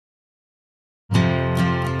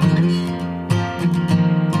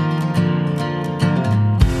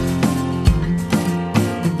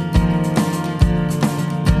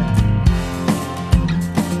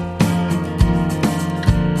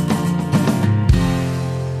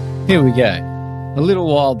Here we go. A little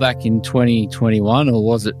while back in 2021, or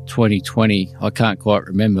was it 2020? I can't quite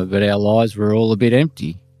remember, but our lives were all a bit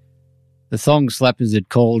empty. The thong slappers had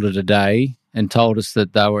called it a day and told us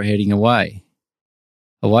that they were heading away.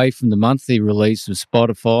 Away from the monthly release of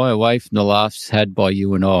Spotify, away from the laughs had by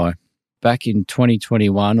you and I. Back in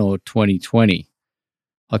 2021 or 2020,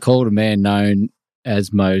 I called a man known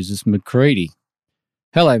as Moses Macready.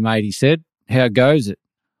 "Hello, mate," he said. "How goes it?"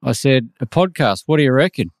 I said, "A podcast, what do you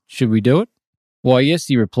reckon? Should we do it?" "Why, yes,"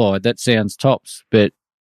 he replied, "that sounds tops, but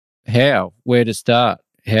how? Where to start?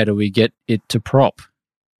 How do we get it to prop?"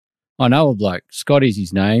 I know a bloke. Scotty's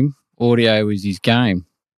his name. Audio is his game.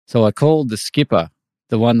 So I called the skipper,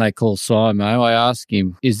 the one they call Simo. I asked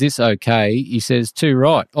him, "Is this okay?" He says, "Too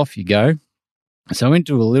right. Off you go." So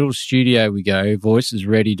into a little studio we go, voices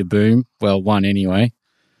ready to boom. Well, one anyway.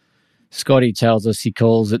 Scotty tells us he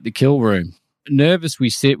calls it the kill room. Nervous we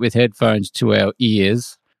sit with headphones to our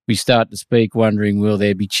ears. We start to speak wondering, will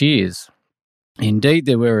there be cheers? Indeed,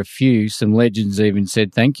 there were a few. Some legends even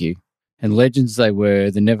said thank you. And legends they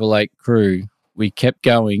were, the Never Late crew. We kept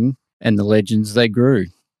going, and the legends they grew.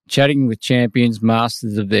 Chatting with champions,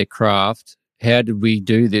 masters of their craft. How did we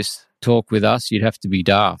do this? Talk with us, you'd have to be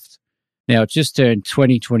daft. Now, it's just turned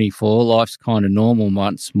 2024. Life's kind of normal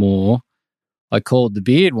once more. I called the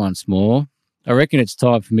beard once more. I reckon it's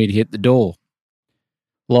time for me to hit the door.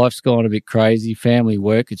 Life's gone a bit crazy. Family,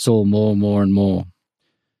 work, it's all more and more and more.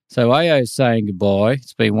 So AO's saying goodbye.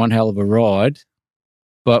 It's been one hell of a ride.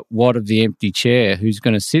 But what of the empty chair? Who's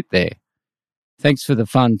going to sit there? Thanks for the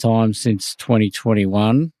fun time since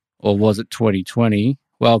 2021, or was it 2020?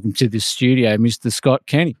 Welcome to the studio, Mr. Scott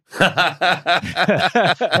Kenny. Thanks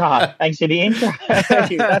for the intro.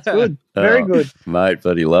 That's good. Very good. Mate,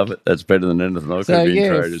 bloody love it. That's better than anything I could have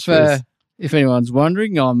introed us with. If anyone's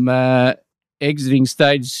wondering, I'm exiting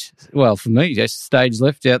stage, well, for me, just stage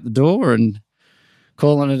left out the door and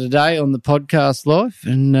calling it a day on the podcast life.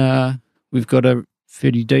 And we've got a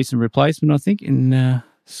pretty decent replacement, I think, in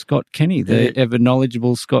Scott Kenny, the ever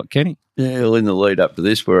knowledgeable Scott Kenny. Yeah, well, in the lead up to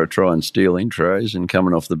this, where I try and steal intros, and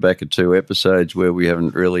coming off the back of 2 episodes where we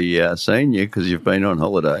haven't really seen you because you've been on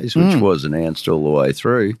holidays, which was announced all the way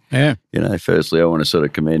through. Yeah. You know, firstly, I want to sort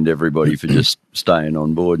of commend everybody for just staying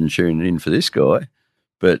on board and tuning in for this guy,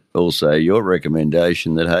 but also your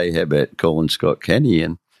recommendation that, hey, how about calling Scott Kenny?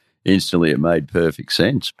 And instantly it made perfect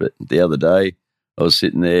sense. But the other day, I was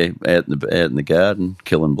sitting there out in the garden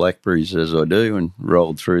killing blackberries as I do, and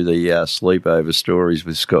rolled through the sleepover stories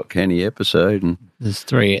with Scott Kenny episode. And there's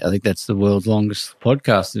 3. I think that's the world's longest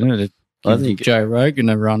podcast, isn't it? I think Joe Rogan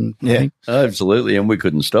a run. Yeah, absolutely. And we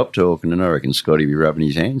couldn't stop talking. And I reckon Scotty be rubbing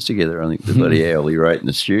his hands together. I think the bloody hourly rate in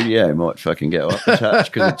the studio might fucking go up a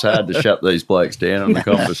touch because it's hard to shut these blokes down on the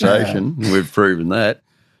conversation. We've proven that.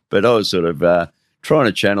 But I was sort of trying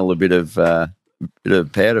to channel a bit of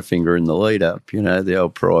Powderfinger in the lead up, you know, the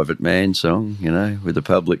old Private Man song, you know, with the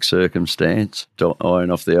public circumstance,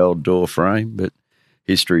 iron off the old door frame, but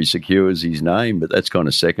history secures his name. But that's kind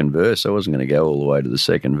of second verse. I wasn't going to go all the way to the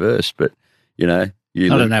second verse, but, you know. I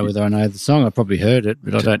don't know whether I know the song. I probably heard it,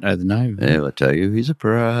 but I don't know the name. Yeah, I tell you, he's a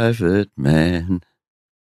private man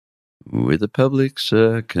with a public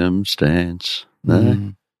circumstance.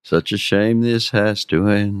 Such a shame this has to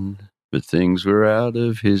end. But things were out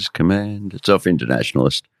of his command. It's off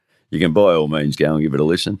Internationalist. You can by all means go and give it a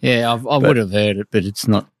listen. Yeah, I would have heard it, but it's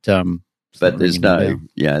not. But there's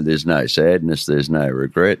there's no sadness. There's no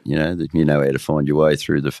regret. You know how to find your way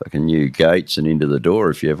through the fucking new gates and into the door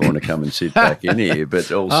if you ever want to come and sit back in here.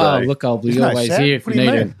 But also, look, I'll be always here if you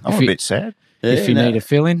need. I'm a bit sad. If you need a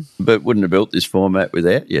fill-in. But wouldn't have built this format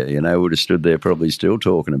without you. You know, would have stood there probably still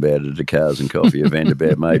talking about it at a Cars and Coffee event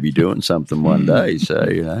about maybe doing something one day. So,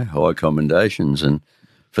 you know, high commendations. And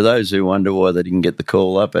for those who wonder why they didn't get the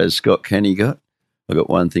call up as Scott Kenny got, I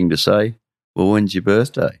got one thing to say. Well, when's your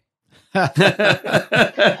birthday? Yeah,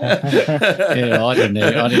 I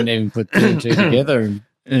didn't even put 2 and 2 together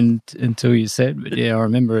until you said, but yeah, I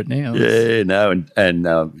remember it now. Yeah, no, and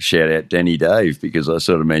shout out Danny Dave, because I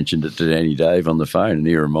sort of mentioned it to Danny Dave on the phone, and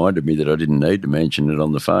he reminded me that I didn't need to mention it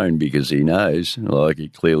on the phone because he knows, like he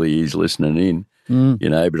clearly is listening in, you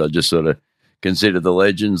know, but I just sort of consider the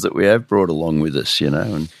legends that we have brought along with us, you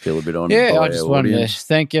know, and feel a bit honoured by our audience. Yeah, I just wanted to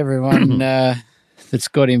thank everyone that's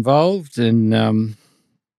got involved and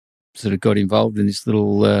sort of got involved in this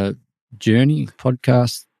little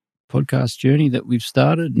podcast journey that we've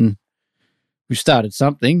started, and we've started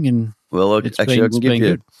something. And well, I'll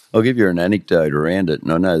give you an anecdote around it,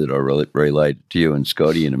 and I know that I relayed it to you and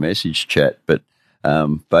Scotty in a message chat. But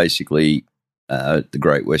basically, at the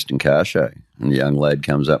Great Western Car Show, and a young lad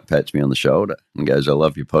comes up, pats me on the shoulder, and goes, "I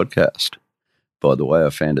love your podcast." by the way, I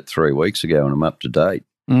found it 3 weeks ago and I'm up to date.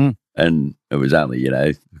 Mm. And it was only,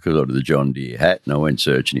 because of the John Deere hat, and I went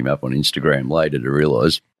searching him up on Instagram later to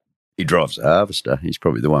realise he drives a harvester. He's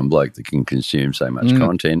probably the one bloke that can consume so much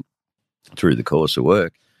content through the course of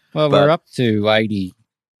work. Well, we're up to 80.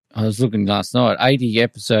 I was looking last night, 80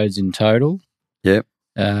 episodes in total. Yep.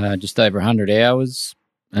 Just over 100 hours,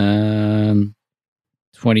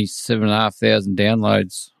 27,500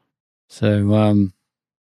 downloads. So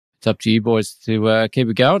it's up to you boys to keep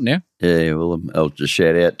it going now. Yeah, well, I'll just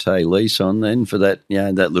shout out Tay Leeson then for that,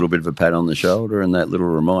 that little bit of a pat on the shoulder and that little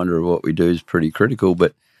reminder of what we do is pretty critical,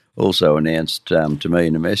 but also announced to me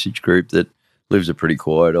in a message group that lives a pretty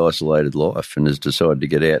quiet, isolated life and has decided to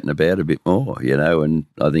get out and about a bit more, and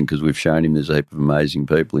I think because we've shown him there's a heap of amazing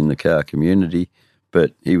people in the car community,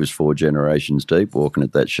 but he was 4 generations deep walking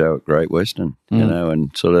at that show at Great Western,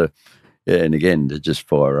 and sort of, and again, to just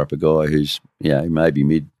fire up a guy who's, maybe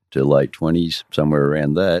mid to late 20s, somewhere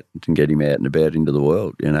around that, and get him out and about into the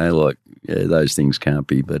world, those things can't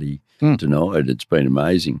be denied. It's been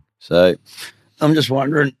amazing. So I'm just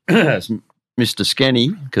wondering, Mr. Skenny,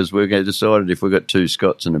 because we're going to decide if we've got 2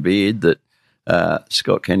 Scots and a beard, that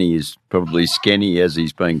Scott Kenny is probably Skenny as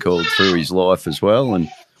he's been called through his life as well, and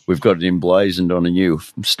we've got it emblazoned on a new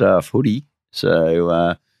staff hoodie.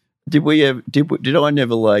 So did I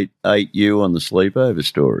never ate you on the sleepover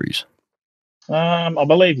stories? I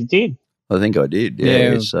believe you did. I think I did,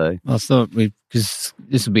 yeah. So I thought because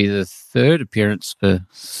this will be the 3rd appearance for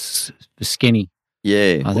Skenny.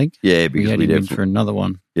 Yeah, I think. Yeah, because we had him in for another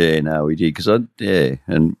one. Yeah, no, we did.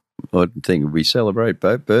 And I think we celebrate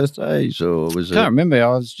both birthdays, or was it? I can't remember.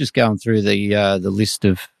 I was just going through the list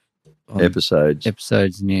of episodes.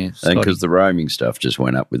 And and because the roaming stuff just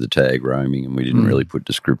went up with the tag roaming, and we didn't really put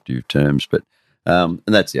descriptive terms. But and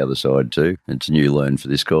that's the other side too. It's a new learn for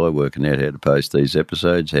this guy, working out how to post these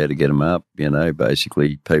episodes, how to get them up.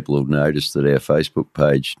 Basically, people will notice that our Facebook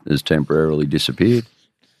page has temporarily disappeared.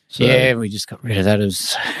 So, yeah, we just got rid of that.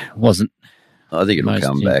 Wasn't. I think it'll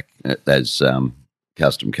come back as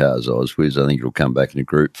Custom Cars Ozwiz. I think it'll come back in a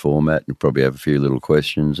group format and probably have a few little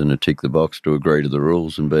questions and a tick the box to agree to the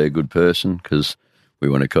rules and be a good person, because we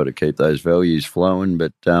want to kind of keep those values flowing.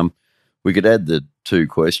 But we could add the 2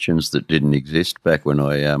 questions that didn't exist back when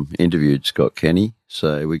I interviewed Scott Kenny.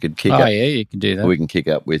 So we could kick up. Yeah, you can do that. We can kick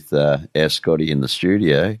up with our Scotty in the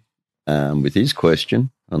studio with his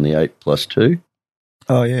question on the 8+2.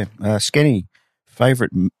 Oh, yeah. Skenny,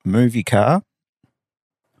 favourite movie car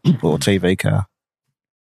or TV car?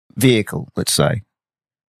 Vehicle, let's say.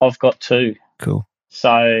 I've got 2. Cool.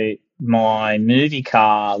 So my movie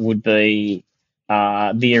car would be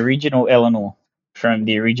the original Eleanor from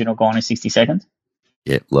the original Gone in 60 Seconds.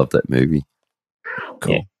 Yeah, love that movie.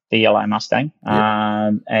 Cool. Yeah, the yellow Mustang.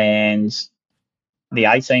 Yep. And the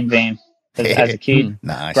 18 van as a kid.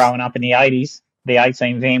 Nice. Growing up in the 80s. The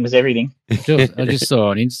 18 van was everything. I just saw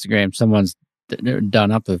on Instagram someone's done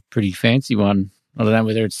up a pretty fancy one. I don't know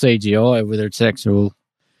whether it's CGI or whether it's actual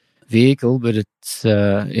vehicle, but it's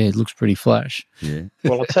it looks pretty flash. Yeah.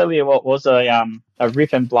 Well, I'll tell you what was a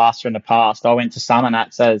rip and blast from the past. I went to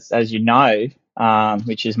Summernats, as you know,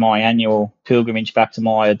 which is my annual pilgrimage back to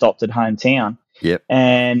my adopted hometown. Yep.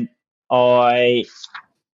 And I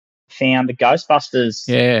found the Ghostbusters.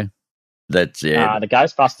 Yeah. That's the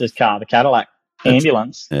Ghostbusters car, the Cadillac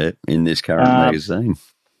ambulance. Yeah, in this current magazine.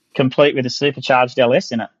 Complete with a supercharged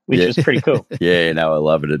LS in it, which was pretty cool. Yeah, no, I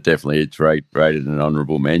love it. It's rated an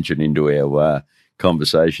honourable mention into our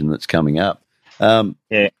conversation that's coming up.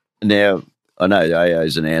 Yeah. Now, I know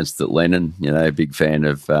AO's announced that Lennon, a big fan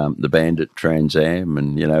of the Bandit Trans Am,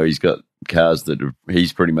 and, he's got cars that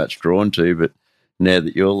he's pretty much drawn to, but now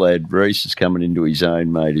that your lad Reese is coming into his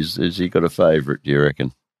own, mate, has he got a favourite, do you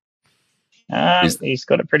reckon? He's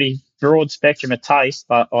got a pretty broad spectrum of taste,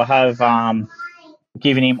 but I have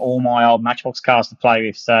given him all my old Matchbox cars to play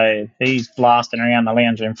with. So he's blasting around the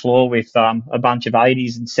lounge room floor with a bunch of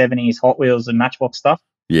 80s and 70s Hot Wheels and Matchbox stuff.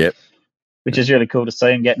 Yep. Which is really cool to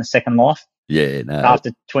see him getting a second life. Yeah, no.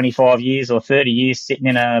 After 25 years or 30 years sitting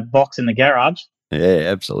in a box in the garage. Yeah,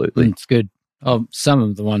 absolutely. It's good. Oh, some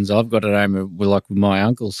of the ones I've got at home were like with my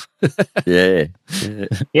uncles. Yeah.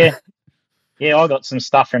 Yeah, I got some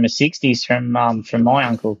stuff from the 60s from my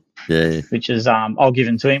uncle. Yeah. Which is I'll give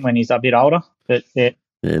him to him when he's a bit older. But yeah.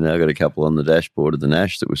 Yeah, no, I got a couple on the dashboard of the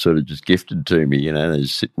Nash that were sort of just gifted to me, they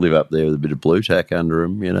just live up there with a bit of blue tack under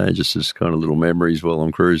them, just as kind of little memories while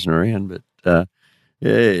I'm cruising around. But,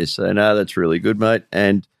 yeah, so no, that's really good, mate.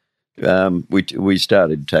 And we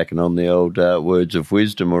started tacking on the old words of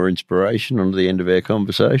wisdom or inspiration onto the end of our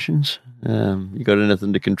conversations. You got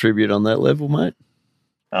anything to contribute on that level, mate?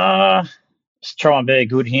 Just try and be a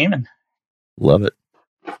good human. Love it.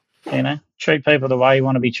 Treat people the way you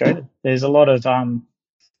want to be treated. There's a lot of, I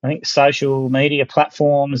think, social media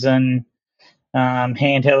platforms and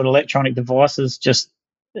handheld electronic devices. Just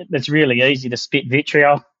it's really easy to spit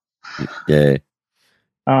vitriol. Yeah.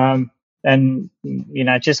 And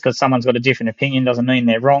just because someone's got a different opinion doesn't mean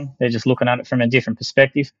they're wrong. They're just looking at it from a different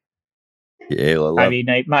perspective. Yeah, well,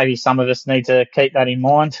 maybe some of us need to keep that in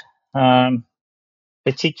mind,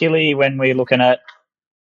 particularly when we're looking at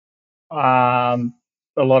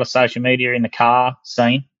a lot of social media in the car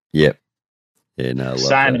scene. Yep. Yeah, no, I love so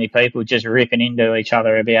that. many people just ripping into each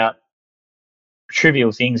other about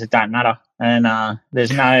trivial things that don't matter. And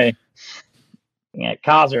there's no,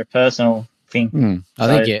 cars are a personal thing.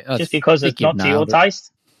 Just because it's not to your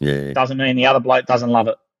taste, doesn't mean the other bloke doesn't love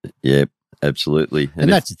it. Yep, absolutely.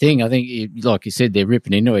 And that's the thing. I think, like you said, they're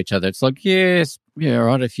ripping into each other. It's like, yes, yeah, all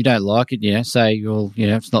right. If you don't like it, say, well,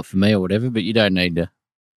 it's not for me or whatever. But you don't need to.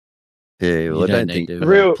 Yeah, well, I don't think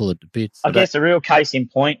pull it to bits. I guess the real case in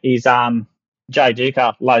point is Joe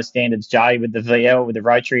Duker, low standards J with the VL with the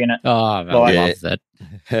rotary in it. Oh, I love that.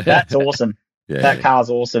 That's awesome. That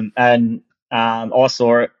car's awesome, and I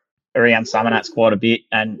saw it around Summernats quite a bit.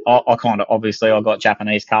 And I kind of obviously I got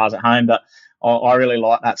Japanese cars at home, but I really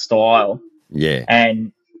like that style. Yeah,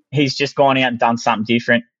 and he's just gone out and done something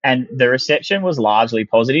different, and the reception was largely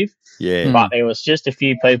positive. Yeah, but there was just a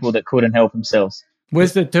few people that couldn't help themselves.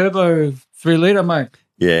 Where's the turbo 3 litre, mate?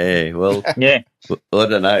 Yeah, well, yeah. Well, I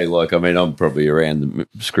don't know. I'm probably around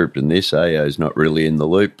the script in this. AO's not really in the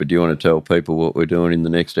loop, but do you want to tell people what we're doing in the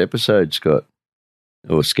next episode, Scott?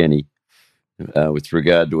 Or Skenny, with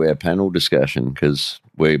regard to our panel discussion, because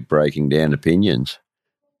we're breaking down opinions.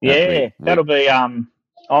 Yeah, that'll be. I'm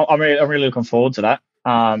really looking forward to that.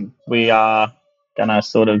 We are going to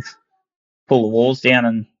sort of pull the walls down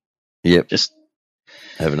and just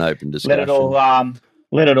have an open discussion.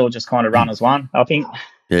 Let it all just kind of run as one. I think.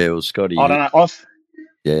 Yeah, well, Scotty. I don't know. I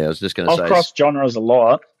was just going to say. I've crossed genres a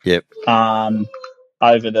lot. Yep. Over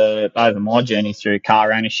my journey through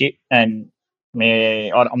car ownership, and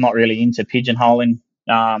I'm not really into pigeonholing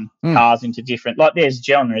cars into different. Like, there's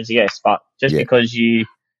genres, yes, but just because you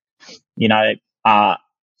have got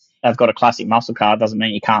a classic muscle car doesn't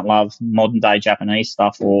mean you can't love modern day Japanese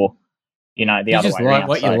stuff or the other way around. You just like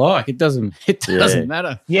what you like. It doesn't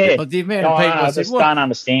matter. Yeah. Like the amount of people I just don't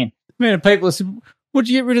understand. The amount of people that said, what'd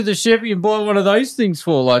you get rid of the Chevy and buy one of those things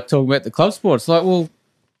for? Like, talking about the club sports. Like, well,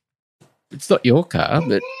 it's not your car,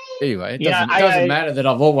 but anyway, it doesn't matter that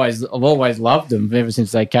I've always loved them ever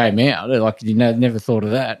since they came out. Like, never thought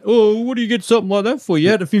of that. Oh, what do you get something like that for? You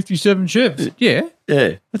had a 57 Chev. Yeah,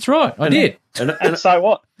 that's right. I did. And so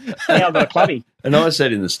what? Now I've got a clubby. And I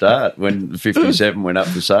said in the start, when the 57 went up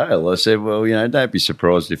for sale, I said, well, don't be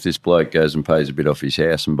surprised if this bloke goes and pays a bit off his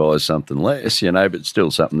house and buys something less, but still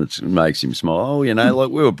something that makes him smile, like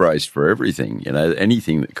we were braced for everything,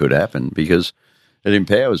 anything that could happen, because it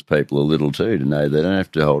empowers people a little too to know they don't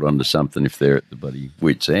have to hold on to something if they're at the bloody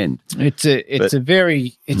wit's end. I'll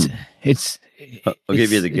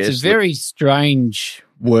give you the guess. It's a very strange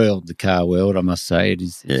world, the car world, I must say. It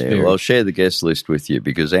is. Well, I'll share the guest list with you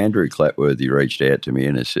because Andrew Clatworthy reached out to me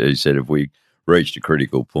and he said if we reached a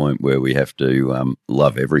critical point where we have to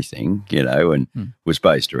love everything, and was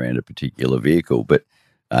based around a particular vehicle, but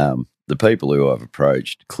the people who I've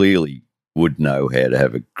approached clearly would know how to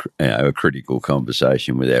have a critical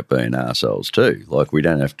conversation without being arseholes too. Like, we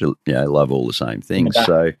don't have to love all the same things. Okay.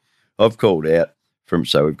 So I've called out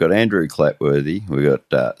so we've got Andrew Clatworthy, we've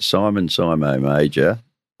got Simon Simo Major,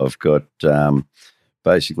 I've got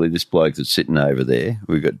basically this bloke that's sitting over there,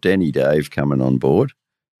 we've got Denny Dave coming on board,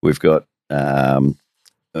 we've got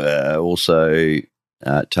also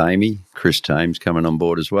Tamey, Chris Thames coming on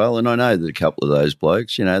board as well. And I know that a couple of those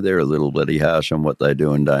blokes, they're a little bloody harsh on what they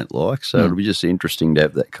do and don't like. So it'll be just interesting to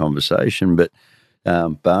have that conversation. But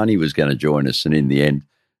Barney was going to join us, and in the end,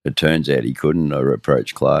 it turns out he couldn't. I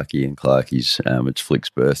approached Clarkie, and Clarkie's, it's Flick's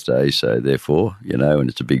birthday, so therefore, and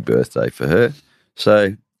it's a big birthday for her.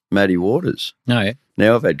 So Maddie Waters. Oh, yeah.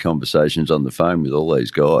 Now, I've had conversations on the phone with all these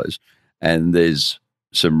guys, and there's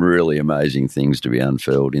some really amazing things to be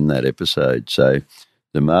unfurled in that episode. So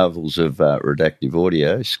the marvels of redactive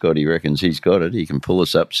audio, Scotty reckons he's got it. He can pull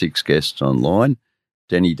us up 6 guests online.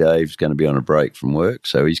 Denny Dave's going to be on a break from work,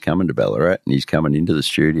 so he's coming to Ballarat and he's coming into the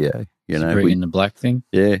studio. Bring in the black thing?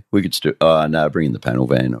 Yeah, we could still... bring in the panel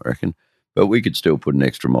van, I reckon. But we could still put an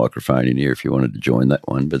extra microphone in here if you wanted to join that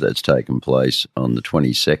one, but that's taken place on the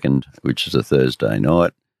 22nd, which is a Thursday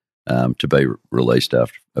night, to be released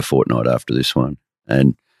after a fortnight after this one.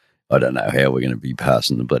 And I don't know how we're going to be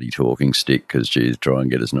passing the bloody talking stick because, geez, try and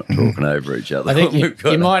get us not talking over each other. I think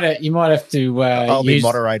you might have to. I'll be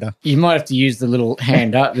moderator. You might have to use the little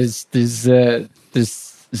hand up. Does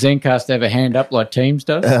Zencast have a hand up like Teams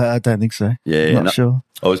does? I don't think so. Yeah, not sure.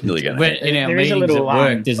 I was nearly going to. In our There is a meetings little, at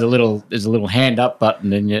work, there's a little hand up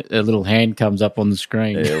button, and a little hand comes up on the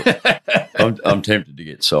screen. Yeah, I'm tempted to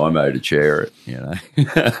get Simo to chair it. You know.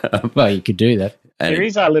 Well, you could do that. And There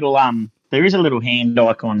is a little hand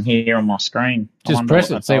icon here on my screen. Just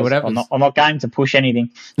press it, see what happens. I'm not going to push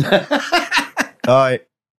anything. Oh,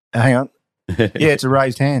 hang on. Yeah, it's a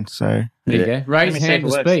raised hand. So There you go. Raise Let me see hand if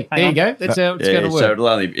to it works. speak. Hang There you on. go. That's how it's going to so work. it'll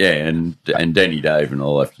only and Danny, Dave, and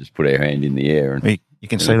I'll have to just put our hand in the air and you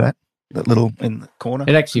can see that little in the corner.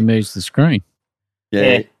 It actually moves the screen.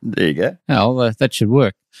 yeah, there you go. Oh, well, that should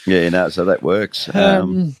work. Yeah, no, so that works. Have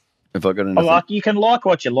I got anything? You can like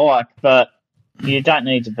what you like, but you don't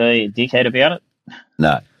need to be a dickhead about it.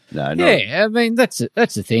 No, not. Yeah, I mean that's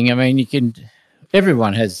the thing. I mean, you can.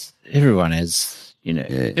 Everyone has. Everyone has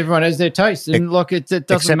their taste, and like it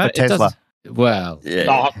doesn't Except matter. for Tesla. Well,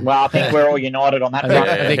 Yeah, I think we're all united on that.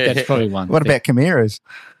 I think that's probably one. What thing. about Chimeras?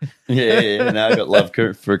 yeah. No, I got love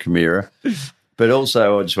for Chimera. But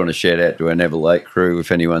also, I just want to shout out to our Never Late crew.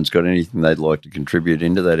 If anyone's got anything they'd like to contribute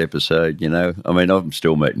into that episode, you know, I mean, I'm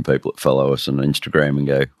still meeting people that follow us on Instagram and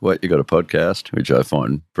go, "What, you got a podcast?" Which I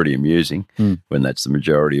find pretty amusing when that's the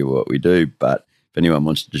majority of what we do. But if anyone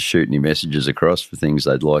wants to just shoot any messages across for things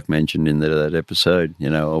they'd like mentioned in that episode, you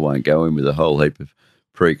know, I won't go in with a whole heap of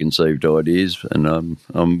preconceived ideas, and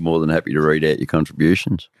I'm more than happy to read out your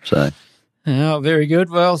contributions. So. Oh, very good.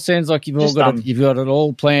 Well, sounds like you've got it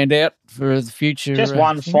all planned out for the future. Just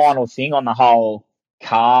one things. final thing on the whole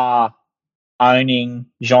car owning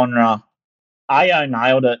genre. AO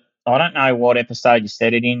nailed it. I don't know what episode you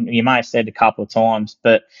said it in. You may have said it a couple of times,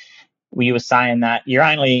 but you were saying that you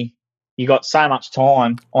got so much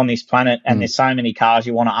time on this planet, and there's so many cars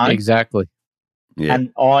you want to own. Exactly. Yeah.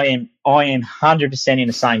 And I am 100% in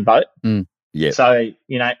the same boat. Yeah. So,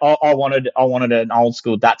 you know, I wanted an old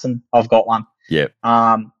school Datsun. I've got one. Yeah.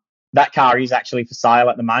 That car is actually for sale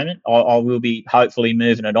at the moment. I will be hopefully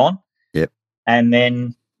moving it on. Yep. And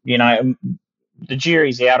then, you know, the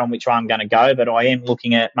jury's out on which one I'm going to go, but I am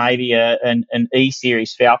looking at maybe an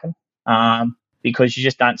E-Series Falcon because you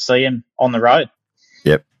just don't see them on the road.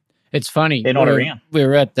 Yep. It's funny. They're not around. We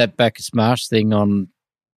were at that Bacchus Marsh thing on.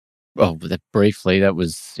 Well, that briefly, that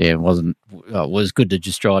was it was good to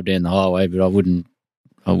just drive down the highway, but I wouldn't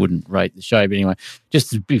rate the show. But anyway,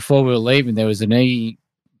 just before we were leaving, there was an AEB,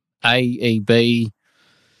 I think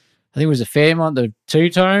it was a Fairmont, the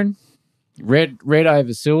two-tone, red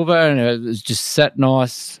over silver, and it was just sat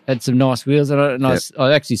nice, had some nice wheels on it. And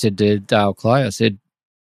I actually said to Dale Clay, I said,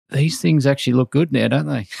 these things actually look good now, don't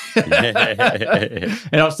they?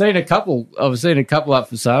 And I've seen a couple up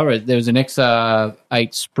for sale. There was an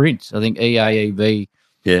XR8 Sprint, I think EAEB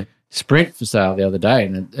Sprint for sale the other day,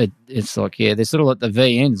 and it's like, they're sort of like the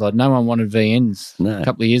VNs. Like no one wanted VNs a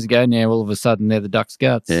couple of years ago. Now all of a sudden they're the duck's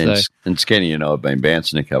guts. Yeah, so. and Skenny and I have been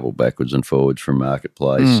bouncing a couple backwards and forwards from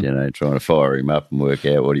Marketplace, you know, trying to fire him up and work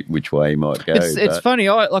out which way he might go. It's funny.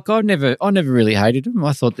 I never really hated them.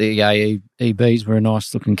 I thought the AEBs were a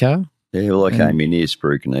nice looking car. Yeah, well, I came in here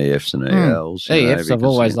spruiking EFs and ELs. EFs, I've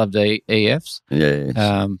always loved EFs.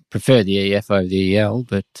 Yeah. Prefer the EF over the EL,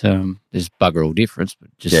 but there's bugger all difference. But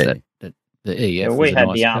just that the EF. Well,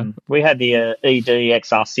 we had the ED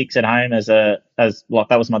XR6 at home as that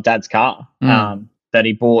was my dad's car that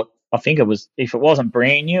he bought. I think if it wasn't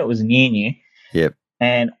brand new, it was near new. Yep.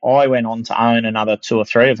 And I went on to own another 2 or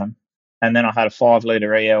 3 of them, and then I had a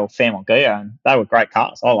 5-litre EL Fairmont Geo, and they were great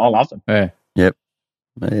cars. I loved them. Yeah. Yep.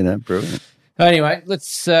 You know, brilliant. Anyway,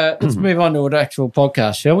 let's move on to an actual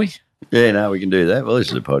podcast, shall we? Yeah, no, we can do that. Well, this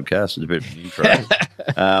is a podcast. It's a bit of an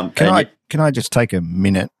intro. Can I just take a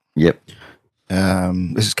minute? Yep.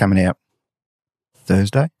 This is coming out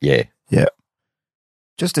Thursday. Yeah. Yeah.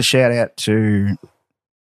 Just a shout out to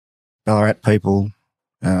Ballarat people.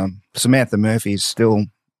 Samantha Murphy is still,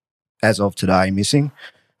 as of today, missing.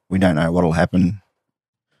 We don't know what will happen.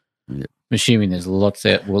 Yep. I'm assuming there's lots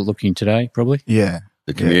out looking today, probably. Yeah.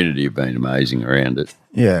 The community have been amazing around it.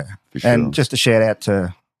 Yeah. For sure. And just a shout out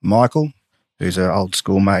to Michael, who's an old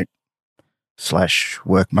schoolmate /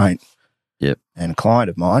 workmate. Yep. And client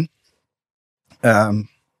of mine.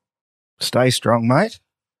 Stay strong, mate.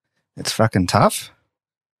 It's fucking tough.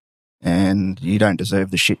 And you don't deserve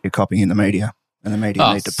the shit you're copying in the media. And the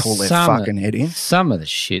media need to pull their fucking head in. Some of the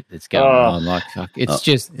shit that's going on, like, fuck, it's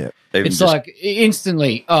just, Even it's like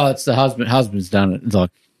instantly, it's the husband's done it. It's like,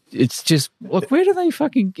 it's just like, where do they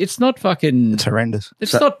fucking? It's not fucking. It's horrendous.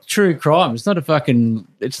 It's not true crime. It's not a fucking.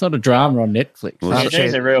 It's not a drama on Netflix. Yeah,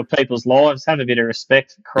 these are real people's lives. Have a bit of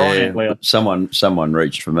respect for crying out loud. Someone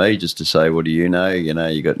reached for me just to say, "What do you know? You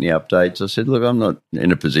got any updates?" I said, "Look, I'm not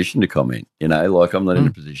in a position to comment. I'm not in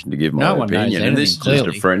a position to give my opinion." And this is just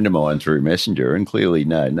a friend of mine through Messenger, and clearly,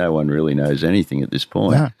 no one really knows anything at this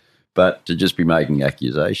point. No. But to just be making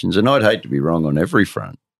accusations, and I'd hate to be wrong on every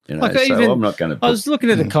front. I'm not going to. I was looking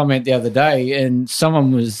at a comment the other day, and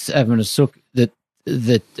someone was having a sook that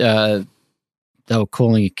they were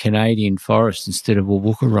calling a Canadian forest instead of a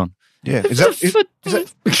Wookarong. Yeah,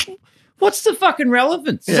 what's the fucking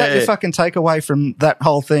relevance? Is that your fucking takeaway from that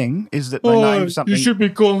whole thing? Is that they named something? You should be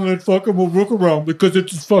calling it fucking Wookarong because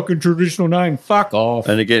it's his fucking traditional name. Fuck off.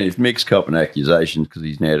 And again, if Mick's copping accusations because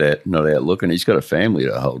he's not out looking, he's got a family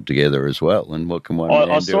to hold together as well. And what can one man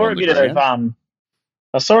do?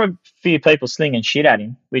 I saw a few people slinging shit at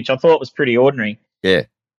him, which I thought was pretty ordinary. Yeah.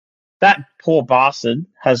 That poor bastard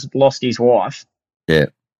has lost his wife. Yeah.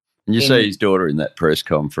 And you see his daughter in that press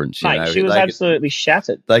conference. She was absolutely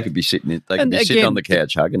shattered. They could be sitting on the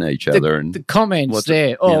couch hugging each other. And the comments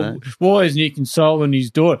there, why isn't he consoling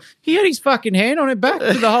his daughter? He had his fucking hand on her back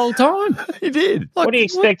for the whole time. He did. What do you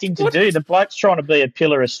expect him to do? The bloke's trying to be a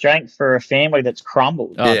pillar of strength for a family that's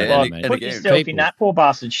crumbled. Put yourself in that poor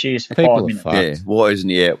bastard's shoes for 5 minutes. Yeah. Why isn't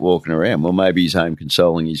he out walking around? Well, maybe he's home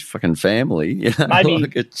consoling his fucking family. Maybe,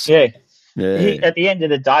 at the end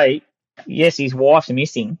of the day, yes, his wife's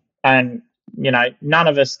missing. And, none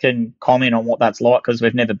of us can comment on what that's like because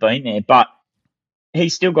we've never been there. But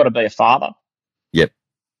he's still got to be a father. Yep.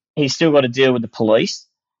 He's still got to deal with the police.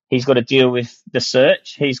 He's got to deal with the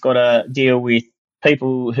search. He's got to deal with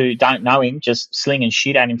people who don't know him just slinging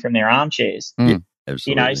shit at him from their armchairs. Yeah,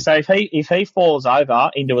 absolutely. So if he falls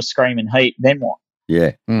over into a screaming heap, then what?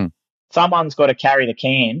 Yeah. Someone's got to carry the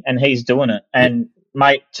can, and he's doing it. And,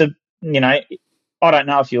 mate, I don't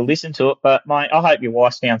know if you'll listen to it, but, mate, I hope your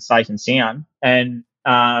wife's found safe and sound. And,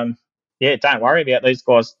 don't worry about these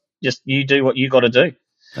guys. Just you do what you got to do.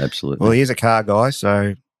 Absolutely. Well, he's a car guy,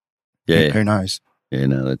 so who knows? Yeah,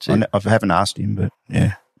 no, that's it. I haven't asked him, but,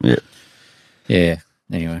 yeah. Yeah. Yeah,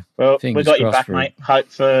 anyway. Well, we got your back, mate.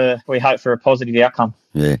 We hope for a positive outcome.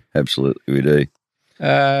 Yeah, absolutely we do.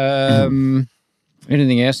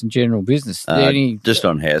 Anything else in general business? Just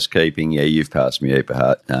on housekeeping, you've passed me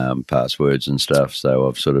passwords and stuff, so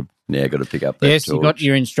I've sort of now got to pick up that Yes, torch. You got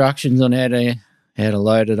your instructions on how to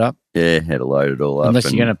load it up. Yeah, how to load it all up.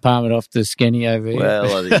 Unless you're going to palm it off to Skenny over here.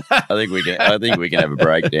 Well, I think we can have a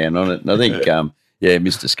breakdown on it. And I think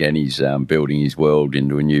Mr. Skenny's building his world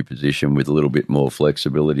into a new position with a little bit more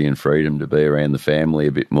flexibility and freedom to be around the family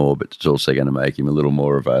a bit more, but it's also going to make him a little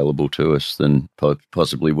more available to us than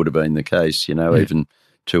possibly would have been the case, even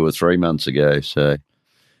 2 or 3 months ago. So,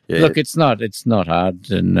 yeah. Look, it's not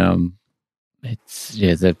hard, and I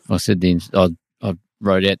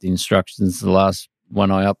wrote out the instructions. The last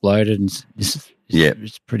one I uploaded, and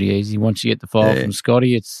it's pretty easy. Once you get the file from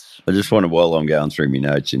Scotty, I just want to, while I'm going through my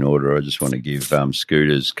notes in order, I just want to give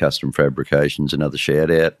Scooter's Custom Fabrications another shout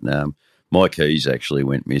out. My keys actually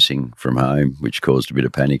went missing from home, which caused a bit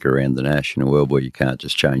of panic around the Nash in a world where you can't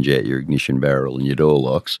just change out your ignition barrel and your door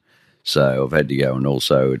locks. So I've had to go and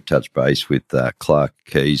also touch base with Clark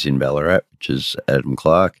Keys in Ballarat, which is Adam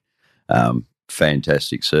Clark.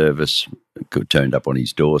 Fantastic service. Turned up on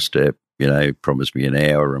his doorstep, promised me an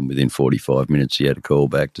hour, and within 45 minutes he had a call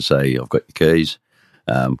back to say, I've got your keys.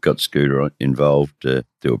 Got Scooter involved to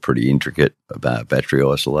do a pretty intricate battery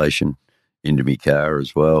isolation into my car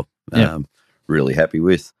as well. Really happy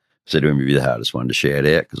with. Said to him, it'd be the hardest one to shout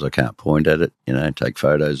out because I can't point at it, take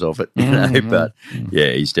photos of it, But,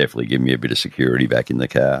 he's definitely given me a bit of security back in the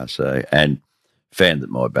car. So, and found that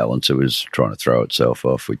my balancer was trying to throw itself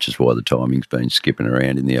off, which is why the timing's been skipping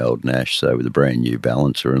around in the old Nash. So with a brand new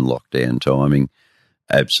balancer and lockdown timing,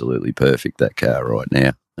 absolutely perfect, that car right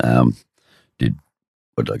now.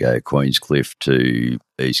 What did I go? Queenscliff to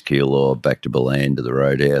East Keilor, back to Ballan to the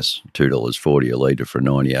Roadhouse, $2.40 a litre for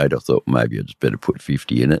 98. I thought maybe I just better put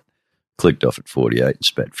 50 in it. Clicked off at 48 and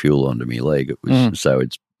spat fuel onto my leg. It was so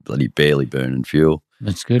it's bloody barely burning fuel.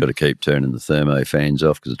 That's good. Got to keep turning the thermo fans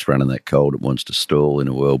off because it's running that cold. It wants to stall in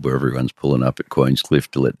a world where everyone's pulling up at Queenscliff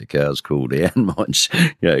to let the cars cool down. Mine's,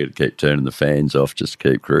 got to keep turning the fans off just to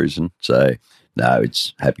keep cruising. So, no,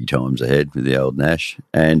 it's happy times ahead with the old Nash.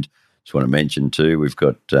 And just want to mention too, we've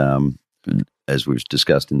got, as we've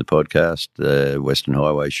discussed in the podcast, the Western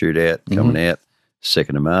Highway Shootout coming out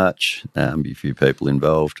 2nd of March. Be a few people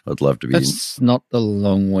involved. I'd love to be. That's not the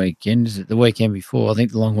long weekend, is it? The weekend before. I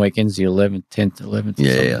think the long weekend's the 11th, 10th, 11th.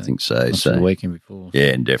 Yeah, I think so. So the weekend before. Yeah,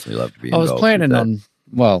 and definitely love to be involved. I was planning on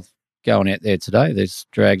well, going out there today. There's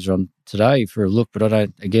drags on today for a look, but I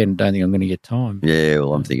don't think I'm going to get time. Yeah,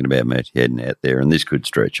 well, I'm thinking about heading out there, and this could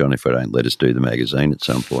stretch on if I don't let us do the magazine at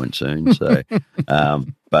some point soon. So,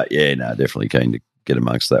 but yeah, no, definitely keen to get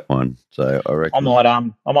amongst that one. So I reckon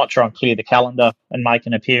I might try and clear the calendar and make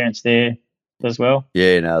an appearance there as well.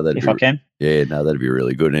 Yeah, no, if I can. Yeah, no, that'd be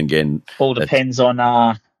really good. And again, all depends on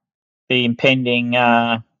the impending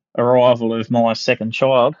arrival of my second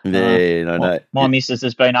child. Yeah, my missus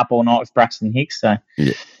has been up all night with Braxton Hicks. So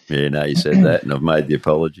yeah, no, you said that, and I've made the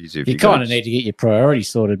apologies. If you kind of need to get your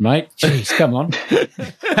priorities sorted, mate. Jeez, come on.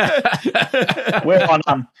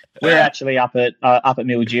 We're actually up at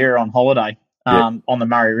Mildura on holiday. On the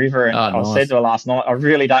Murray River, and I said to her last night, I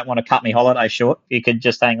really don't want to cut my holiday short. You could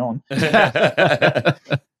just hang on. Southern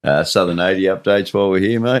 80 updates while we're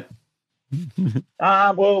here, mate.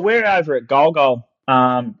 Well, we're over at Golgol,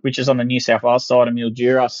 which is on the New South Wales side of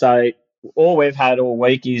Mildura. So all we've had all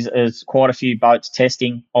week is quite a few boats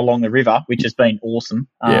testing along the river, which has been awesome.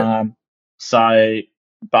 Yeah.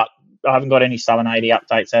 But I haven't got any Southern 80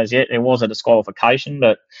 updates as yet. There was a disqualification,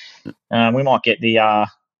 but we might get the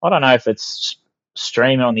I don't know if it's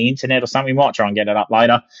streaming on the internet or something. We might try and get it up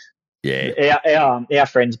later. Yeah. Our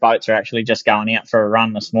friends' boats are actually just going out for a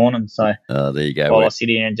run this morning. So there you go. While I sit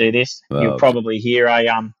here and do this, you'll probably hear a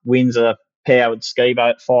Windsor-powered ski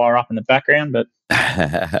boat fire up in the background. But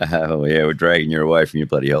oh, yeah, we're dragging you away from your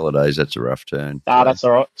bloody holidays. That's a rough turn. That's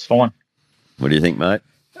all right. It's fine. What do you think, mate?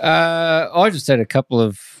 I just had a couple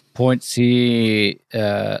of points here.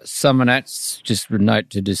 Summernats, just a note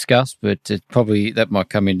to discuss, but probably that might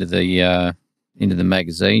come into the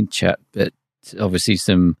magazine chat. But obviously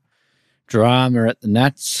some drama at the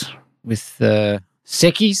Nats with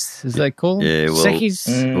Seckies, as they call them. Yeah, well,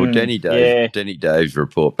 Seckies. Well, Denny Dave's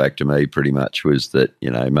report back to me pretty much was that,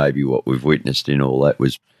 maybe what we've witnessed in all that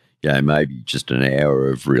was, maybe just an hour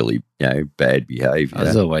of really, bad behaviour.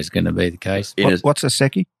 That's always going to be the case. What's a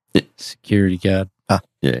Secchi? Security guard.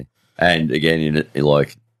 Yeah. And again, in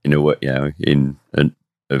an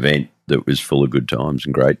event that was full of good times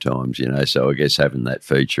and great times, so I guess having that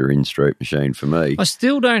feature in Street Machine for me. I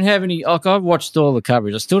still don't have any, I've watched all the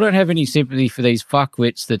coverage. I still don't have any sympathy for these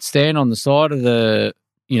fuckwits that stand on the side of the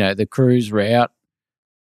cruise route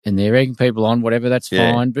and they're egging people on, whatever, that's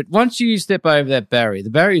fine. But once you step over that barrier, the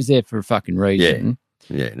barrier's there for a fucking reason.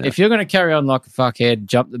 Yeah. No. If you're going to carry on like a fuckhead,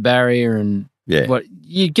 jump the barrier and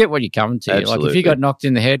you get what you're coming to. Absolutely. Like if you got knocked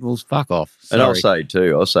in the head, well, fuck off. Sorry. And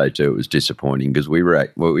I'll say too, it was disappointing because we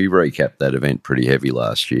recapped that event pretty heavy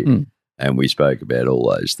last year, and we spoke about all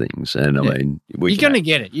those things. And I mean, you're going to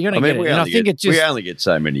get it. You're going to get it. And I think we only get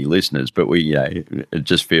so many listeners, but it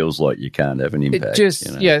just feels like you can't have an impact.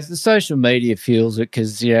 The social media feels it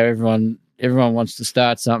because everyone wants to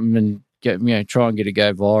start something and try and get it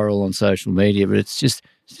go viral on social media, but it's just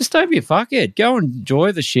don't be a fuckhead. Go and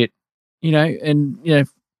enjoy the shit.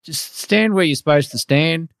 Just stand where you're supposed to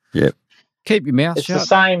stand. Yep. Keep your mouth shut.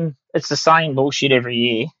 It's the same bullshit every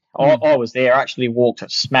year. I was there. I actually walked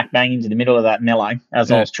smack bang into the middle of that melee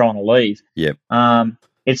as I was trying to leave. Yep.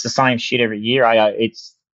 It's the same shit every year.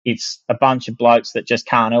 It's a bunch of blokes that just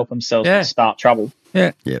can't help themselves but start trouble.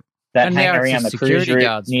 Yeah. Yep. That hang around the cruise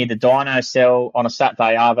route near the Dino Cell on a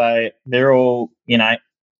Saturday arvo. They're all,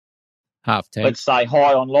 half tank. Let's say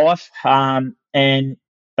high on life. And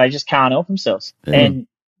they just can't help themselves. And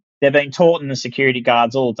they've been taunting the security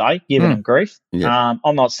guards all day, giving them grief. Yeah.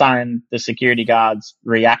 I'm not saying the security guard's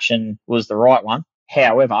reaction was the right one.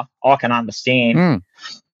 However, I can understand,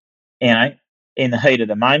 in the heat of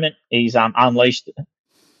the moment, he's unleashed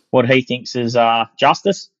what he thinks is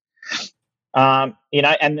justice. And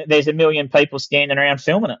there's a million people standing around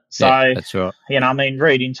filming it. So, that's right.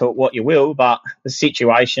 Read into it what you will, but the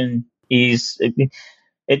situation is...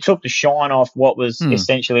 It took the shine off what was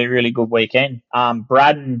essentially a really good weekend.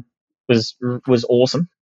 Braddon was awesome.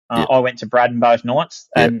 I went to Braddon both nights,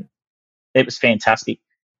 and it was fantastic.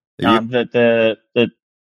 The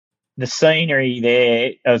scenery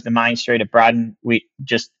there of the main street of Braddon, we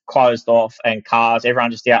just closed off, and cars,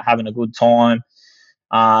 everyone just out having a good time.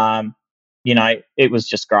 It was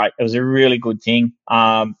just great. It was a really good thing.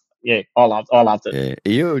 I loved it. Yeah.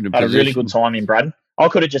 Are you in a had a really good time in Braddon. I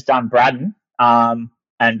could have just done Braddon.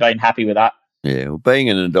 And been happy with that. Yeah, well, being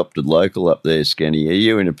an adopted local up there, Skenny, are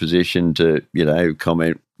you in a position to,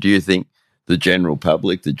 comment? Do you think the general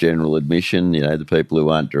public, the general admission, the people who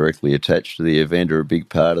aren't directly attached to the event are a big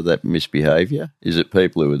part of that misbehaviour? Is it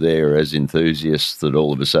people who are there as enthusiasts that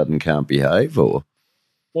all of a sudden can't behave, or?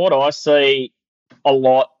 What I see a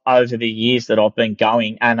lot over the years that I've been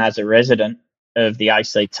going and as a resident of the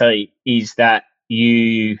ACT is that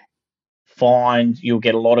you find you'll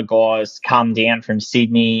get a lot of guys come down from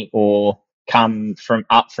Sydney or come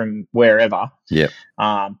from wherever. Yeah.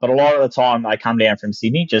 But a lot of the time they come down from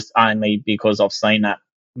Sydney, just only because I've seen that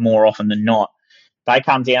more often than not. They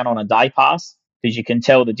come down on a day pass because you can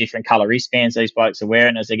tell the different colour wristbands these blokes are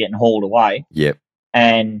wearing as they're getting hauled away. Yep.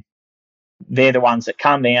 And they're the ones that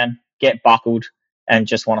come down, get buckled, and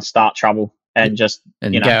just want to start trouble and just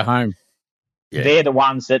go home. Yeah. They're the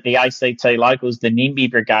ones that the ACT locals, the NIMBY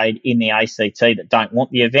brigade in the ACT that don't want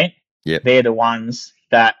the event. Yep. They're the ones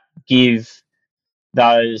that give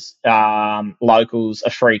those locals a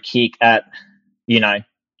free kick at,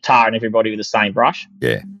 tarring everybody with the same brush.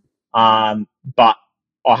 Yeah. But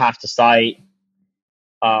I have to say,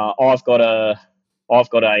 I've got a what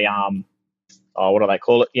do they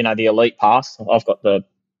call it? The elite pass. I've got the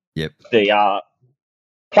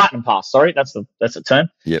platinum pass. Sorry, that's the term.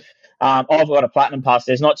 Yep. I've got a platinum pass.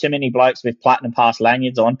 There's not too many blokes with platinum pass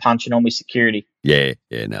lanyards on punching on with security. Yeah,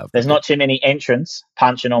 no. There's not too many entrants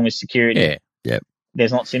punching on with security. Yeah, yep.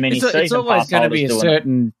 There's not too many season It's always going to be a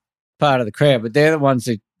certain part of the crowd, but they're the ones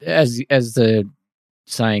that, as the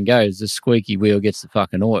saying goes, the squeaky wheel gets the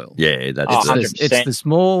fucking oil. Yeah, that's 100%. It's the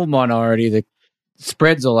small minority that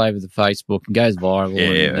spreads all over the Facebook and goes viral.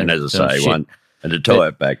 Yeah, and as I say, and to tie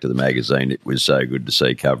it back to the magazine, it was so good to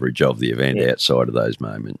see coverage of the event outside of those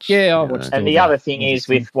moments. Yeah, I watched. And the other thing is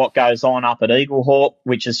with what goes on up at Eaglehawk,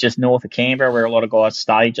 which is just north of Canberra, where a lot of guys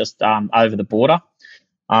stay just over the border.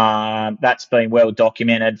 That's been well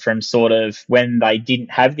documented from sort of when they didn't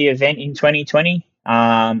have the event in 2020,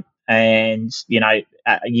 and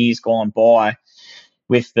years gone by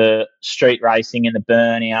with the street racing and the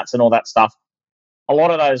burnouts and all that stuff. A lot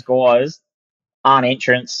of those guys aren't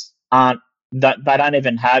entrants, they're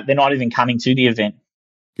not even coming to the event.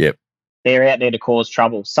 Yep. They're out there to cause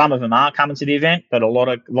trouble. Some of them are coming to the event, but a lot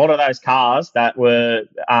of those cars that were,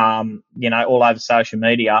 all over social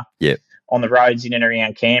media, on the roads in and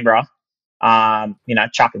around Canberra,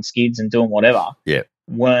 chucking skids and doing whatever,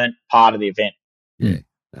 weren't part of the event. Yeah.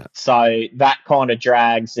 So that kind of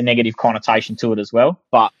drags a negative connotation to it as well.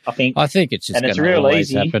 But I think it's just going to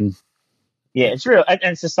always happen. Yeah, it's real, and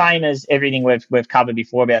it's the same as everything we've covered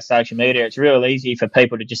before about social media. It's real easy for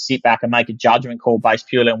people to just sit back and make a judgment call based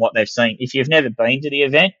purely on what they've seen. If you've never been to the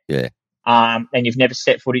event, and you've never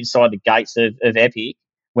set foot inside the gates of Epic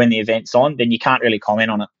when the event's on, then you can't really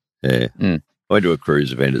comment on it. Yeah, I went to a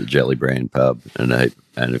cruise event at the Jellybrand pub, and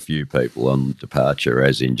a few people on departure,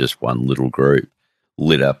 as in just one little group,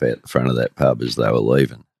 lit up out the front of that pub as they were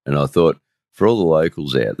leaving. And I thought, for all the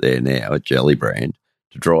locals out there now at Jellybrand,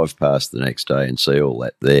 to drive past the next day and see all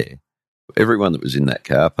that there, everyone that was in that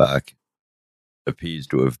car park appears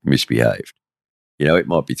to have misbehaved. It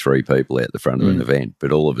might be three people out the front of an event,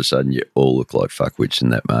 but all of a sudden you all look like fuckwits in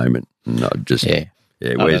that moment. And I just,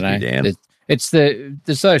 wears me down. It's the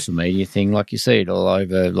social media thing. Like you see it all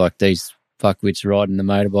over, like these fuckwits riding the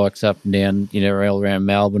motorbikes up and down, all around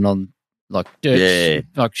Melbourne on like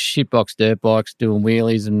like shitbox dirt bikes doing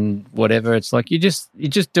wheelies and whatever. It's like you're just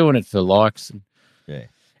doing it for likes. And,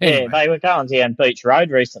 anyway. They were going down Beach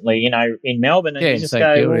Road recently, in Melbourne, and you just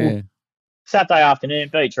go, Saturday afternoon,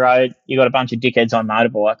 Beach Road, you got a bunch of dickheads on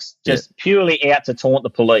motorbikes, just purely out to taunt the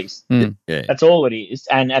police. That's all it is,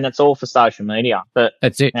 and it's all for social media. But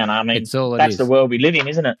that's it. That's the world we live in,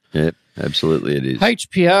 isn't it? Yeah, absolutely it is.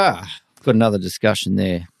 HPR, got another discussion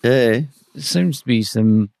there. Yeah. There seems to be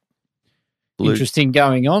some interesting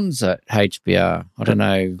going on at HBR. I don't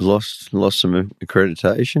know. Lost some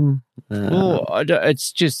accreditation.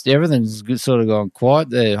 It's just everything's sort of gone quiet.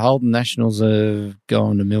 The Holden Nationals are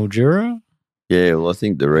going to Mildura. Yeah, well, I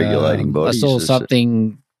think the regulating bodies. I saw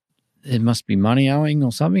something. There must be money owing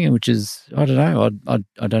or something, which is I don't know.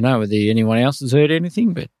 I don't know whether anyone else has heard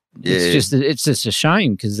anything, but it's just a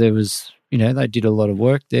shame because there was they did a lot of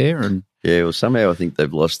work there and somehow I think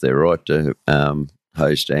they've lost their right to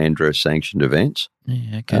host ANDRA sanctioned events.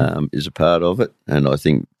 Is a part of it, and I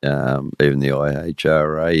think even the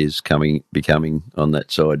IHRA is becoming on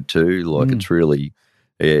that side too. Like it's really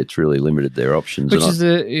limited their options. Which is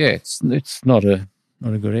it's not a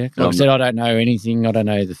good outcome. Like I said, I don't know anything. I don't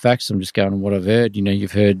know the facts. I'm just going on what I've heard.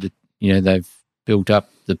 You've heard that they've built up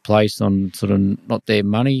the place on sort of not their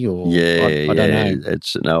money or I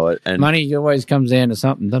don't know. Money always comes down to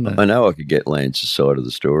something, doesn't it? I know I could get Lance's side of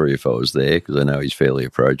the story if I was there because I know he's fairly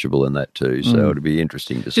approachable in that too. So it'd be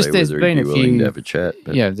interesting to see whether he'd be willing to have a chat.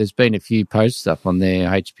 But. Yeah, there's been a few posts up on their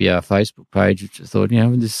HPR Facebook page, which I thought,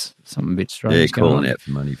 there's something a bit strange. Yeah, calling out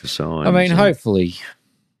for money for signs. I mean, hopefully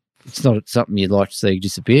it's not something you'd like to see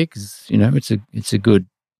disappear because it's a good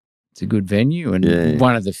venue and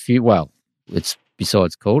one of the few. Well, it's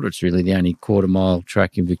besides Calder, it's really the only quarter-mile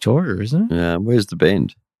track in Victoria, isn't it? Where's the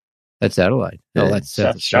Bend? That's Adelaide. Yeah. Oh, that's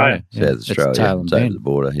South Australia. South Australia. That's Tail and it's over Bend. the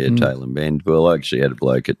border. Yeah, Tail and Bend. Well, I actually had a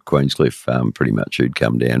bloke at Queenscliff pretty much who'd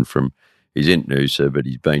come down from, he's in Noosa, but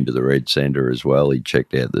he's been to the Red Centre as well. He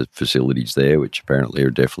checked out the facilities there, which apparently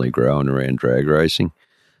are definitely growing around drag racing,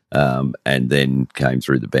 and then came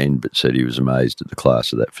through the Bend, but said he was amazed at the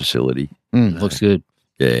class of that facility. Looks good.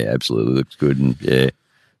 Yeah, absolutely looks good. And, yeah,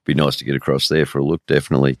 be nice to get across there for a look,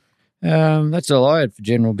 definitely. That's all I had for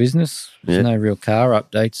general business. There's no real car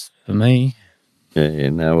updates for me. Yeah,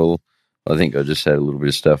 no, well, I think I just had a little bit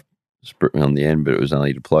of stuff on the end, but it was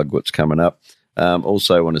only to plug what's coming up.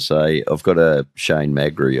 Also want to say I've got a Shane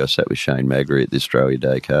Magri. I sat with Shane Magri at the Australia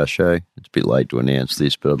Day car show. It's a bit late to announce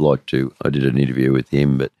this, but I'd like to. I did an interview with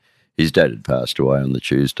him, but his dad had passed away on the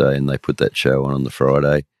Tuesday, and they put that show on the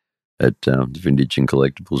Friday at the Vintage and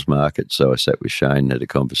Collectables Market. So I sat with Shane and had a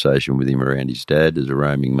conversation with him around his dad as a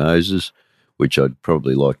roaming Moses, which I'd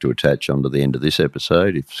probably like to attach onto the end of this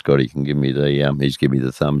episode if Scotty can give me the he's given me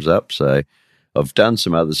the thumbs up. So I've done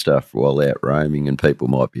some other stuff while out roaming, and people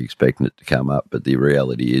might be expecting it to come up, but the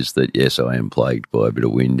reality is that, yes, I am plagued by a bit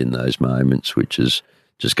of wind in those moments, which is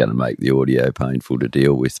just going to make the audio painful to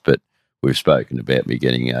deal with. But we've spoken about me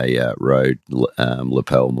getting a Rode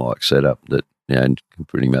lapel mic setup that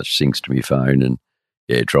pretty much syncs to my phone, and,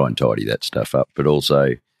 try and tidy that stuff up. But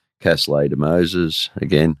also Casley to Moses,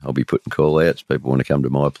 again, I'll be putting call-outs. People want to come to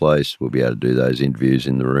my place, we'll be able to do those interviews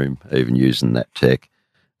in the room, even using that tech,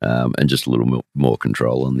 and just a little more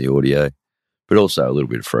control on the audio, but also a little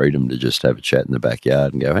bit of freedom to just have a chat in the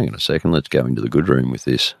backyard and go, hang on a second, let's go into the good room with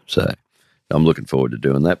this. So I'm looking forward to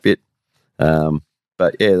doing that bit.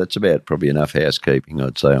 But, yeah, that's about probably enough housekeeping,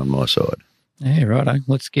 I'd say, on my side. Yeah, right.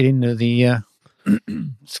 Let's get into the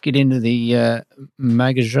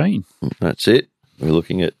magazine. That's it. We're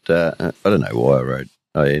looking at, I don't know why I wrote,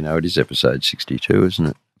 it is episode 62, isn't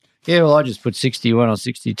it? Yeah, well, I just put 61 or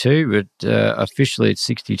 62, but officially it's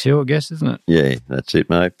 62, I guess, isn't it? Yeah, that's it,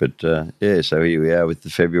 mate. But, so here we are with the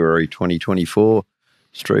February 2024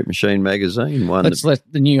 Street Machine magazine. Let's let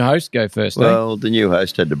the new host go first, Well, the new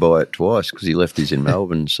host had to buy it twice because he left his in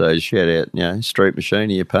Melbourne. So shout out, Street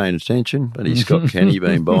Machine, are you paying attention? But he's got Kenny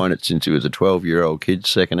been buying it since he was a 12-year-old kid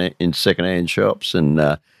in second-hand shops,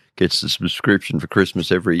 and gets the subscription for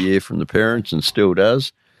Christmas every year from the parents and still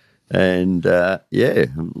does. And,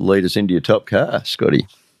 lead us into your top car, Scotty.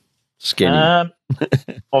 Skenny.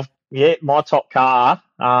 My top car,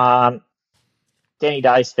 Denny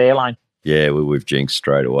Day's Fairlane. Yeah, we've jinxed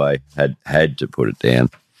straight away. Had to put it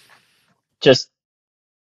down. Just,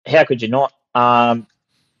 how could you not?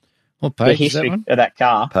 What page the history is that one? of that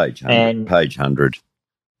car. Page 100. And page 100.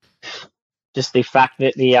 Just the fact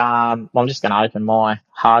that I'm just going to open my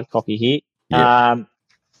hard copy here. Yep.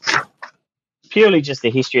 Purely just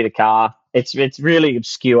the history of the car. It's really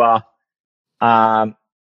obscure, and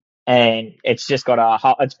it's just got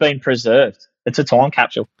it's been preserved. It's a time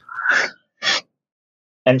capsule.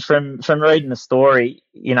 And from reading the story,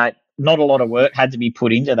 not a lot of work had to be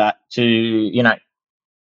put into that to,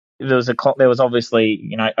 there was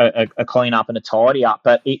obviously, a clean up and a tidy up,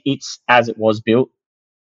 but it's as it was built.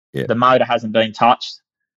 Yeah. The motor hasn't been touched.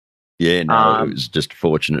 Yeah, no, it was just a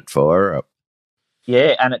fortunate fire up.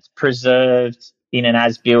 Yeah, and it's preserved in an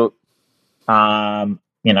as-built,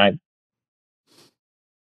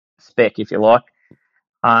 spec, if you like.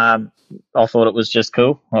 I thought it was just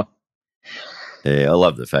cool. Yeah, I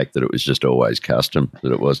love the fact that it was just always custom,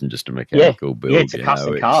 that it wasn't just a mechanical build. Yeah, it's a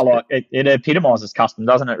custom car. Like it epitomises custom,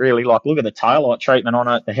 doesn't it? Really, like look at the taillight treatment on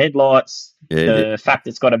it, the headlights, the fact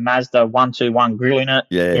it's got a Mazda 121 grille in it.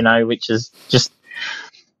 Yeah, which is just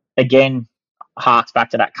again harks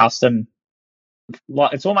back to that custom.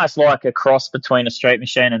 Like it's almost like a cross between a street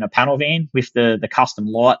machine and a panel van with the custom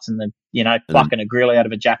lights and the plucking a grille out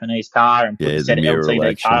of a Japanese car and putting a set of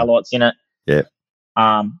LTD taillights in it. Yeah.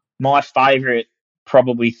 My favourite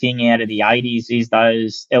probably thing out of the 80s is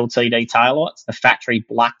those LTD taillights, the factory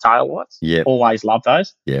black taillights. Yeah. Always love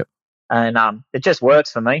those. Yeah. And it just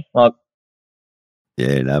works for me. Like,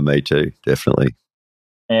 yeah, no, me too, definitely.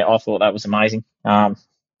 Yeah, I thought that was amazing. I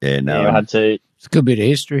had to. It's a good bit of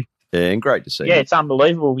history. Yeah, and great to see. Yeah, it's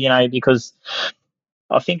unbelievable, because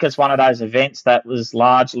I think it's one of those events that was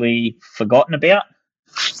largely forgotten about.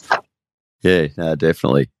 Yeah, no,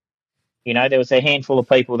 definitely. There was a handful of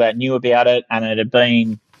people that knew about it, and it had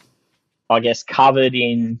been, I guess, covered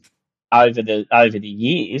in over the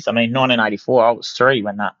years. I mean, 1984, I was 3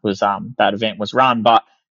 when that was that event was run. But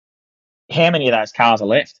how many of those cars are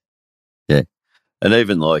left? Yeah, and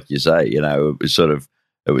even like you say,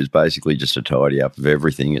 it was basically just a tidy up of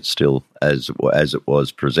everything. It's still as it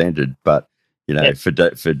was presented, but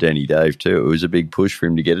for Denny Dave too. It was a big push for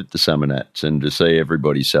him to get it to Summernats and to see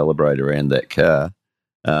everybody celebrate around that car.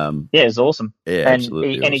 It was awesome. Yeah, and absolutely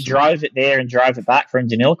he, awesome. and he drove it there and drove it back from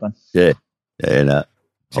Deniliquin. Yeah, no.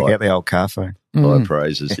 Check out the old car phone. High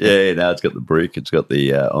praises. Yeah, no, it's got the brick. It's got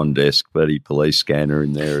the on-desk bloody police scanner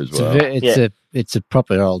in there as well. It's a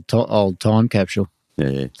proper old time capsule.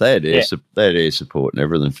 Yeah, they had air support and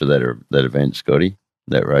everything for that event, Scotty.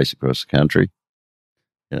 That race across the country.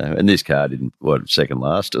 And this car didn't second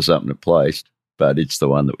last or something at placed, but it's the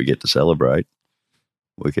one that we get to celebrate.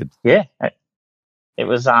 Wicked. Yeah, it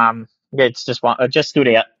was. It's just one. It just stood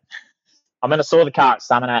out. I mean, I saw the car at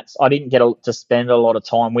Summernats. I didn't get to spend a lot of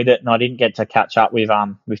time with it, and I didn't get to catch up with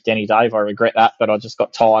Denny Dave. I regret that, but I just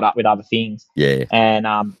got tied up with other things. Yeah.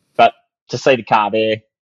 And but to see the car there,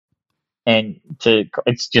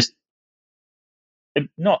 it's just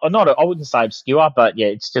not. I wouldn't say obscure, but yeah,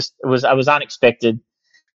 it was unexpected.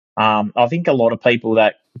 I think a lot of people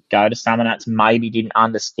that go to Summernats maybe didn't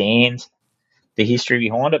understand the history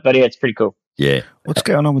behind it, but yeah, it's pretty cool. Yeah. What's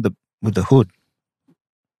going on with the hood?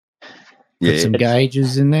 Yeah, some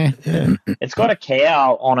gauges in there. Yeah. It's got a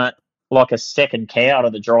cowl on it, like a second cowl to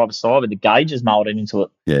the driver's side with the gauges moulded into it.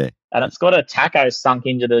 Yeah. And it's got a taco sunk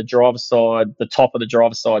into the driver's side, the top of the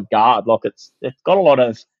driver's side guard. Like it's got a lot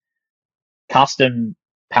of custom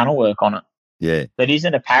panel work on it. Yeah. That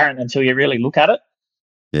isn't apparent until you really look at it.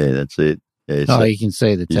 Yeah, that's it. Yeah, so you can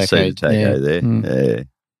see the taco. You see the taco there. Yeah.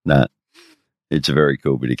 No, it's a very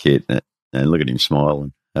cool bit of kit. And look at him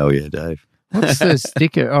smiling. Oh, yeah, Dave. What's the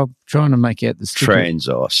sticker? I'm trying to make out the sticker.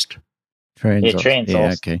 Transost. Transost.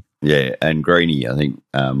 Yeah, okay. Yeah, and Greeny, I think,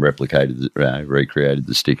 recreated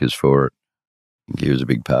the stickers for it. I think he was a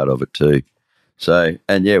big part of it too. So,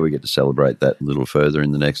 and yeah, we get to celebrate that a little further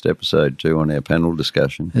in the next episode too on our panel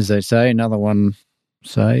discussion. As they say, another one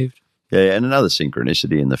saved. Yeah, and another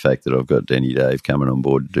synchronicity in the fact that I've got Denny Dave coming on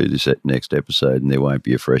board to do this next episode, and there won't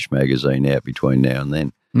be a fresh magazine out between now and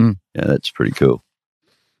then. Yeah, that's pretty cool.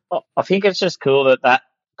 I think it's just cool that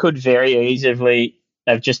could very easily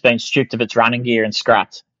have just been stripped of its running gear and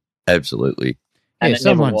scrapped. Absolutely. And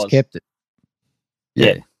someone's kept it.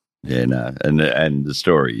 Yeah, no. And the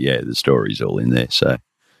story's all in there, so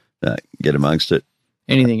get amongst it.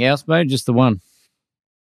 Anything else, mate? Just the one?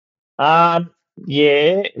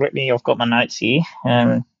 Yeah, I've got my notes here.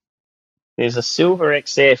 There's a silver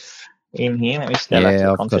XF in here. Let me step back to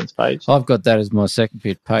the contents page. I've got that as my second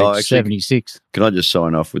bit, page 76. Can I just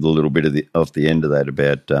sign off with a little bit off the end of that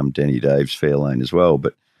about Denny Dave's Fairlane as well?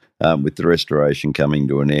 But with the restoration coming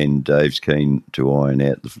to an end, Dave's keen to iron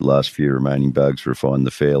out the last few remaining bugs, refine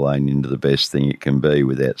the Fairlane into the best thing it can be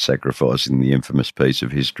without sacrificing the infamous piece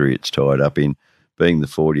of history it's tied up in. Being the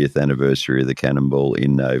 40th anniversary of the Cannonball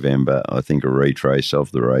in November, I think a retrace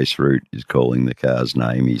of the race route is calling the car's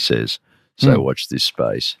name, he says. So watch this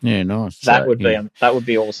space. Yeah, nice. That would be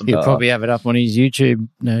awesome. He'll probably have it up on his YouTube.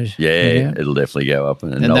 Yeah, it'll definitely go up.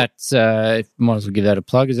 And that's might as well give that a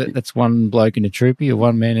plug. That's one bloke in a troopy, or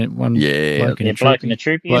one man and one bloke in a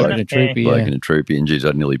troopy. Bloke in a troopy. And geez,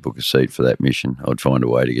 I'd nearly book a seat for that mission. I'd find a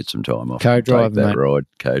way to get some time off. Co-driver, that ride.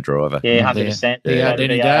 Co-driver. Yeah, 100%. Yeah,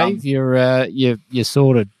 Dave, you're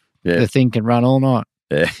sorted. Yeah. The thing can run all night.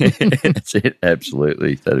 Yeah, that's it.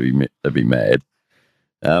 Absolutely, that'd be mad.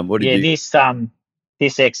 What did you?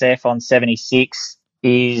 This XF on 76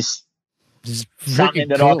 is something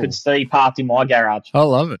that I could see parked in my garage. I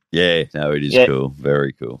love it. Yeah, no, it is cool.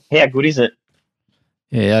 Very cool. How good is it?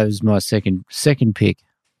 Yeah, that was my second pick.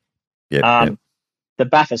 Yep. The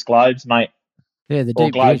Bathurst Globes, mate. Yeah, the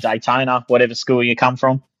or Globe Daytona, whatever school you come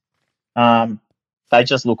from. They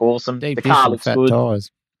just look awesome. The car looks good.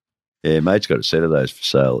 Tires. Yeah, mate's got a set of those for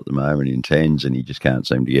sale at the moment in tens, and he just can't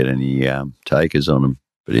seem to get any takers on them.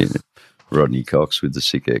 But Rodney Cox with the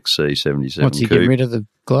sick XC77 Once you get rid of the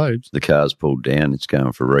globes, the car's pulled down. It's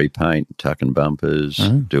going for repaint, tucking bumpers,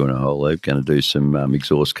 doing a whole heap. Going to do some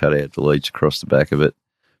exhaust cutout deletes across the back of it.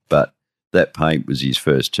 But that paint was his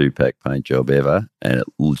first 2-pack paint job ever, and it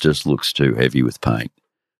just looks too heavy with paint.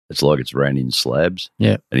 It's like it's ran in slabs.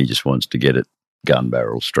 Yeah, and he just wants to get it gun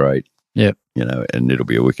barrel straight. Yeah, and it'll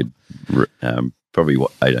be a wicked. Probably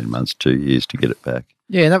 18 months, 2 years to get it back.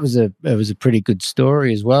 Yeah, that was a pretty good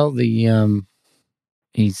story as well. He's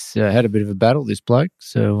had a bit of a battle, this bloke,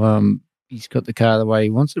 so he's got the car the way he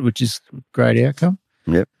wants it, which is a great outcome.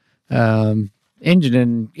 Yep.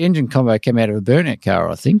 Engine combo came out of a burnout car,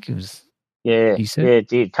 I think it was. Yeah, he said. Yeah, it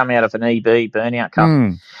did come out of an EB burnout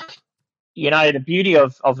car. The beauty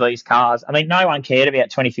of these cars. I mean, no one cared about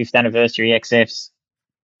 25th anniversary XFs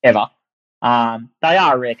ever. They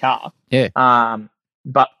are a rare car. Yeah.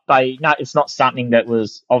 But it's not something that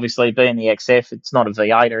was obviously being the XF. It's not a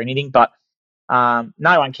V8 or anything, but no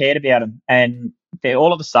one cared about them. And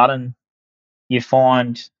all of a sudden, you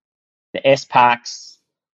find the S-Packs,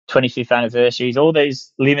 25th anniversaries, all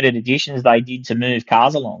these limited editions they did to move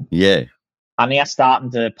cars along. Yeah. Are now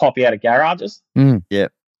starting to pop out of garages. Yeah.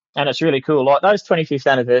 And it's really cool. Like those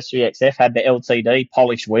 25th anniversary XF had the LTD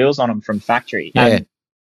polished wheels on them from factory. Yeah.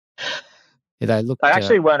 And they look. they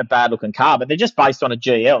actually weren't a bad looking car, but they're just based on a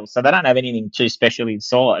GL, so they don't have anything too special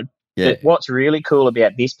inside. Yeah. But what's really cool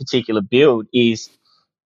about this particular build is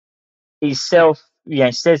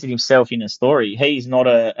says it himself in the story. He's not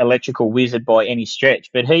an electrical wizard by any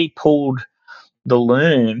stretch, but he pulled the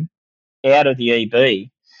loom out of the EB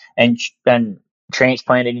and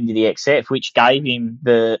transplanted into the XF, which gave him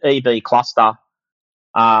the EB cluster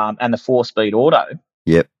and the 4-speed auto.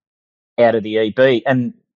 Yep. Out of the EB.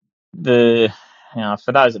 And for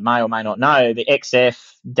those that may or may not know, the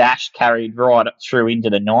XF dash carried right through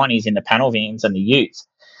into the 90s in the panel vans and the utes.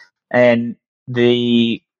 And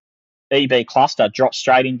the EB cluster drops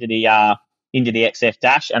straight into the XF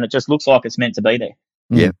dash, and it just looks like it's meant to be there.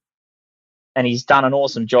 Yeah. And he's done an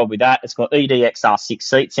awesome job with that. It's got EDXR6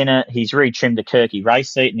 seats in it. He's retrimmed the Kirky race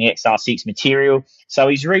seat and the XR6 material. So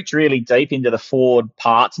he's reached really deep into the Ford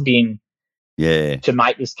parts bin to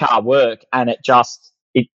make this car work, and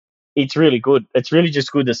it's really good. It's really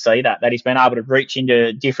just good to see that he's been able to reach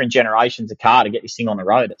into different generations of car to get this thing on the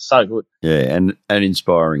road. It's so good. Yeah, and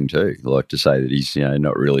inspiring too. Like to say that he's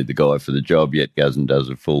not really the guy for the job yet, goes and does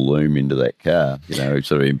a full loom into that car. It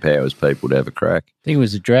sort of empowers people to have a crack. I think it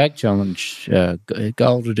was a drag challenge,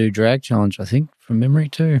 goal to do drag challenge, I think, from memory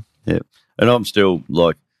too. Yeah, and I've still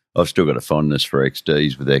got a fondness for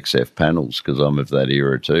XDs with XF panels because I'm of that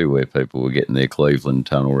era too, where people were getting their Cleveland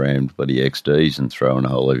tunnel rammed bloody XDs and throwing a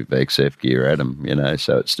whole heap of XF gear at them,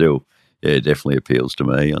 So it still, definitely appeals to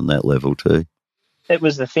me on that level too. It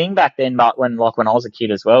was the thing back then, but when I was a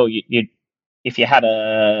kid as well, if you had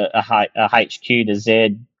a HQ to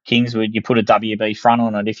Z Kingswood, you put a WB front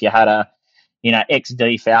on it. If you had a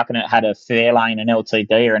XD Falcon, it had a Fairlane, an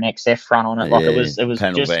LTD, or an XF front on it. Like it was just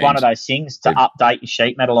vans. One of those things to update your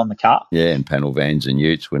sheet metal on the car. Yeah, and panel vans and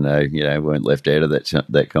utes when they weren't left out of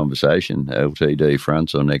that conversation. LTD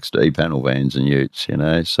fronts on XD panel vans and utes.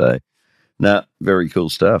 So very cool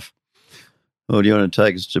stuff. Well, do you want to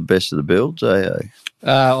take us to best of the builds, AO?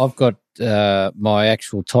 I've got my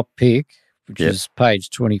actual top pick, which is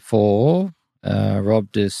page 24.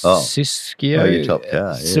 Rob de Siskio. Oh, your top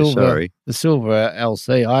car. Sorry. The silver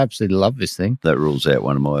LC. I absolutely love this thing. That rules out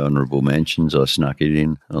one of my honourable mentions. I snuck it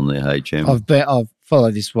in on the HM. I've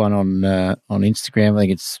followed this one on Instagram. I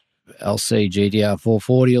think it's LC GDR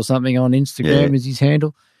 440 or something on Instagram is his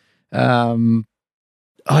handle. It's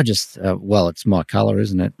my colour,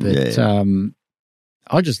 isn't it? But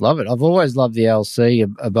I just love it. I've always loved the LC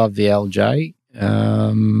above the LJ.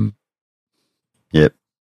 Yep.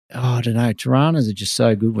 I don't know. Tiranas are just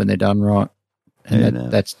so good when they're done right,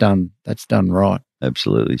 and that's done right.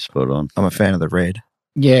 Absolutely spot on. I'm a fan of the red.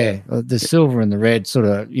 Yeah, the silver and the red sort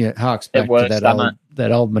of harks back to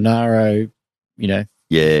that old Monaro,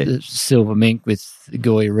 the silver mink with the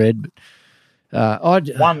Goya red. But I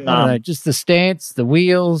don't know, just the stance, the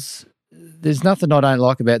wheels. There's nothing I don't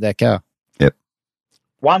like about that car. Yep.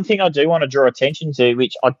 One thing I do want to draw attention to,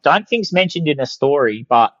 which I don't think is mentioned in the story,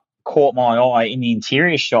 but caught my eye in the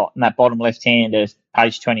interior shot in that bottom left hand of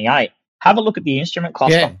page 28. Have a look at the instrument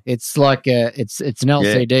cluster. Yeah, it's like it's an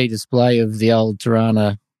LCD display of the old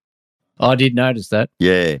Tirana. I did notice that.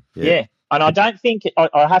 Yeah. And I don't think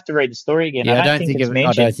I have to read the story again. Yeah, I don't think it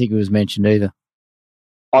was mentioned either.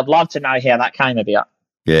 I'd love to know how that came about.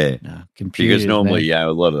 Yeah, computers, because normally,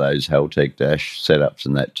 a lot of those Haltech dash setups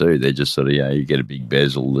and that too, they're just sort of, you get a big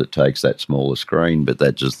bezel that takes that smaller screen, but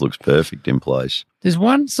that just looks perfect in place. There's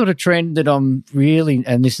one sort of trend that I'm really,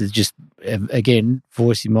 and this is just, again,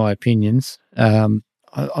 voicing my opinions, I'm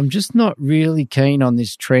just not really keen on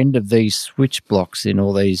this trend of these switch blocks in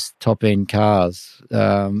all these top-end cars.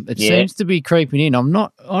 It seems to be creeping in. I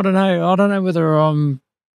don't know whether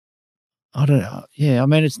I don't know. Yeah, I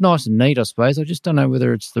mean, it's nice and neat, I suppose. I just don't know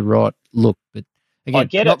whether it's the right look. But again, I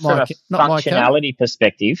get it from a functionality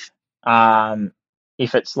perspective.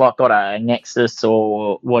 If it's like got a Nexus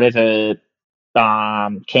or whatever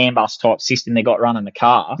CAN bus type system they got running the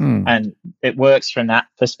car, and it works from that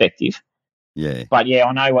perspective. Yeah. But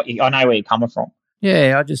I know where you're coming from.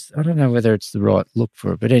 Yeah, I don't know whether it's the right look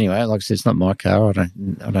for it. But anyway, like I said, it's not my car. I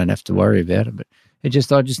don't have to worry about it. But I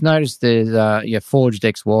just noticed there's Forged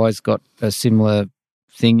XY's got a similar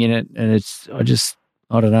thing in it, and I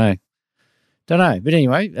don't know. But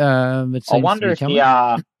anyway, it seems I wonder if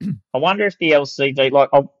the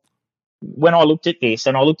LCD, when I looked at this,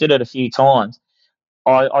 and I looked at it a few times,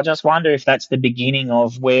 I just wonder if that's the beginning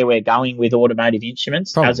of where we're going with automotive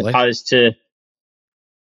instruments, as Probably. opposed to,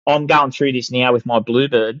 I'm going through this now with my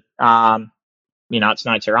Bluebird. It's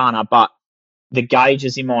no Tirana, but the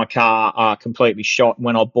gauges in my car are completely shot.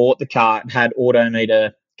 When I bought the car, it had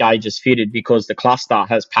autometer gauges fitted because the cluster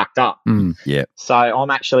has packed up. Yeah. So I'm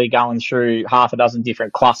actually going through half a dozen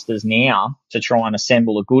different clusters now to try and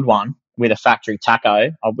assemble a good one with a factory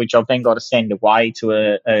tacho, which I've then got to send away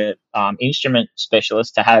to a instrument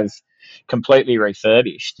specialist to have completely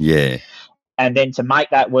refurbished. Yeah. And then to make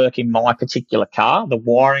that work in my particular car, the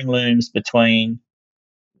wiring looms between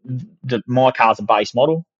my car's a base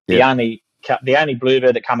model. Yep. The only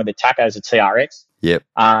Bluebird that come with the tacho is a TRX. Yep.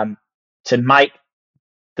 To make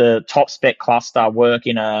the top spec cluster work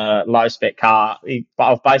in a low spec car,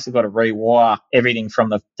 I've basically got to rewire everything from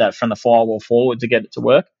the firewall forward to get it to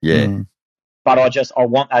work. Yeah. But I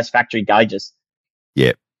want those factory gauges.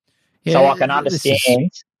 Yep. Yeah, so I can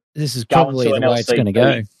understand. This is going probably to the an way it's going to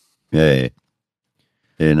go. Yeah.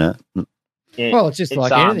 Yeah, no. Well, it's just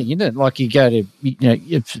like anything, isn't it? Like you go to, you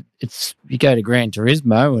go to Gran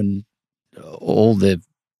Turismo and all the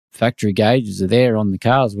factory gauges are there on the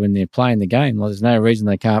cars when they're playing the game. Well, there's no reason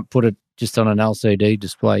they can't put it just on an LCD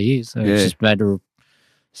display here. So it's just a matter of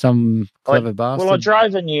some clever bastard. Well, I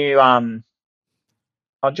drove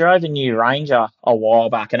a new Ranger a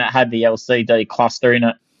while back, and it had the LCD cluster in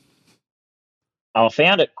it. I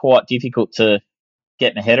found it quite difficult to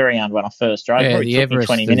get my head around when I first drove. Yeah, It took me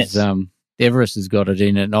 20 minutes. The Everest has got it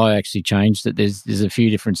in it, and I actually changed it. There's a few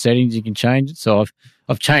different settings you can change it. So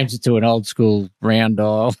I've changed it to an old school round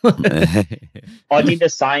dial. I did the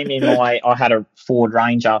same I had a Ford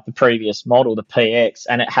Ranger, the previous model, the PX,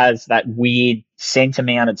 and it has that weird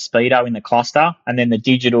centre-mounted speedo in the cluster, and then the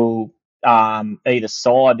digital either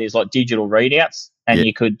side, there's like digital readouts, and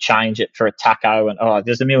you could change it for a tacho, and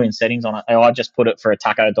there's a million settings on it. I just put it for a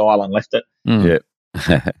tacho dial and left it. Yep.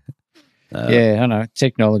 Yeah, I know.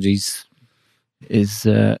 Technologies is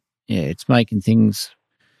it's making things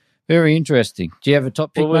very interesting. Do you have a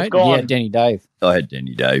top pick, mate? Yeah, Denny Dave. I had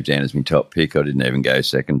Denny Dave down as my top pick. I didn't even go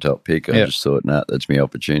second top pick. I just thought, that's my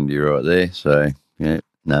opportunity right there. So,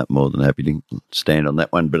 more than happy to stand on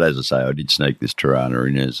that one. But as I say, I did sneak this Tirana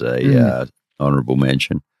in as a honourable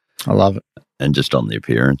mention. I love it. And just on the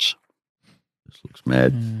appearance. This looks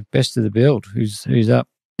mad. Best of the build. Who's up?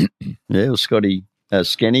 Yeah, well, Scotty,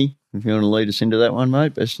 Skenny, if you want to lead us into that one,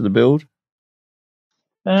 mate. Best of the build.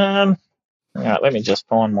 Let me just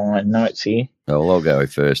find my notes here. Oh, well, I'll go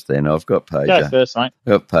first then. I've got page. Go first, mate.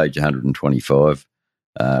 I've got page 125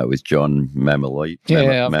 with John Mammalite.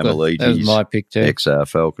 That was my pick too. XR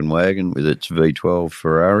Falcon wagon with its V12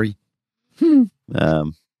 Ferrari.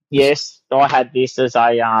 Yes, I had this as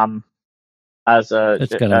a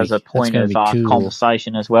point of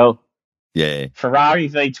conversation as well. Yeah, Ferrari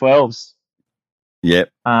V12s.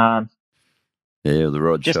 Yep. The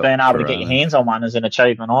rod just shop. Just being able to get your hands on one is an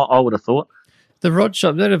achievement, I would have thought. The rod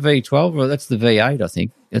shop, is that a V12 or that's the V8, I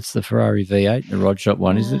think. It's the Ferrari V8, the rod shop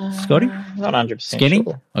one, is it, Scotty? Not 100% Skenny?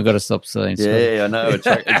 sure. I've got to stop saying Scotty. Yeah, I know.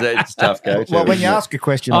 It's tough go to. Well, when you ask a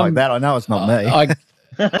question like that, I know it's not me.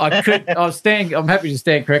 I'm happy to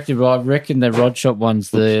stand corrected, but I reckon the rod shop one's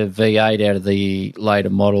the V8 out of the later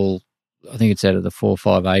model. I think it's out of the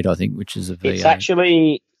 458, I think, which is a V8. It's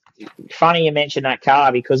actually funny you mention that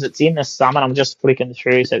car because it's in the Summernats. I'm just flicking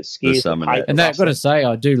through, so excuse the paper. And I've got to say,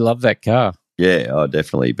 I do love that car. Yeah,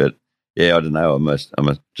 definitely. But yeah, I don't know. I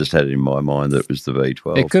just had it in my mind that it was the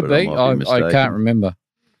V12. It could be. I can't remember.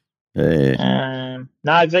 Yeah.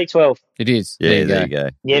 No, V12. It is. Yeah, there you go.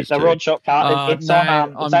 Yeah, it's a rod shop car. It's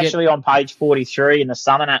actually on page 43 in the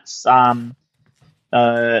Summernats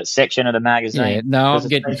section of the magazine. Yeah, no, I'm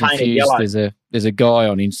getting confused. There's a guy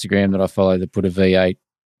on Instagram that I follow that put a V8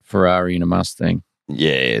 Ferrari in a Mustang.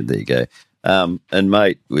 Yeah, there you go. And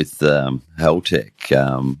mate, with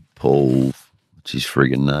Haltech, Paul, what's his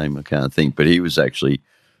friggin' name? I can't think, but he was actually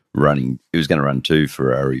going to run two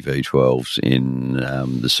Ferrari V12s in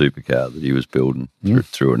the supercar that he was building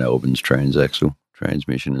through an Albans transaxle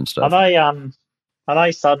transmission and stuff. Are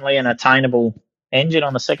they suddenly an attainable engine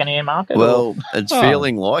on the second-hand market? Well, it's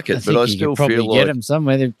feeling like it, but I still feel like... get them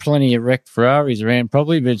somewhere. There's plenty of wrecked Ferraris around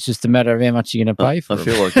probably, but it's just a matter of how much you're going to pay for them.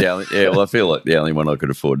 I feel like the only one I could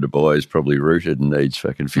afford to buy is probably rooted and needs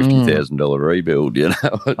fucking $50,000 rebuild, you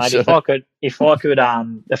know? Mate, if I could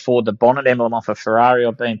afford the bonnet emblem off a Ferrari,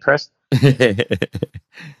 I'd be impressed.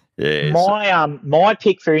 Yeah. My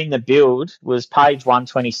pick for in the build was page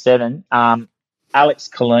 127, Alex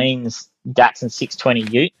Colleen's Datsun 620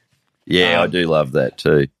 Ute. Yeah, I do love that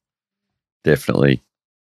too. Definitely.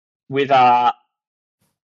 With a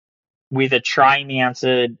tray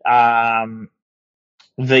mounted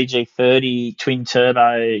VG30 twin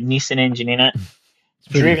turbo Nissan engine in it,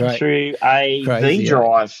 driven through a Crazy,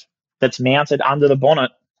 V-drive that's mounted under the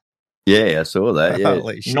bonnet. Yeah, I saw that. Yeah,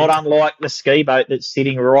 Holy shit. Not unlike the ski boat that's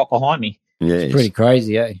sitting right behind me. yeah. It's pretty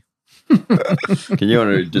crazy, eh? Can you want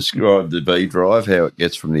to describe the V drive, how it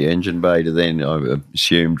gets from the engine bay to then, I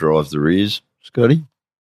assume, drive the rears, Scotty?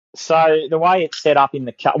 So the way it's set up in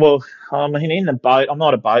the car, well, I'm in the boat. I'm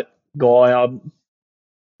not a boat guy,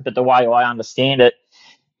 but the way I understand it,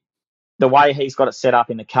 the way he's got it set up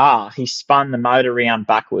in the car, he spun the motor around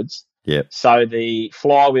backwards. Yep. So the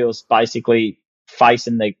flywheel's basically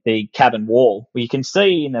facing the cabin wall. Well, you can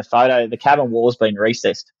see in the photo the cabin wall's been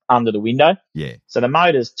recessed under the window. Yeah. So the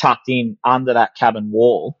motor's tucked in under that cabin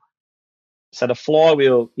wall. So the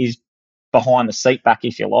flywheel is behind the seat back,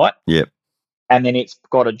 if you like. Yep. And then it's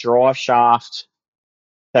got a drive shaft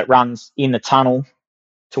that runs in the tunnel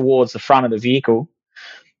towards the front of the vehicle.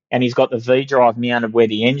 And he's got the V-drive mounted where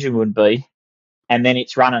the engine would be. And then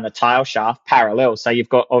it's running a tail shaft parallel. So you've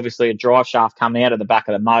got obviously a drive shaft coming out of the back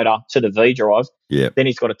of the motor to the V-drive. Yeah. Then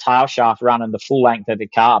he's got a tail shaft running the full length of the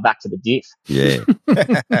car back to the diff. Yeah.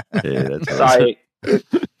 Yeah, that's awesome. So,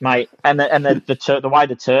 mate, and the way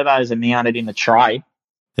the turbos are mounted in the tray,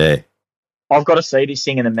 Yeah. I've got to see this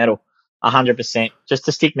thing in the metal, 100%, just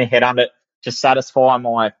to stick my head under it, to satisfy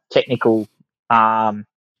my technical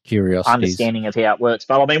Curiosities. understanding of how it works.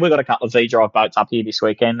 But I mean, we've got a couple of V-drive boats up here this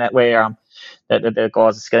weekend that the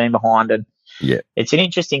guys are skiing behind, and it's an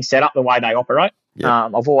interesting setup the way they operate.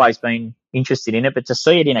 I've always been interested in it, but to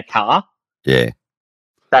see it in a car,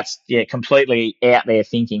 that's completely out there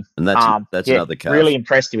thinking. And that's another car. Really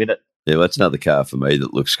impressed with it. Yeah, that's another car for me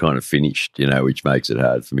that looks kind of finished, which makes it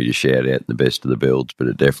hard for me to shout out in the best of the builds, but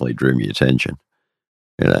it definitely drew me attention,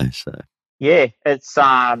 so. Yeah, it's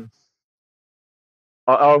I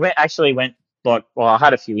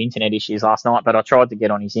had a few internet issues last night, but I tried to get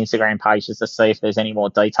on his Instagram page just to see if there's any more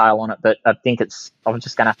detail on it. But I think I'm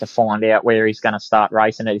just going to have to find out where he's going to start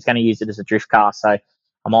racing it. He's going to use it as a drift car, so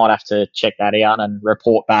I might have to check that out and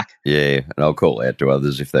report back. Yeah, and I'll call out to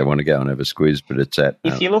others if they want to go and have a squiz, but it's at...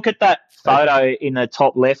 If you look at that photo in the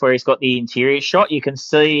top left where he's got the interior shot, you can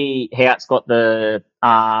see how it's got the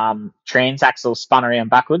transaxle spun around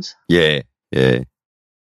backwards. Yeah.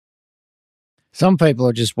 Some people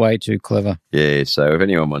are just way too clever. Yeah, so if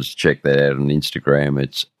anyone wants to check that out on Instagram,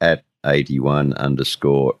 it's at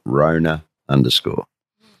 81_Rona_.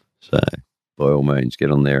 So by all means,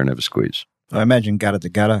 get on there and have a squeeze. I imagine gutter to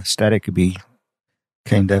gutter Static could be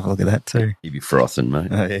keen to have a look at that too. He'd be frothing, mate.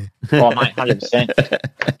 Oh, yeah. Oh, mate,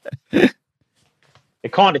 100%.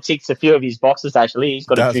 It kind of ticks a few of his boxes, actually. He's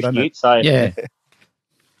got a drift ute, so yeah.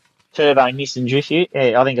 Turbo Nissan drift ute.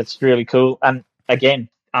 Yeah, I think it's really cool. And again,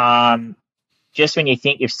 just when you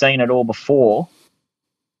think you've seen it all before,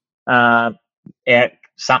 something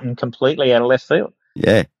completely out of left field.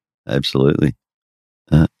 Yeah, absolutely.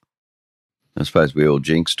 I suppose we all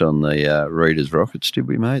jinxed on the Reader's Rockets, did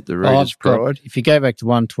we, mate? The Reader's Pride. If you go back to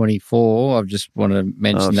 124, I just want to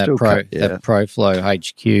mention that ProFlow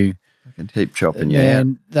HQ. I can keep chopping you out.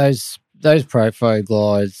 And those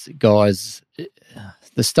ProFlow guys,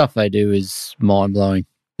 the stuff they do is mind-blowing.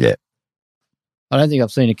 Yeah. I don't think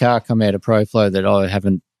I've seen a car come out of ProFlow that I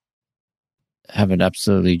haven't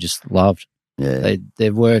absolutely just loved. Yeah.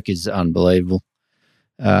 Their work is unbelievable.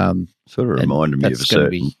 Sort of reminded me of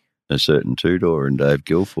a certain two-door in Dave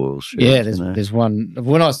Guilfoyle's show. Yeah, there's one.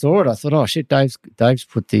 When I saw it, I thought, oh, shit, Dave's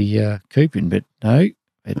put the coupe in, but no,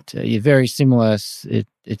 you're very similar.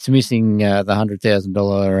 It's missing the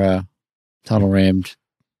 $100,000 tunnel-rammed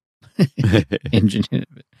engine in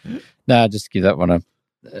it. No, just give that one a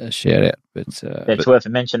shout out. But it's worth a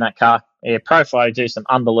mention, that car. Yeah, ProFlow do some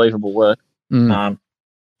unbelievable work.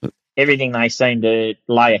 Everything they seem to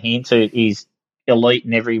lay a hand to is elite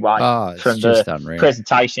in every way, from the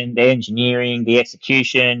presentation, the engineering, the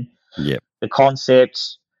execution, the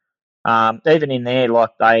concepts. Even in there,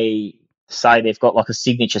 like they say they've got like a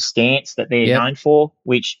signature stance that they're known for,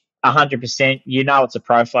 which 100%, it's a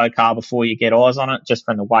ProFlow car before you get eyes on it, just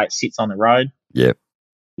from the way it sits on the road. Yep.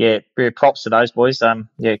 Yeah, props to those boys.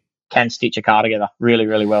 Can stitch a car together really,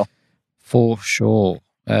 really well. For sure.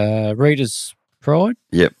 Reader's Pride?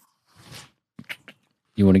 Yep.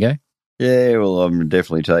 You want to go? Yeah, well, I'm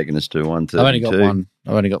definitely taking us to 132. I've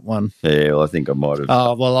only got one. Yeah, well, I think I might have.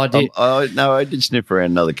 Oh, well, I did. I did sniff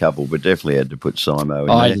around another couple, but definitely had to put Simo in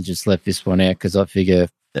there. I just left this one out because I figure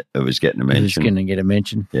it was getting a mention. It was going to get a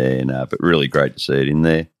mention. Yeah, no, but really great to see it in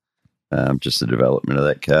there. Just the development of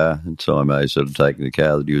that car, and Simo sort of taking the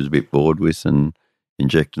car that he was a bit bored with and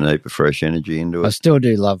injecting a heap of fresh energy into it. I still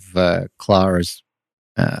do love Clara's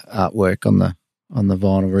artwork on on the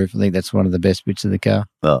vinyl roof. I think that's one of the best bits of the car.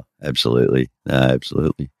 Oh, absolutely. No,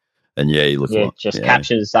 absolutely. And yeah, you look like, just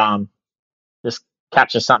captures something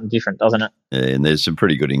different, doesn't it? Yeah, and there's some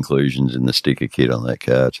pretty good inclusions in the sticker kit on that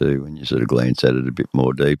car too when you sort of glance at it a bit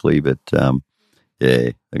more deeply. But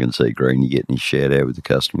yeah, I can see Greeny getting his shout out with the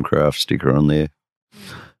custom craft sticker on there.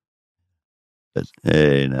 But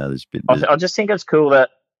yeah, no, there's a bit. I just think it's cool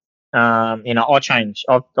that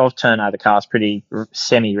I've turned over cars pretty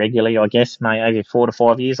semi regularly, I guess, maybe 4 to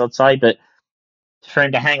 5 years, I'd say. But for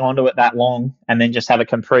him to hang on to it that long and then just have a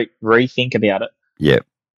complete rethink about it. Yep.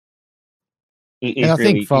 And I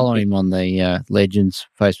think following him on the Legends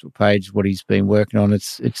Facebook page, what he's been working on,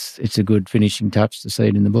 it's a good finishing touch to see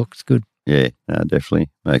it in the book. It's good. Yeah, no, definitely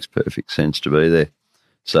makes perfect sense to be there.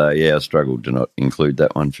 So yeah, I struggled to not include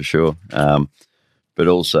that one for sure. But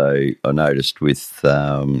also, I noticed with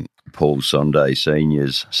Paul Sonde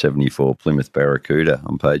Senior's 74 Plymouth Barracuda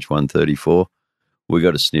on page 134, we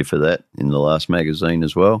got a sniff of that in the last magazine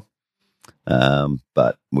as well,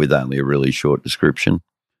 but with only a really short description.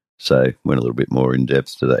 So went a little bit more in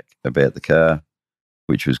depth to that about the car,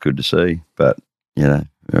 which was good to see. But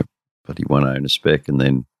but he one owner spec, and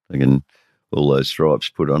then again all those stripes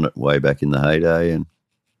put on it way back in the heyday, and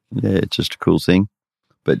yeah, it's just a cool thing.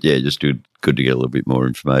 But yeah, just good to get a little bit more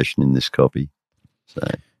information in this copy. So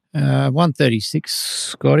 136,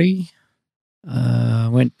 Scotty.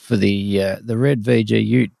 Went for the red VG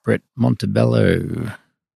Ute, Brett Montebello.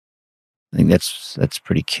 I think that's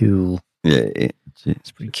pretty cool. Yeah,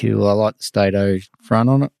 it's pretty cool. I like the Stato front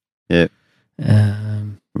on it. Yeah.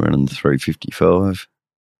 Running the 355.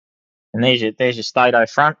 And there's your Stato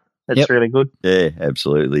front. That's really good. Yeah,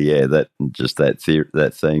 absolutely. Yeah,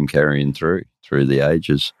 that theme carrying through the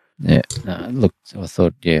ages. Yeah. Look, I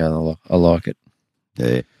thought, I like it.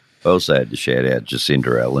 Yeah. I also had to shout out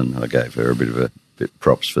Jacinda Allen. I gave her a bit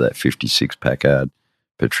props for that 56 Packard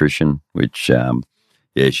Patrician, which,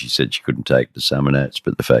 she said she couldn't take the Summernats,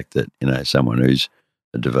 but the fact that, someone who's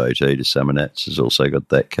a devotee to Summernats has also got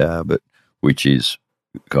that car, but which is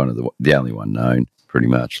kind of the only one known, pretty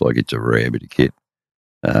much. Like, it's a rare bit of kit.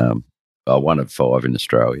 One of 5 in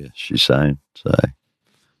Australia, she's saying. So,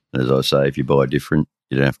 as I say, if you buy different,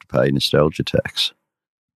 you don't have to pay nostalgia tax.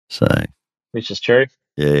 So, which is true.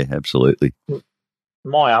 Yeah, absolutely.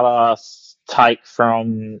 My other take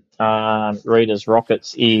from Reader's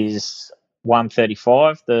Rockets is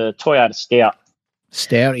 135, the Toyota Scout.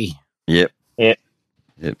 Stouty. Yep.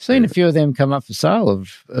 Seen a few of them come up for sale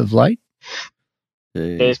of late.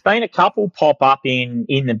 Yeah. There's been a couple pop up in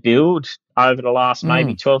the build over the last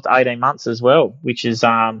maybe 12 to 18 months as well, which is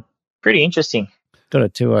pretty interesting. Got a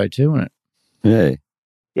 202 in it. Yeah.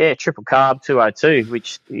 Yeah, triple carb 202,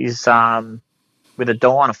 which is with a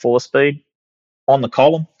Dyna 4-speed on the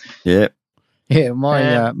column. Yeah. Yeah,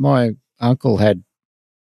 my uncle had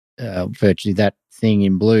virtually that thing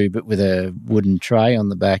in blue, but with a wooden tray on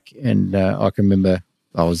the back. And I can remember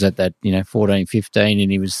I was at that, 14, 15,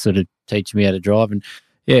 and he was sort of teaching me how to drive. And,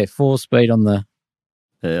 4-speed on the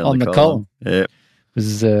column. Yeah.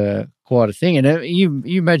 Was quite a thing. And you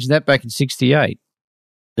imagine that back in 68.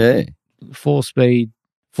 Yeah. 4-speed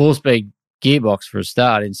gearbox for a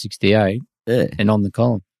start in 68. Yeah. And on the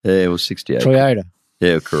column. Yeah, it was 68. Toyota.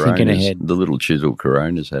 Yeah, Coronas. Thinking ahead. The little chisel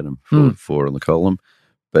Coronas had them, four on the column.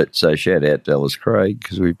 But so shout out Dallas Craig,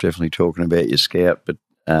 because we've definitely talking about your Scout, but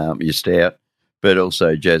your Stout, but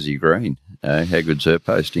also Jazzy Green. How good's her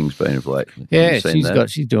posting's been of late? Yeah,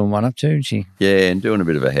 she's doing one up too, isn't she? Yeah, and doing a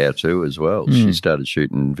bit of a how-to as well. She started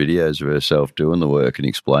shooting videos of herself doing the work and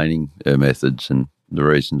explaining her methods and the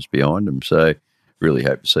reasons behind them. So really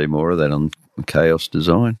hope to see more of that on Chaos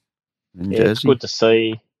Design. And Jazzy. It's good to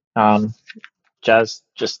see Jazz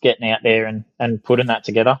just getting out there and putting that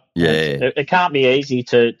together. Yeah. It can't be easy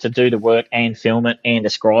to do the work and film it and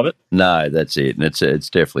describe it. No, that's it. And it's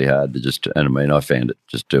definitely hard to and I mean, I found it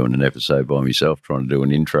just doing an episode by myself, trying to do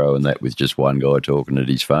an intro and that with just one guy talking at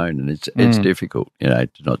his phone. And it's difficult, to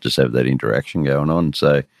not just have that interaction going on.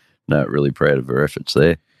 So, no, really proud of her efforts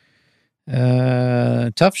there.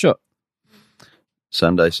 Tough Shot.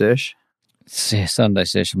 Sunday Sesh. Yeah, Sunday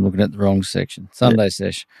Sesh. I'm looking at the wrong section. Sunday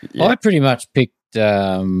Sesh. Yeah. I pretty much picked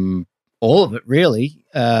all of it, really.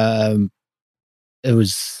 It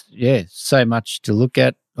was, so much to look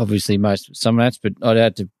at. Obviously, most of Summernats, but I'd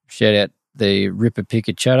have to shout out the Ripper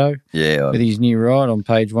Picker Chatto with his new ride on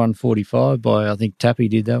page 145 by, I think, Tappy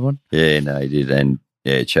did that one. Yeah, no, he did. And,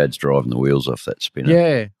 Chad's driving the wheels off that spinner.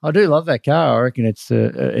 Yeah, I do love that car. I reckon it's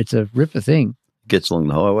a Ripper thing. Gets along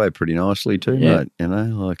the highway pretty nicely too, mate.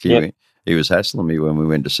 He was hassling me when we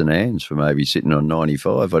went to St Anne's for maybe sitting on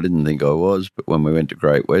 95. I didn't think I was, but when we went to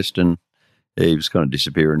Great Western, he was kind of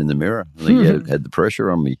disappearing in the mirror. I think he had the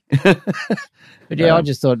pressure on me. But yeah, I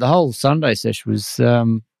just thought the whole Sunday session was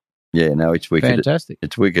it's wicked. fantastic.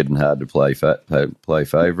 It's wicked and hard to play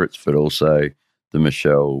favourites, but also the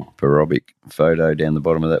Michelle Barobic photo down the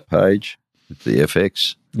bottom of that page with the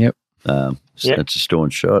FX. Yep. That's a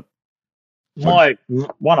staunch shot. One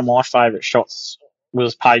of my favourite shots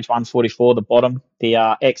was page 144, the bottom, the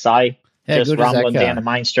XA, just rumbling down the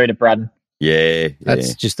main street of Braddon. Yeah.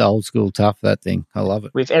 That's just old school tough, that thing. I love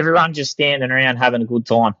it. With everyone just standing around having a good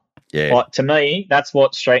time. Yeah. Like, to me, that's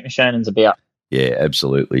what street machining's about. Yeah,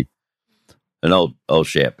 absolutely. And I'll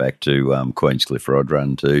shout back to Queenscliff Rod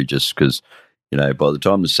Run too, just because, by the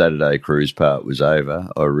time the Saturday cruise part was over,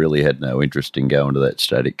 I really had no interest in going to that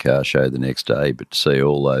static car show the next day, but to see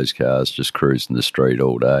all those cars just cruising the street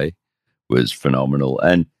all day was phenomenal.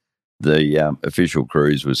 And the official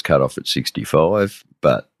cruise was cut off at 65,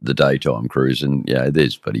 but the daytime cruising,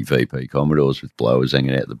 there's bloody VP Commodores with blowers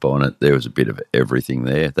hanging out the bonnet. There was a bit of everything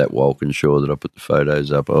there, that Walkinshaw that I put the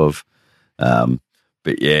photos up of.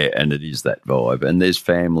 But yeah, and it is that vibe. And there's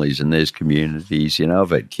families and there's communities. I've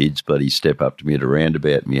had kids bloody step up to me at a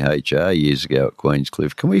roundabout in my HR years ago at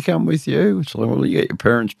Queenscliff. Can we come with you? It's like, well, you get your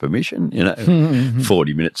parents' permission,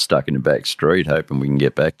 40 minutes stuck in the back street hoping we can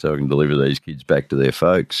get back so I can deliver these kids back to their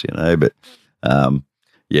folks, But,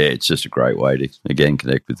 it's just a great way to, again,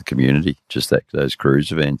 connect with the community, just those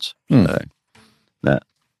cruise events. So,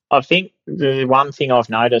 I think the one thing I've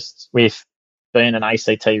noticed with being an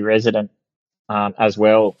ACT resident, as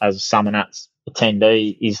well as a Summernats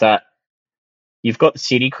attendee, is that you've got the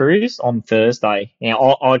city cruise on Thursday.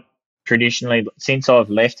 Now, I traditionally, since I've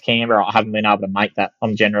left Canberra, I haven't been able to make that.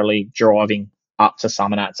 I'm generally driving up to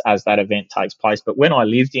Summernats as that event takes place. But when I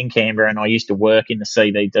lived in Canberra and I used to work in the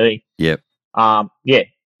CBD,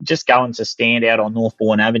 just going to stand out on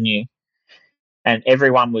Northbourne Avenue, and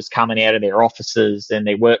everyone was coming out of their offices and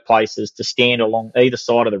their workplaces to stand along either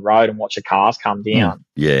side of the road and watch the cars come down.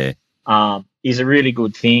 Is a really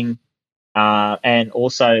good thing. And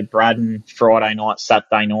also Braddon Friday night,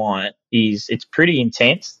 Saturday night it's pretty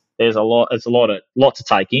intense. There's a lot to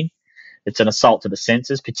take in. It's an assault to the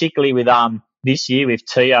senses, particularly with this year with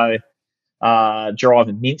Tio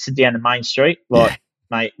driving Mincer down the main street.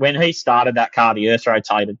 Mate, when he started that car, the earth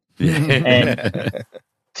rotated. And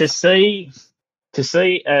to see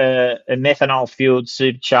a methanol fueled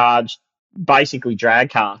supercharged basically drag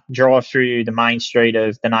car drive through the main street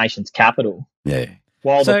of the nation's capital.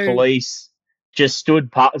 While the police just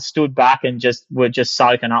stood back and were just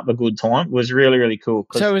soaking up a good time was really, really cool.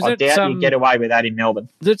 Because I doubt you get away with that in Melbourne.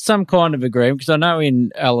 Is it some kind of agreement? Because I know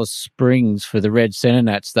in Alice Springs for the Red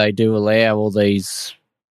Summernats, they do allow all these,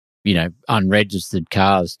 unregistered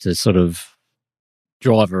cars to sort of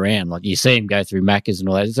drive around. Like you see him go through Macca's and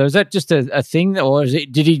all that. So is that just a thing, or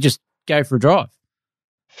did he just go for a drive?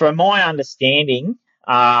 From my understanding,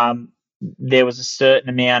 there was a certain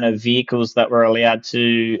amount of vehicles that were allowed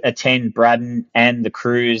to attend Braddon and the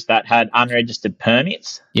cruise that had unregistered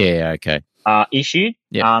permits. Yeah, okay. Issued.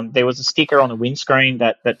 Yep. There was a sticker on the windscreen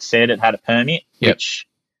that said it had a permit, which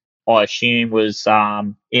I assume was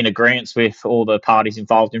in agreement with all the parties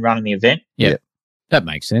involved in running the event. Yeah, that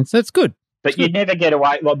makes sense. That's good. But you'd never get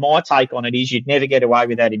away. Well, my take on it is you'd never get away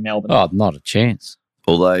with that in Melbourne. Oh, not a chance.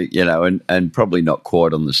 Although, and probably not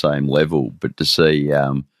quite on the same level, but to see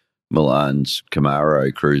Milan's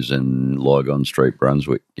Camaro cruising Lygon Street,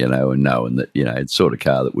 Brunswick, and knowing that, it's sort of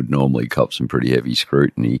car that would normally cop some pretty heavy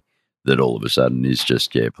scrutiny, that all of a sudden is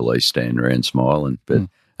just, police standing around smiling. But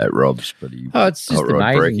at Rob's, it's just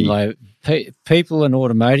amazing. Like, people and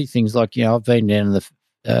automotive things, like, I've been down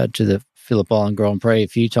to the Phillip Island Grand Prix a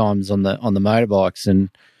few times on the motorbikes, and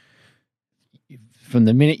from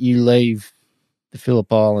the minute you leave the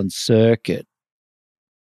Phillip Island circuit,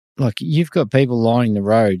 like, you've got people lining the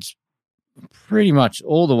roads pretty much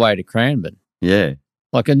all the way to Cranbourne. Yeah.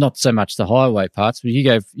 Like, and not so much the highway parts, but you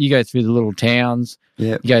go through the little towns.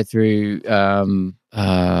 Yeah. You go through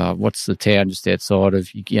what's the town just outside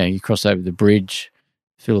of you cross over the bridge,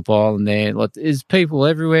 Phillip Island there. Like, there's people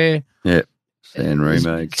everywhere. Yeah. San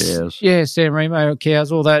Remo cows. Yeah, San Remo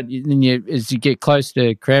cows, all that. And as you get close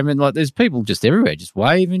to Cranbourne, like, there's people just everywhere, just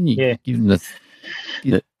waving. You give them the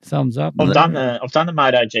thumbs up. I've done the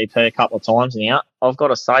MotoGP a couple of times now. I've got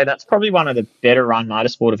to say that's probably one of the better run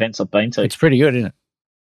motorsport events I've been to. It's pretty good, isn't it?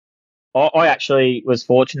 I actually was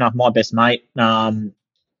fortunate enough. My best mate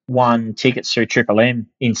won tickets through Triple M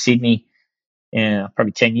in Sydney,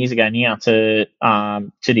 probably 10 years ago now, to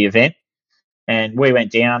the event, and we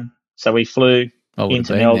went down. So we flew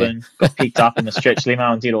into Melbourne, got picked up in the stretch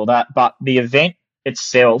limo, and did all that. But the event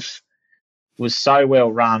itself was so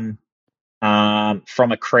well run.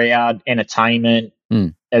 from a crowd entertainment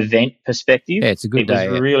event perspective. Yeah, it's a good day.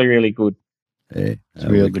 It was really, really good. Yeah, it's a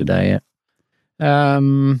real good day.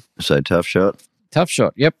 Yeah. So Tough Shot. Tough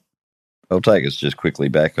Shot. Yep. I'll take us just quickly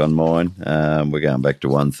back on mine. We're going back to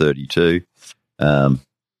 132.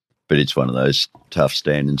 But it's one of those tough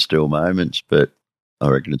standing still moments. But I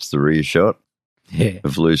reckon it's the rear shot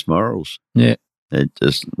of Loose Morals. Yeah. It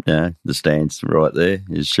just, the stance right there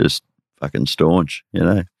is just fucking staunch,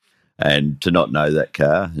 And to not know that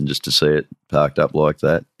car and just to see it parked up like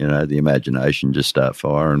that, the imagination just start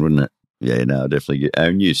firing, wouldn't it? Yeah, no, definitely.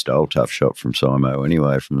 A new style Tough Shot from Simo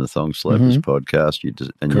anyway, from the Thong Slappers podcast. You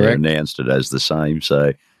announced it as the same,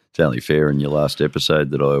 so it's only fair in your last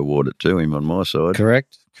episode that I award it to him on my side.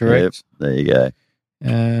 Correct. Yep, there you go.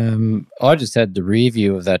 I just had the rear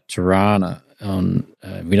view of that Tirana on.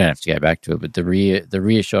 We don't have to go back to it, but the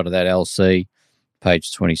rear shot of that LC,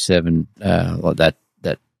 page 27, like that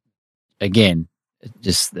again.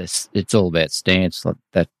 It's all about stance like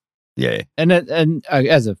that. Yeah, and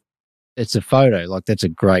it's a photo. Like that's a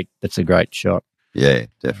great shot. Yeah,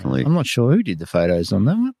 definitely. I'm not sure who did the photos on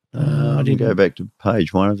that one. I didn't go back to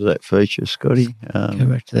page 1 of that feature, Scotty. Go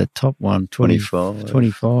back to that top one, 25.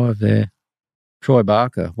 25 there. Troy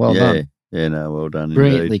Barker, well done. Yeah, no, well done.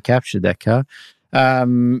 Brilliantly indeed. captured that car. I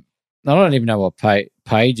don't even know what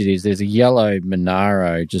page it is. There's a yellow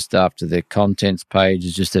Monaro just after the contents page.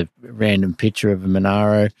 Is just a random picture of a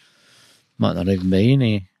Monaro. Might not even be in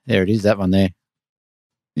here. There it is, that one there.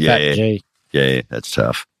 Yeah, Fat G. Yeah, that's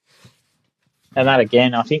tough. And that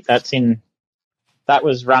again, I think that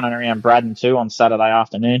was running around Braddon too on Saturday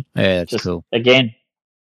afternoon. Yeah, that's just cool. Again,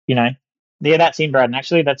 that's in Braddon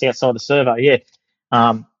actually. That's outside the servo. Yeah.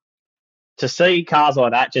 To see cars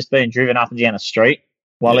like that just being driven up and down the street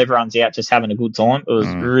while everyone's out just having a good time, it was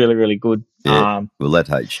really, really good. Yeah. Well, that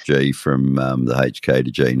HG from the HK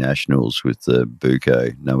to G Nationals with the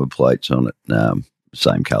Bucco number plates on it,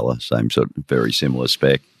 same colour, same sort of very similar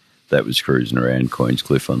spec. That was cruising around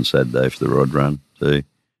Queenscliff on Saturday for the rod run too.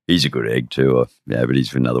 He's a good egg too. But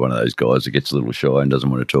he's another one of those guys that gets a little shy and doesn't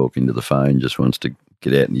want to talk into the phone, just wants to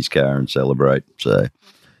get out in his car and celebrate. So,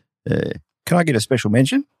 yeah. Can I get a special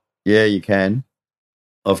mention? Yeah, you can.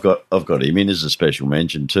 I've got him in as a special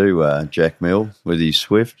mention too, Jack Mill with his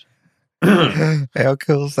Swift. How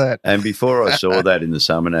cool is that? And before I saw that in the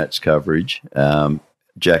Summernats coverage,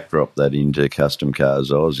 Jack dropped that into Custom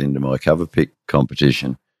Cars Oz into my cover pick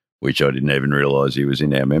competition, which I didn't even realise he was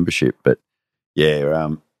in our membership. But yeah,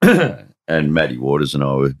 and Matty Waters and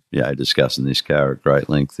I were discussing this car at great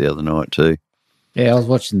length the other night too. Yeah, I was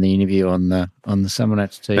watching the interview on the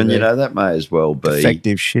Summernats TV. And that may as well be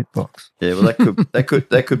effective shitbox. Yeah, well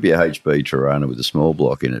that could be a HB Tirana with a small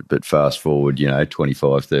block in it, but fast forward,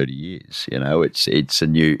 25, 30 years, it's a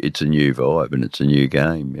new vibe and it's a new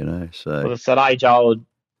game, so well, it's that age old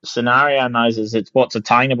scenario, Moses. It's what's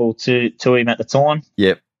attainable to him at the time.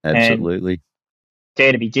 Yep, absolutely. And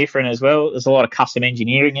dare to be different as well. There's a lot of custom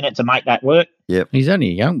engineering in it to make that work. Yep. He's only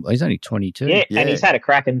young. He's only 22. Yeah, and he's had a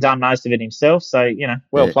crack and done most of it himself. So,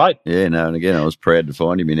 well played. Yeah, no, and again, I was proud to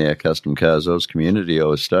find him in our Custom Cars Oz community. I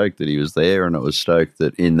was stoked that he was there, and I was stoked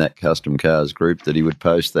that in that Custom Cars group that he would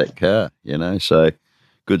post that car, so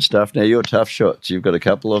good stuff. Now, your Tough Shots, you've got a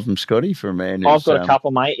couple of them, Scotty, for a man who's... I've got a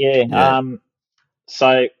couple, mate, yeah.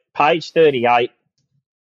 So, page 38.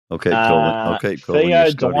 I'll keep calling Theo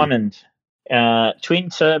you, Scotty. Diamond. Twin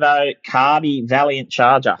turbo Carby Valiant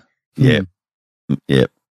Charger. Yep.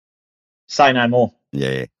 Say no more.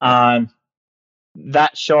 Yeah.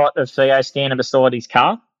 That shot of Theo standing beside his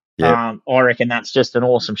car. Yep. I reckon that's just an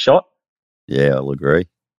awesome shot. Yeah, I'll agree.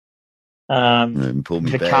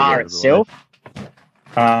 The car itself.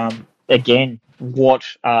 Again, what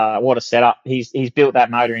a setup. He's built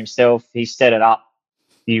that motor himself. He's set it up.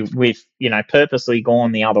 With purposely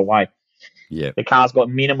gone the other way. Yeah, the car's got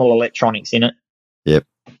minimal electronics in it. Yep,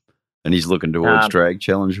 and he's looking towards drag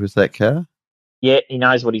challenge with that car. Yeah, he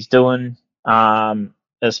knows what he's doing.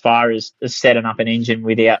 As far as setting up an engine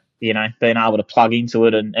without being able to plug into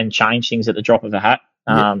it and change things at the drop of a hat.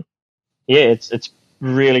 It's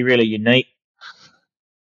really, really unique.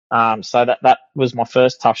 So that was my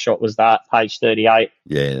first Tough Shot. Was that page 38?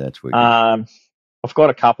 Yeah, that's wicked. I've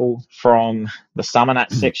got a couple from the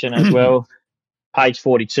Summernats section as well. Page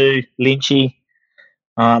 42, Lynchy.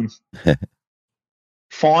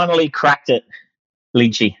 Finally cracked it,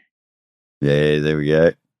 Lynchy. Yeah, there we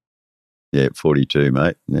go. Yeah, 42,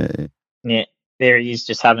 mate. Yeah, there he is,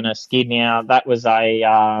 just having a skid now. That was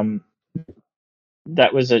a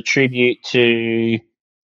tribute to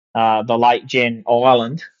the late Jen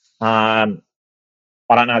Ireland. I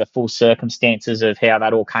don't know the full circumstances of how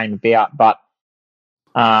that all came about, but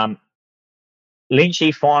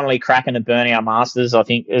Lynchy finally cracking the Burnout Masters, I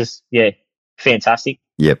think, is, fantastic.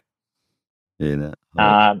 Yep. Yeah.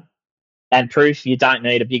 No. And proof you don't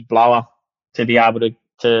need a big blower to be able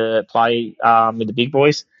to play with the big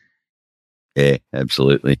boys. Yeah,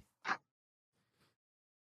 absolutely.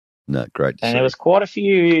 No, great to see. And there was quite a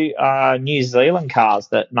few New Zealand cars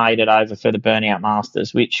that made it over for the Burnout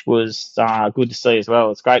Masters, which was good to see as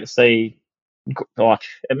well. It's great to see. Like,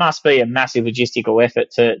 it must be a massive logistical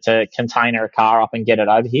effort to container a car up and get it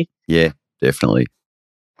over here. Yeah, definitely.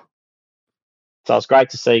 So it's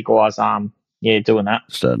great to see guys, doing that.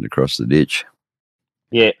 Starting to cross the ditch.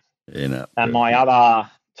 Yeah. No, and my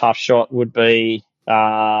other tough shot would be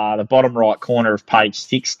the bottom right corner of page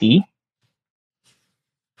 60,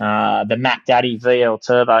 the Mac Daddy VL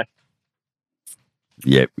Turbo.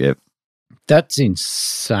 Yep. That's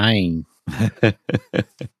insane.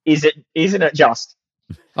 Isn't it just?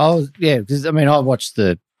 Oh, yeah, because, I mean, I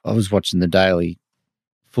was watching the daily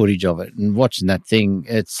footage of it and watching that thing.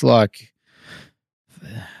 It's like,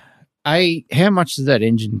 A, how much does that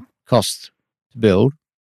engine cost to build?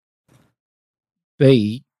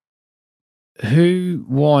 B, who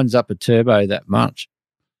winds up a turbo that much?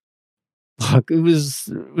 Like, was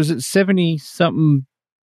it 70 something?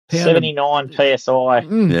 79 psi. Yeah,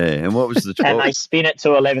 and what was the and they spin it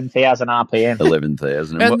to 11,000 RPM.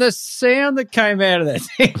 11,000. And the sound that came out of that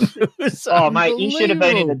thing was mate, you should have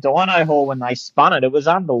been in the dyno hall when they spun it. It was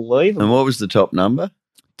unbelievable. And what was the top number?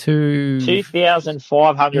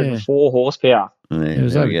 2,504 horsepower. Yeah, it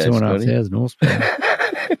was over 2,500 horsepower.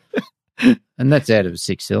 And that's out of a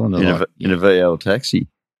six-cylinder. In a VL taxi.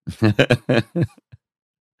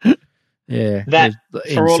 Yeah. That,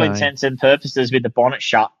 for all intents and purposes, with the bonnet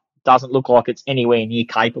shut, doesn't look like it's anywhere near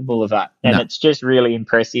capable of that. And it's just really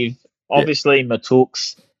impressive. Obviously,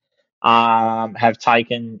 Matooks have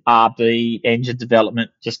taken RB engine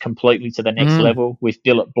development just completely to the next level with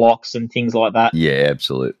billet blocks and things like that. Yeah,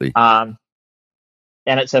 absolutely. And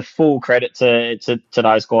it's a full credit to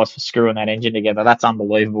those guys for screwing that engine together. That's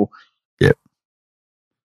unbelievable. Yep.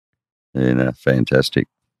 Yeah, no, fantastic.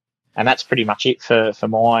 And that's pretty much it for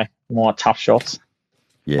my tough shots.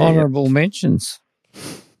 Yeah. Honourable mentions.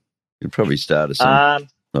 You'd probably start us on.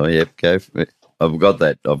 Go for it. I've got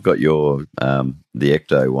that. I've got your the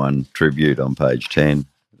Ecto one tribute on page 10.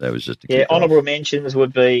 That was just honourable mentions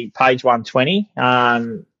would be page 120.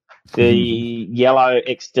 The yellow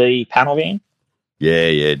XD panel van.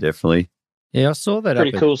 Yeah, definitely. Yeah, I saw that.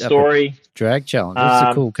 Pretty cool story. Drag Challenge.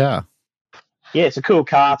 It's a cool car. Yeah, it's a cool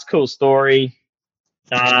car. It's a cool story.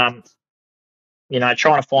 Trying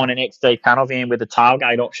to find an XD panel van with a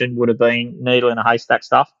tailgate option would have been needle in a haystack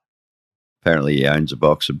stuff. Apparently, he owns a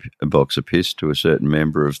box of piss to a certain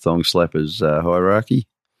member of Thong Slappers hierarchy.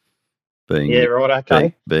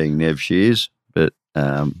 Being Nev Shears, but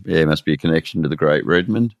it must be a connection to the great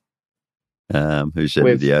Redmond, who said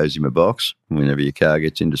that he owes him a box whenever your car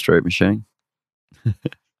gets into Street Machine.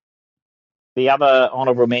 The other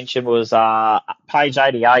honourable mention was page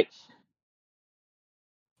 88.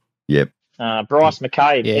 Yep. Bryce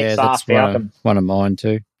McCabe, XR Falcon. One of mine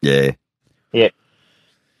too. Yeah. Yep.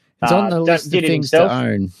 It's on the list of things to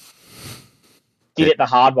own. Did it the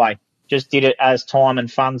hard way. Just did it as time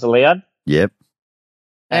and funds allowed. Yep.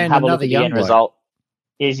 And have a look at the end result.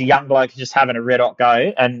 He's a young bloke just having a red hot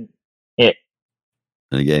go, and And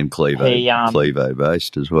again, Clevo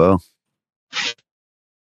based as well.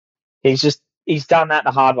 He's done that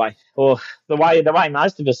the hard way, or the way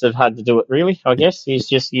most of us have had to do it. Really, I guess is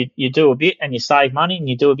just you do a bit and you save money, and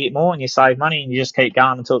you do a bit more and you save money, and you just keep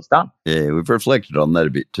going until it's done. Yeah, we've reflected on that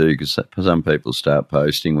a bit too, because some people start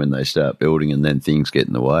posting when they start building, and then things get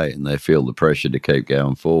in the way, and they feel the pressure to keep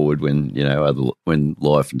going forward when when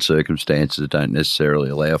life and circumstances don't necessarily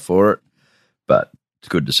allow for it. But it's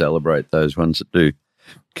good to celebrate those ones that do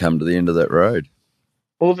come to the end of that road.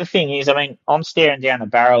 Well, the thing is, I mean, I'm staring down the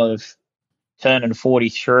barrel of turning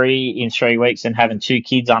 43 in 3 weeks and having 2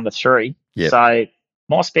 kids under 3. Yep. So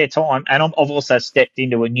my spare time, and I've also stepped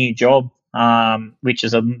into a new job, which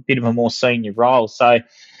is a bit of a more senior role. So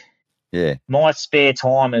my spare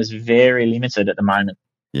time is very limited at the moment.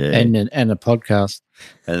 Yeah, and a podcast,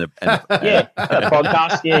 a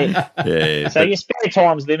podcast. Yeah. So your spare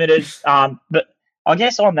time's limited, but I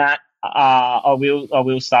guess on that, I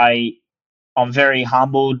will say I'm very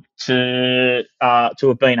humbled to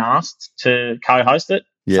have been asked to co-host it.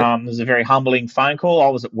 Yeah. It was a very humbling phone call. I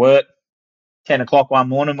was at work 10 o'clock one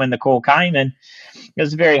morning when the call came, and it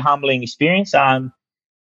was a very humbling experience. So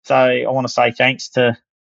I want to say thanks to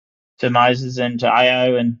Moses and to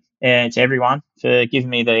AO and to everyone for giving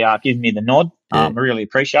me the nod. I really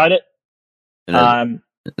appreciate it.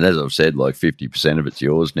 And as I've said, like 50% of it's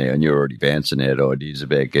yours now, and you're already bouncing out ideas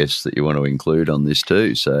about guests that you want to include on this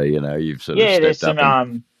too. So, you've sort of stepped up.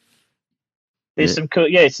 There's some cool,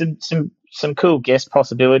 some cool guest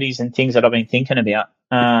possibilities and things that I've been thinking about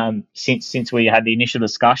since we had the initial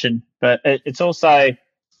discussion. But it's also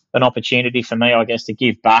an opportunity for me, I guess, to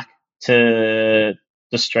give back to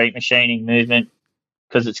the street machining movement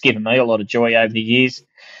because it's given me a lot of joy over the years.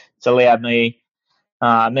 It's allowed me,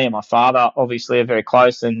 me and my father obviously are very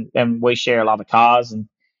close, and we share a love of cars and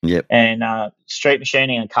street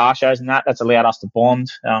machining and car shows and that's allowed us to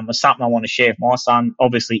bond. It's something I want to share with my son,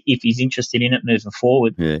 obviously, if he's interested in it moving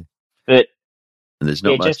forward. Yeah. But there's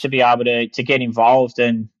not much. Just to be able to get involved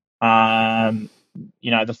and the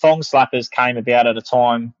thong slappers came about at a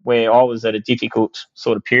time where I was at a difficult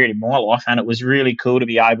sort of period in my life, and it was really cool to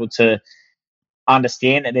be able to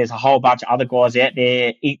understand that there's a whole bunch of other guys out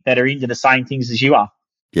there that are into the same things as you are.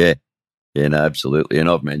 Yeah. Yeah, no, absolutely. And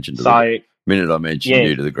I've mentioned the minute I mentioned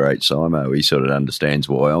you to the great Simo, he sort of understands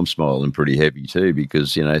why I'm smiling pretty heavy too,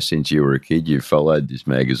 because, since you were a kid, you've followed this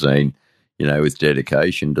magazine, with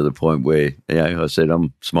dedication to the point where, I said,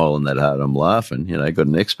 I'm smiling that hard, I'm laughing, got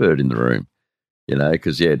an expert in the room,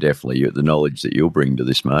 because, definitely the knowledge that you'll bring to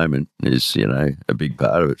this moment is, a big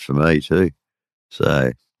part of it for me too.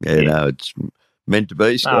 So, it's meant to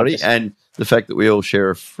be, Scotty. And the fact that we all share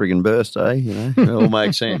a frigging birthday, it all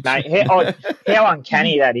makes sense. Mate, how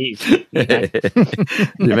uncanny that is.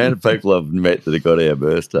 The amount of people I've met that have got our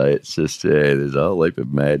birthday, it's just, there's a whole heap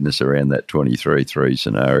of madness around that 23-3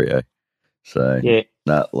 scenario. So,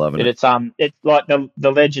 loving it. It's like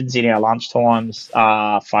the legends in our lunchtimes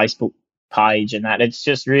Facebook page and that. It's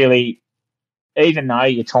just really, even though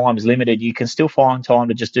your time is limited, you can still find time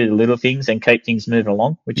to just do the little things and keep things moving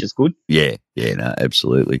along, which is good. Yeah, no,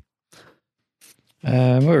 absolutely.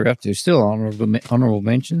 Where we're up to, still honourable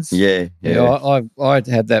mentions. Yeah. I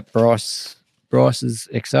had that Bryce's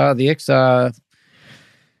XR. The XR,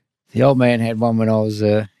 the old man had one when I was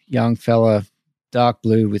a young fella, dark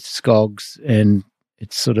blue with Skogs, and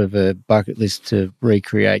it's sort of a bucket list to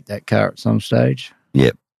recreate that car at some stage.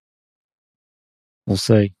 Yep. We'll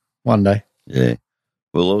see one day. Yeah.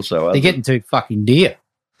 Well, also they're getting too fucking dear.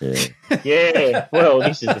 Yeah. Yeah. Well,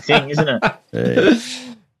 this is the thing, isn't it? Yeah.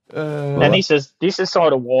 And this is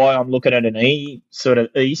sort of why I'm looking at an E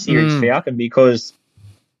series Falcon, because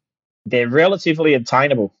they're relatively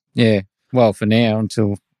obtainable. Yeah. Well, for now,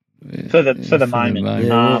 until for the moment.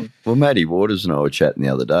 Yeah, well, Matty Waters and I were chatting the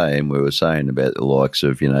other day, and we were saying about the likes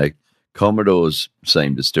of Commodores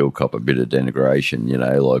seem to still cop a bit of denigration.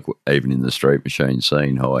 Like even in the street machine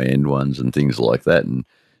scene, high end ones and things like that. And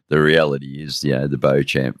the reality is, the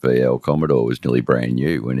Beauchamp VL Commodore was nearly brand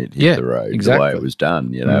new when it hit the road, the way it was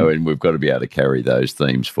done, and we've got to be able to carry those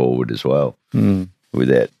themes forward as well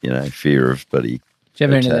without, fear of buddy. Do you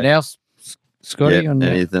have anything else, Scotty? Yep.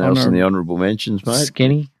 Anything else in the honourable mentions, mate?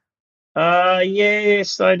 Skenny?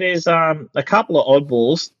 So there's a couple of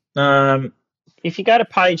oddballs. If you go to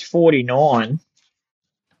page 49,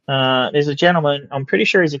 there's a gentleman, I'm pretty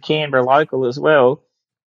sure he's a Canberra local as well,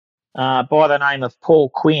 by the name of Paul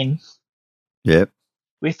Quinn. Yep.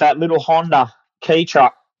 With that little Honda key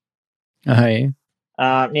truck. Oh, yeah.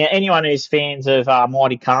 Now, anyone who's fans of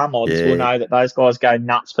Mighty Car Mods will know that those guys go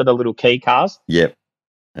nuts for the little key cars. Yep.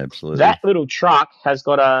 Absolutely. That little truck has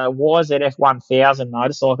got a YZF 1000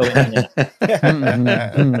 motorcycle in it.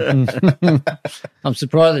 I'm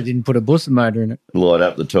surprised they didn't put a Bussa motor in it. Light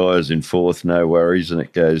up the tyres in fourth, no worries, and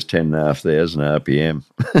it goes 10,500 RPM.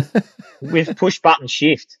 With push-button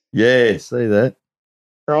shift. Yeah, see that.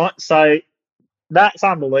 Right, so that's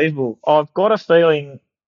unbelievable. I've got a feeling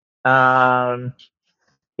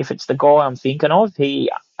if it's the guy I'm thinking of, he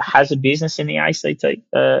has a business in the ACT,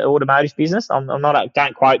 automotive business. I'm not.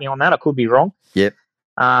 Don't quote me on that. I could be wrong. Yep.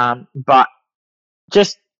 But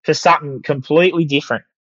just for something completely different.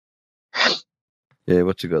 Yeah,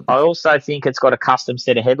 what's it got? I also think it's got a custom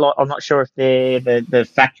set of headlights. I'm not sure if they're the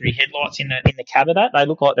factory headlights in the cab of that. They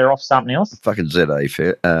look like they're off something else. Fucking ZA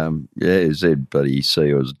Fair. Z buddy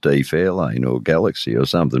C or D Fairlane or Galaxy or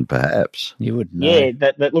something perhaps. You would know. Yeah,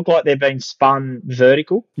 that look like they've been spun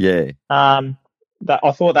vertical. Yeah.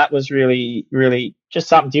 I thought that was really, really just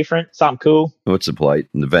something different, something cool. What's the plate?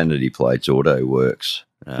 The vanity plate's Auto Works.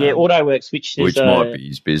 Auto Works, which might be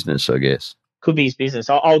his business, I guess. Could be his business.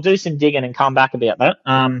 I'll do some digging and come back about that.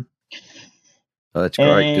 That's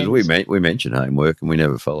great, because we mention homework and we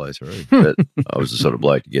never follow through. But I was the sort of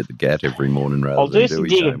bloke to get the GAT every morning rather than do his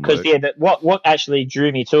homework. I'll do some digging, because what actually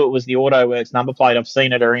drew me to it was the AutoWorks number plate. I've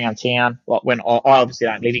seen it around town. Like when I obviously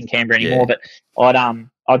don't live in Canberra anymore, but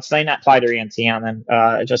I'd seen that played around town, and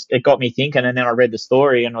it got me thinking. And then I read the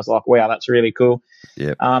story, and I was like, wow, that's really cool.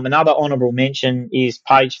 Yep. Another honourable mention is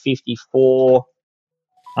page 54.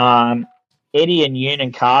 Eddie and Yoon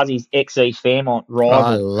and Kazi's XE Fairmont I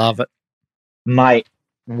rival. love it. Mate,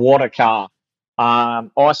 what a car.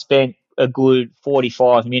 I spent a good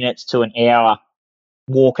 45 minutes to an hour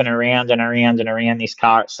walking around and around and around this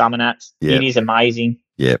car at Summernats. Yep. It is amazing.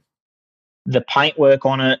 Yep. The paintwork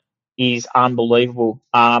on it is unbelievable.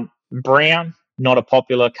 Brown, not a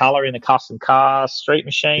popular colour in the custom car street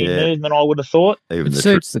machine movement, I would have thought. It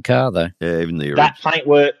suits the car, though. Yeah, even the that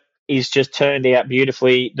paintwork is just turned out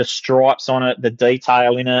beautifully. The stripes on it, the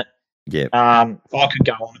detail in it. Yep. I could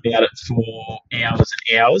go on about it for hours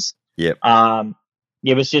and hours. Yep.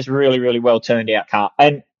 It was just really, really well turned out car.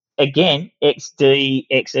 And again,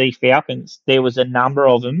 XE Falcons, there was a number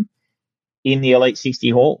of them in the Elite 60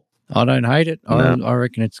 Hall. I don't hate it. No. I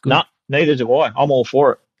reckon it's good. No, neither do I. I'm all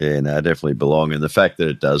for it. Yeah, no, definitely belong. And the fact that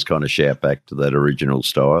it does kind of shout back to that original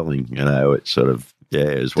styling, it's sort of,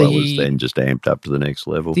 as well as then just amped up to the next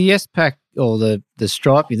level. The S-Pack or the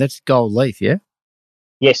striping, that's gold leaf, yeah?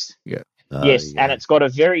 Yes. Yeah. Yes, and it's got a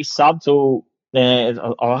very subtle.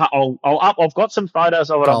 I've got some photos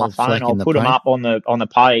of it on my phone. I'll put them up on the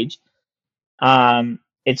page.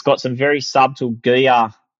 It's got some very subtle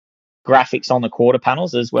gear graphics on the quarter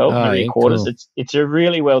panels as well. The rear quarters. Cool. It's a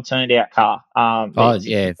really well turned out car.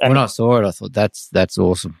 When I saw it, I thought that's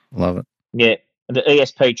awesome. Love it. Yeah, the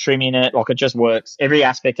ESP trim in it, it just works. Every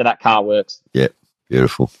aspect of that car works. Yeah,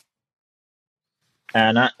 beautiful.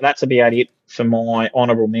 And that's about it for my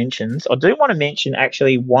honourable mentions. I do want to mention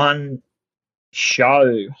actually one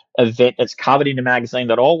show event that's covered in the magazine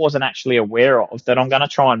that I wasn't actually aware of, that I'm going to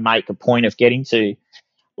try and make a point of getting to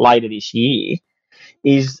later this year,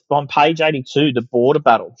 is on page 82, the Border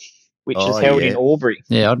Battle, which is held in Albury.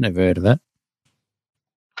 Yeah, I'd never heard of that.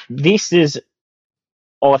 This is,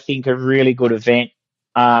 I think, a really good event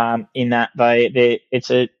in that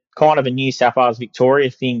it's a kind of a New South Wales Victoria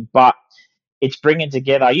thing, but it's bringing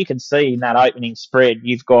together, you can see in that opening spread,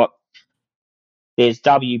 there's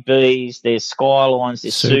WBs, there's Skylines,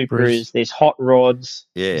 there's Supras, there's Hot Rods.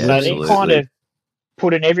 Yeah, so absolutely. they're kind of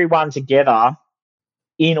putting everyone together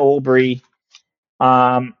in Albury.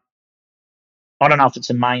 I don't know if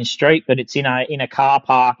it's a main street, but it's in a car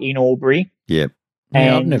park in Albury. Yep.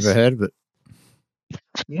 Yeah, I've never heard of it.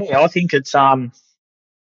 Yeah, I think it's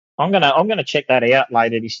I'm gonna check that out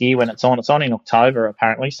later this year when it's on. It's on in October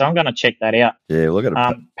apparently, so I'm gonna check that out. Yeah, look at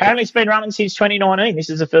it. Apparently it's been running since 2019.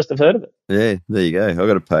 This is the first I've heard of it. Yeah, there you go. I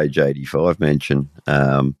got a page 85 mention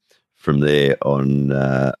from there on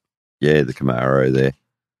the Camaro there.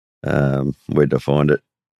 Where'd I find it?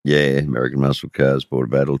 Yeah, American Muscle Cars, Border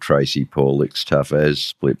Battle, Tracy, Paulix, Tough As,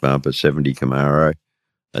 Split Bumper, 70 Camaro.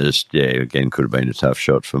 Again, could have been a tough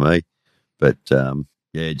shot for me. But,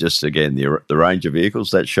 just again, the range of vehicles,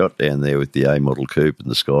 that shot down there with the A model coupe and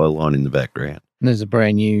the Skyline in the background. And there's a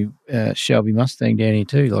brand new Shelby Mustang down here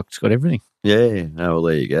too. It's got everything. Yeah, well,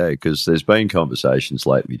 there you go. Because there's been conversations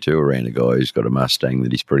lately too around a guy who's got a Mustang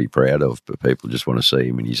that he's pretty proud of, but people just want to see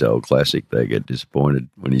him in his old classic. They get disappointed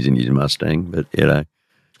when he's in his Mustang, but,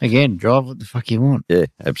 Again, drive what the fuck you want. Yeah,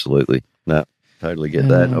 absolutely. No, totally get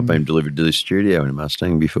that. I've been delivered to the studio in a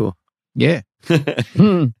Mustang before. Yeah.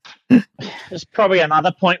 There's probably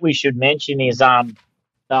another point we should mention is the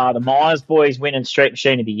Myers boys winning Street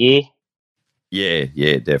Machine of the Year.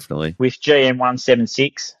 Yeah, definitely. With GM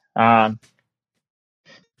 176.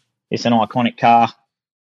 It's an iconic car.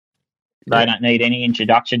 They don't need any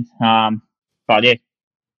introduction. But yeah,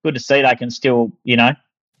 good to see they can still,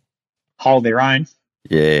 hold their own.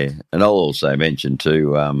 Yeah, and I'll also mention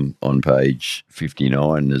too on page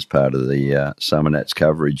 59 as part of the Summernats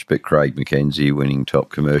coverage, but Craig McKenzie winning top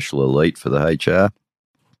commercial elite for the HR.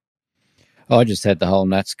 I just had the whole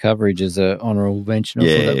Nats coverage as an honourable mention.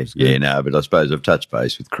 But I suppose I've touched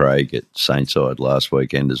base with Craig at Saintside last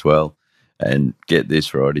weekend as well. And get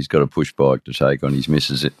this right, he's got a push bike to take on his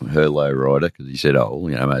missus, her low rider, because he said,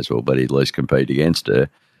 may as well, but he'd at least compete against her.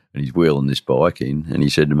 And he's wheeling this bike in, and he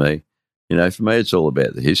said to me, for me, it's all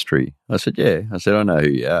about the history. I said, yeah. I said, I know who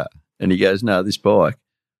you are. And he goes, no, this bike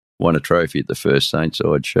won a trophy at the first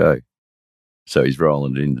Saintside show. So he's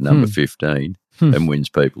rolling it into number 15 and wins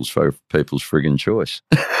people's friggin' choice.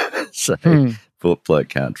 So, bloke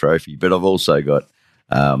can't trophy. But I've also got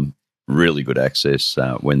really good access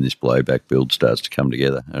when this blowback build starts to come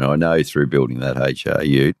together. And I know through building that HR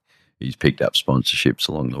ute, he's picked up sponsorships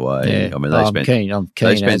along the way. Yeah. I mean, I'm keen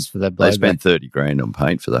for that blowback. They spent $30,000 on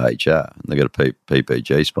paint for the HR, and they got a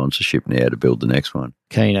PPG sponsorship now to build the next one.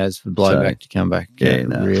 Keen as for blowback to come back.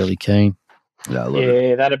 Really keen.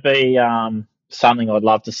 That'd be something I'd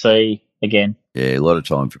love to see again. Yeah, a lot of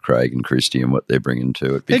time for Craig and Christie and what they're bringing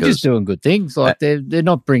to it. They're Because just doing good things. Like they're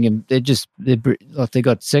not bringing. Like they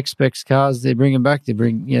got sex specs cars. They're bringing back. They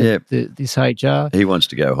bring this HR. he wants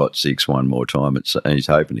to go Hot 6 one more time. And he's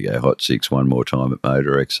hoping to go Hot 6 one more time at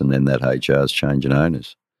Motorex, and then that HR's changing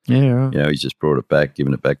owners. Yeah, right. You know, he's just brought it back,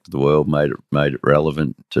 given it back to the world, made it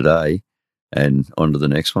relevant today, and on to the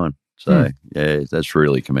next one. So yeah, that's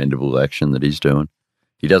really commendable action that he's doing.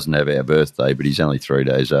 He doesn't have our birthday, but he's only 3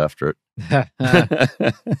 days after it.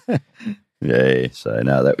 Yeah, so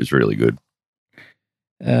no, that was really good.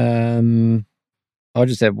 I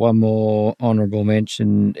just have one more honourable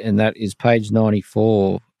mention, and that is page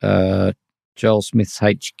 94, Joel Smith's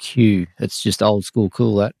HQ. It's just old school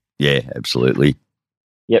cool, that. Yeah, absolutely.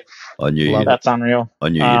 Yep. That's unreal. I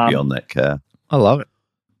knew you'd be on that car. I love it.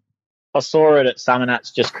 I saw it at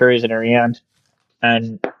Summernats just cruising around,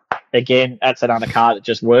 and again, that's another car that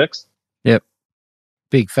just works. Yep.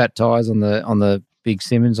 Big fat tyres on the big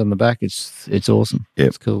Simmons on the back. It's awesome. Yep.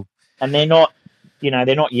 It's cool. And they're not,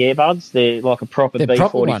 they're not yearbuds. They're like a proper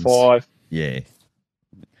B45. Yeah.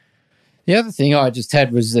 The other thing I just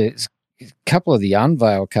had was a couple of the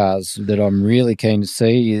unveil cars that I'm really keen to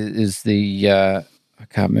see is the I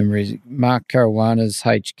can't remember, is it Mark Caruana's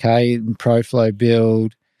HK and ProFlow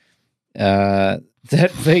build. That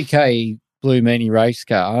VK Blue Meanie race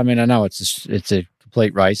car. I mean, I know it's a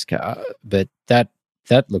complete race car, but that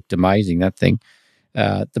looked amazing, that thing.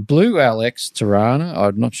 The blue LX Tirana,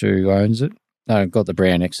 I'm not sure who owns it. I've got the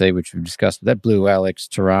brown XE, which we've discussed. But that blue LX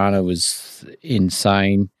Tirana was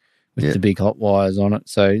insane with the big hot wires on it.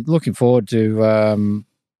 So looking forward to,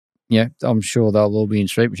 I'm sure they'll all be in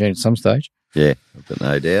Street Machine at some stage. Yeah, I've got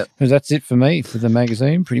no doubt. Because that's it for me for the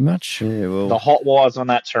magazine, pretty much. Yeah, well, the hot wires on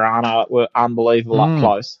that Tirana were unbelievable up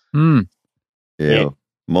close. Yeah.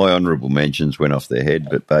 My honourable mentions went off their head,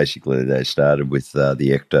 but basically they started with the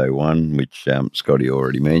Ecto one, which Scotty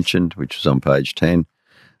already mentioned, which was on page 10.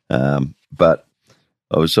 But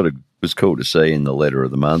I was cool to see in the letter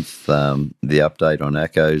of the month the update on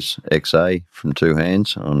Acco's XA from Two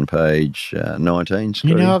Hands on page 19.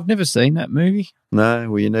 Scotty. I've never seen that movie. No,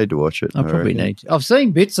 well, you need to watch it. I probably need to. I've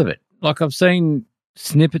seen bits of it. Like I've seen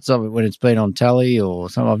snippets of it when it's been on telly or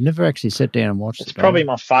something. I've never actually sat down and watched it. It's probably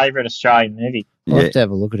my favourite Australian movie. I'll have to have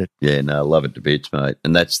a look at it. Yeah, no, I love it to bits, mate.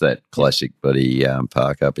 And that's that classic buddy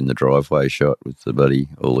park up in the driveway shot with the buddy,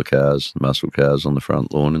 all the cars, muscle cars on the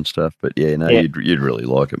front lawn and stuff. But you'd really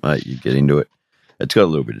like it, mate. You'd get into it. It's got a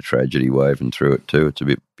little bit of tragedy woven through it too. It's a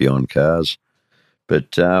bit beyond cars.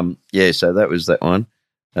 But so that was that one.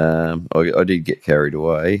 I did get carried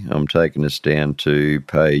away. I'm taking us down to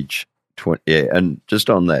page 20. Yeah, and just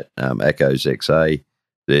on that Acco's XA,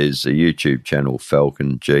 there's a YouTube channel,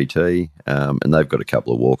 Falcon GT, and they've got a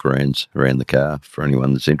couple of walk-arounds around the car for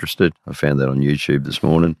anyone that's interested. I found that on YouTube this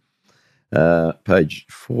morning. Page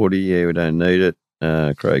 40, we don't need it.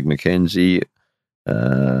 Craig McKenzie.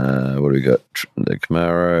 What do we got? The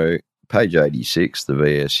Camaro. Page 86, the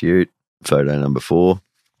VS Ute, photo number 4.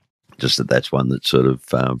 Just that's one that's sort of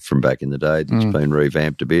from back in the day that's been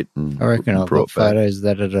revamped a bit. And I reckon I've got photos of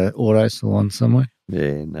that at an auto salon somewhere.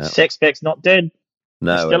 Yeah, no. Sex Spec's not dead.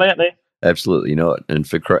 No, it's still out there. Absolutely not.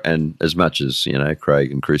 And as much as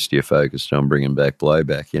Craig and Christie are focused on bringing back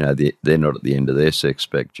Blowback, they're not at the end of their Sex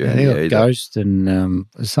Spec journey they've got either. Ghost and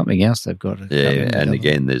there's something else they've got. Yeah, and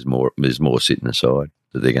again, there's more sitting aside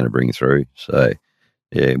that they're going to bring through. So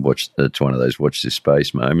yeah, it's one of those watch this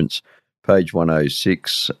space moments. Page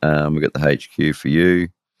 106, we've got the HQ for you.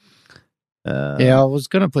 I was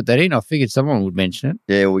going to put that in. I figured someone would mention it.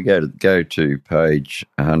 Yeah, we go to page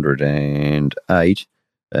 108,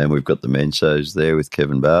 and we've got the Mensos there with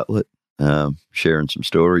Kevin Bartlett sharing some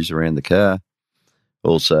stories around the car.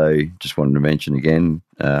 Also, just wanted to mention again,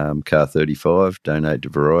 Car 35, donate to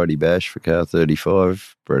Variety Bash for Car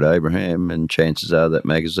 35, Brett Abraham, and chances are that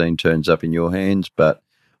magazine turns up in your hands, but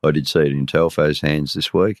I did see it in Telfo's hands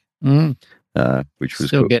this week, which was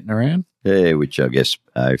still cool. Getting around. Yeah, which I guess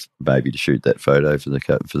maybe to shoot that photo for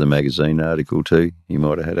the magazine article too. He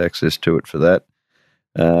might have had access to it for that.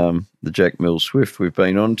 The Jack Mills Swift we've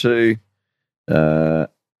been on to.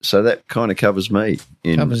 So that kind of covers me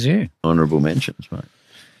in covers you. Honourable mentions, mate.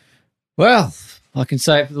 Well, I can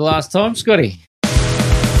say it for the last time, Scotty.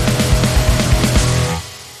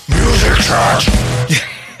 Music touch.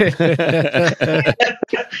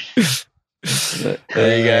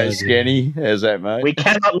 There you go, Skenny. How's that, mate? We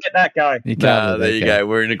cannot let that go. There you go.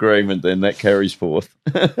 We're in agreement then. That carries forth.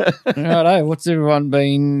 Righto. What's everyone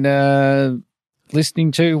been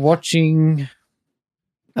listening to, watching?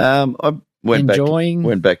 I've enjoying.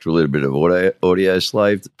 Went back to a little bit of audio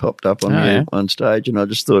slave that popped up on me at one stage, and I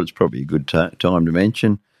just thought it's probably a good time to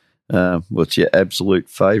mention. What's your absolute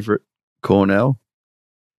favourite Cornell?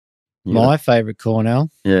 My favourite Cornell?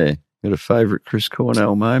 Yeah. Got a favourite Chris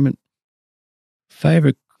Cornell moment?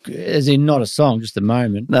 Favourite, as in not a song, just a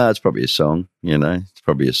moment? No, it's probably a song, It's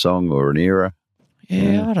probably a song or an era.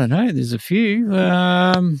 Yeah, I don't know. There's a few.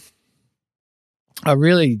 I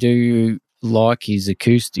really do like his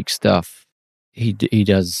acoustic stuff. He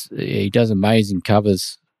does amazing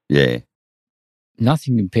covers. Yeah.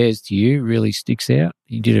 Nothing Compares to You really sticks out.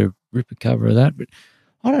 He did a ripper cover of that, but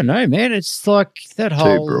I don't know, man. It's like that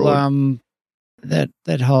whole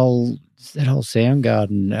that whole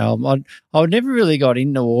Soundgarden album. I never really got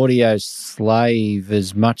into Audio Slave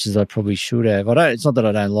as much as I probably should have. It's not that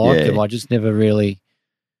I don't like them. I just never really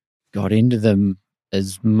got into them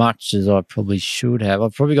as much as I probably should have.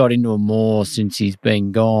 I've probably got into them more since he's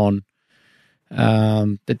been gone.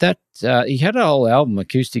 But that he had a whole album,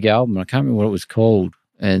 acoustic album. I can't remember what it was called,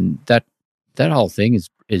 and that whole thing is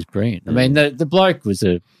brilliant. I mean, the bloke was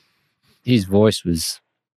his voice was.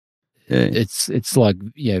 Yeah. It's like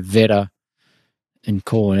Vedder and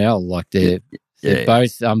Cornell, like they're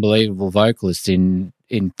both unbelievable vocalists in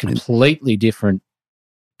completely different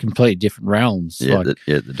realms. Yeah,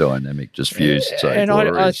 the dynamic just fused so and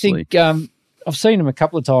I think I've seen them a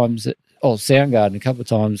couple of times. Soundgarden a couple of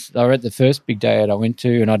times. They were at the first big day out I went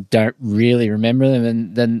to, and I don't really remember them.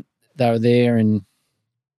 And then they were there in,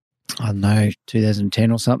 I don't know,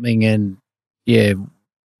 2010 or something, and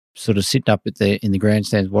sort of sitting up in the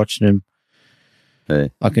grandstands watching him. Yeah.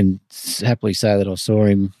 I can happily say that I saw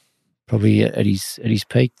him probably at his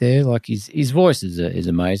peak there. Like his voice is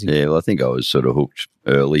amazing. Yeah, well, I think I was sort of hooked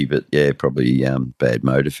early, but probably Bad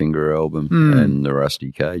Motorfinger album and the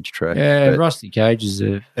Rusty Cage track. Yeah, Rusty Cage is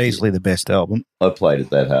easily the best album. I played it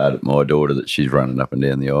that hard at my daughter that she's running up and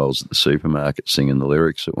down the aisles at the supermarket singing the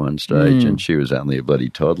lyrics at one stage, and she was only a bloody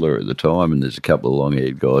toddler at the time, and there's a couple of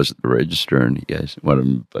long-haired guys at the register, and he goes, one of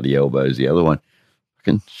them bloody elbows the other one.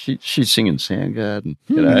 She's singing Soundgarden,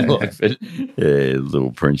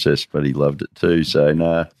 little princess, but he loved it too. So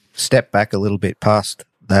nah. Step back a little bit past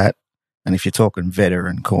that, and if you're talking Vedder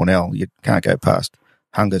and Cornell, you can't go past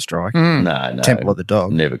Hunger Strike. No, Temple of the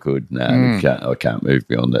Dog. Never could. No, I can't move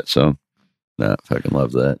beyond that song. No, fucking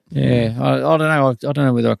love that. Yeah, I don't know. I don't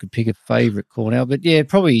know whether I could pick a favourite Cornell, but yeah,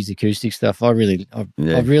 probably his acoustic stuff. I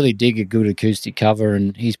really dig a good acoustic cover,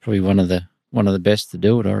 and he's probably one of the best to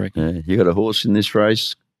do it, I reckon. Yeah, you got a horse in this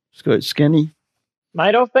race, Skenny?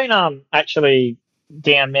 Mate, I've been actually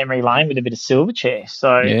down memory lane with a bit of Silverchair.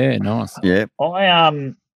 So yeah, nice. Yeah,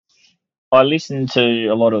 I listen to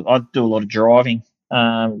I do a lot of driving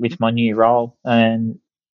with my new role, and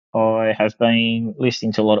I have been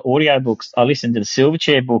listening to a lot of audio books. I listened to the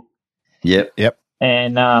Silverchair book. Yep.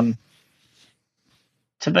 And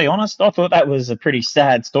to be honest, I thought that was a pretty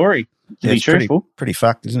sad story. To be truthful, pretty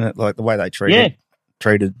fucked, isn't it? Like the way they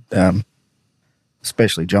treated,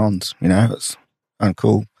 especially Johns. It's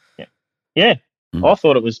uncool. Yeah. I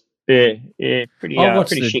thought it was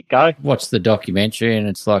pretty shit go. Watch the documentary, and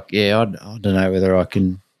it's like, I don't know whether I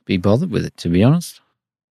can be bothered with it. To be honest,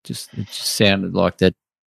 it just sounded like that.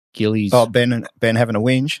 Gillies. Oh, Ben having a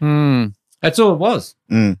whinge. That's all it was.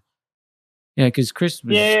 Yeah, because Chris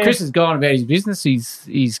has gone about his business.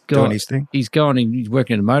 He's doing his thing. He's gone and he's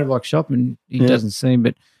working at a motorbike shop, and he doesn't seem.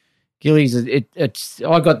 But Gillies,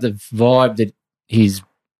 I got the vibe that his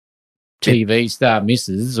TV star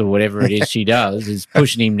missus or whatever it is she does is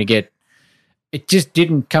pushing him to get. It just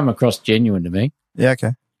didn't come across genuine to me. Yeah,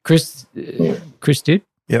 okay. Chris did.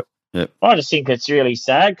 Yep. I just think it's really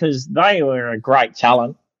sad because they were a great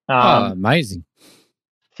talent. Amazing.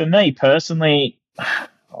 For me personally,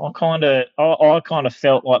 I kind of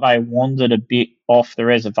felt like they wandered a bit off the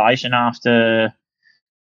reservation after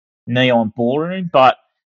Neon Ballroom, but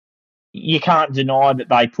you can't deny that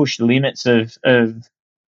they pushed the limits of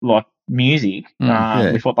like music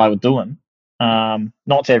with what they were doing.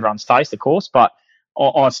 Not to everyone's taste, of course, but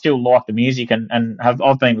I still like the music and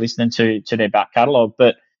I've been listening to their back catalogue.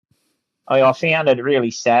 But I found it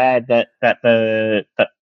really sad that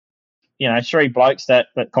three blokes that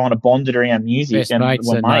kind of bonded around music best and mates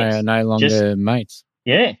were mates. Are no longer mates.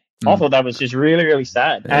 Yeah. I thought that was just really, really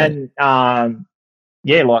sad. Yeah. And,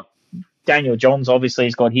 like Daniel Johns obviously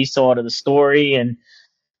has got his side of the story, and,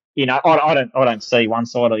 I don't see one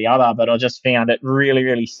side or the other, but I just found it really,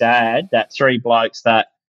 really sad that three blokes that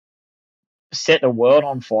set the world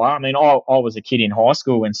on fire. I mean, I was a kid in high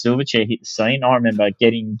school when Silverchair hit the scene. I remember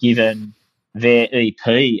getting given their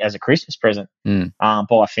EP as a Christmas present by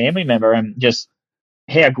a family member, and just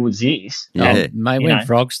how good's this? Yeah. Mate, You when know.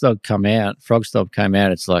 Frogstop came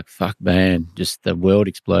out, it's like, fuck, man, just the world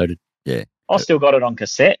exploded. I still got it on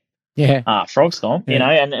cassette. Yeah. Frog Stomp, Yeah. you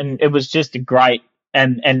know, and it was just a great,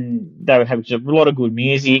 and they would have a lot of good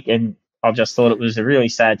music, and I just thought it was a really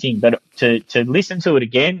sad thing. But to listen to it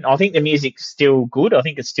again, I think the music's still good. I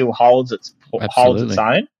think it still holds its Absolutely.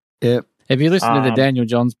 own. Yep. Have you listened to the Daniel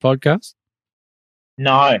Johns podcast?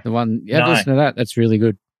 No. The one, yeah, No. listen to that. That's really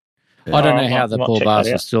good. Yeah. I don't know I how the might poor check that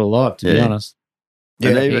bastard's out. still alive, to be Yeah. honest.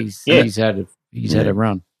 And Yeah. even- He's had a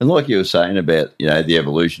run. And like you were saying about, you know, the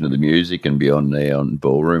evolution of the music and beyond now on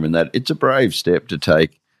ballroom and that, it's a brave step to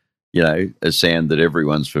take, you know, a sound that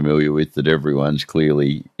everyone's familiar with, that everyone's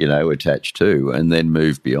clearly, you know, attached to, and then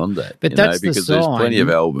move beyond that. But you that's know, because the there's sign. plenty of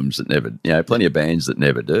albums that never, you know, plenty of bands that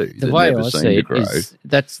never do. The that way never I seem see to it grow. is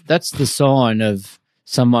that's the sign of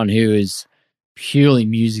someone who is purely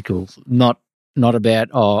musical, not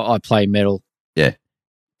about, I play metal. Yeah.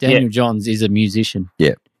 Daniel Johns is a musician.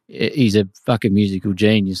 Yeah. He's a fucking musical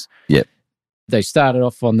genius. Yeah. They started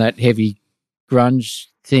off on that heavy grunge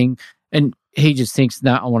thing, and he just thinks,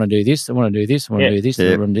 no, I want to do this, I want to do this, I want to do this,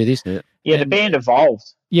 I want to do this. Yeah, the band evolved.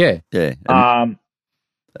 Yeah. Yeah.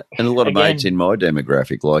 And a lot of again- mates in my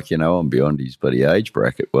demographic, like, you know, I'm beyond his bloody age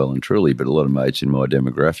bracket well and truly, but a lot of mates in my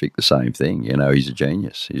demographic, the same thing. You know, he's a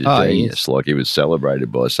genius. He's a He genius. Like, he was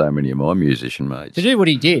celebrated by so many of my musician mates. To do what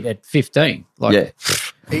he did at 15. Like, Yeah.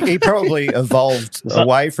 He probably evolved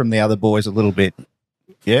away from the other boys a little bit.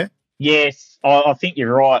 Yeah? yes, I think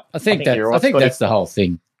you're right. I think you're right, Scotty. that's the whole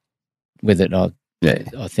thing with it. I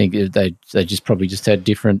think they just probably just had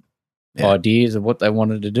different ideas of what they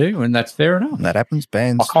wanted to do, and that's fair enough. And that happens.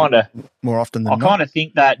 Bands I kind of more often than I not. kind of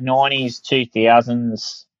think that 90s,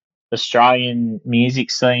 2000s Australian music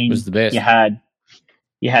scene Was the best. You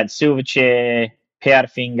had Silverchair,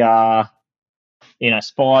 Powderfinger, you know,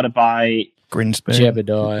 Spiderbait, Grinspoon.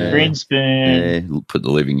 Jebediah. Grinspoon. Yeah, put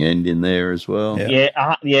the living end in there as well.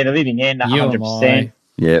 Yeah. Yeah, the Living End, You Am 100%. I.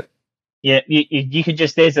 Yep. Yeah, you could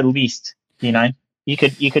just, there's a list, you know. You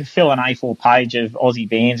could fill an A4 page of Aussie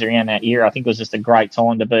bands around that era. I think it was just a great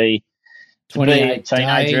time to be 28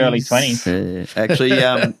 teenage, early days. 20s. Actually,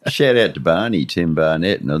 shout out to Barney, Tim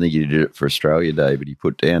Barnett, and I think he did it for Australia Day, but he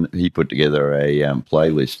put together a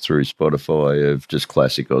playlist through Spotify of just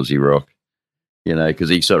classic Aussie rock, you know, because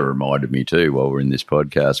he sort of reminded me too, while we're in this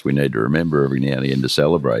podcast, we need to remember every now and again to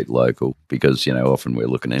celebrate local because, you know, often we're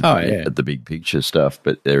looking at the big picture stuff,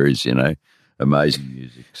 but there is, you know, amazing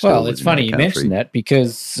music. Well, it's funny you mentioned that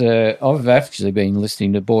because I've actually been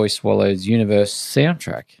listening to Boy Swallow's Universe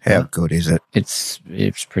soundtrack. How good is it? It's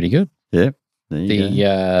pretty good. Yeah. There you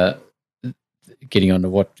go. Getting on to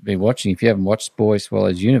what to be watching. If you haven't watched Boy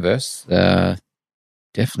Swallow's Universe,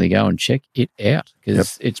 definitely go and check it out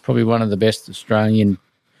because it's probably one of the best Australian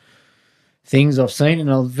things I've seen in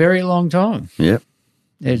a very long time. Yep.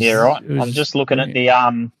 Yeah, right. I'm just looking at the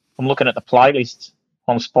playlist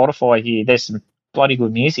on Spotify here. There's some bloody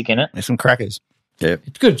good music in it. There's some crackers. Yeah.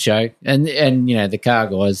 It's a good show, and you know the car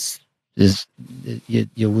guys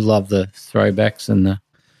you'll love the throwbacks and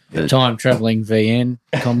the time traveling VN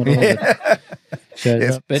Commodore that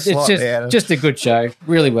shows up. But it's just a good show,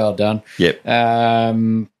 really well done. Yep.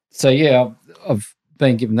 So yeah, I've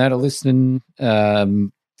been giving that a listen.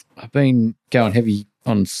 I've been going heavy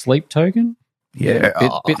on Sleep Token. Yeah.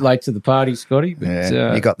 Bit late to the party, Scotty. But,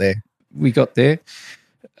 You got there. We got there.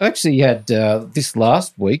 I actually had this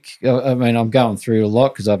last week. I mean, I'm going through a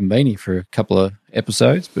lot because I haven't been here for a couple of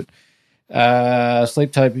episodes, but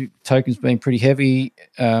Sleep Token's been pretty heavy.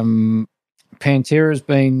 Pantera's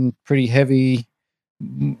been pretty heavy,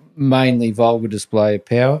 mainly Vulgar Display of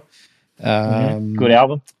Power. Good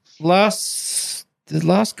album. The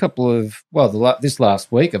last couple of, this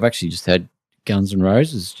last week, I've actually just had Guns N'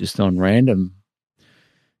 Roses just on random.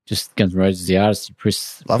 Just Guns N' Roses, the artist,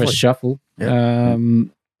 press shuffle. Yeah.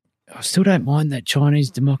 I still don't mind that Chinese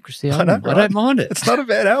Democracy album. I know, right? I don't mind it. It's not a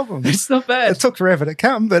bad album. It's not bad. It took forever to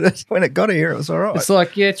come, but when it got here, it was all right. It's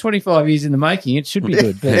like, 25 years in the making. It should be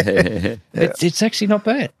good. But it's actually not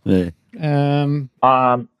bad. Yeah.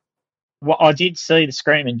 Well, I did see the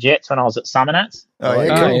Screaming Jets when I was at Summernats. Oh,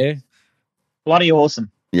 yeah, cool. Yeah. Bloody awesome.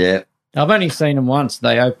 Yeah. I've only seen them once.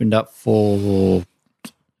 They opened up for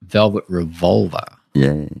Velvet Revolver.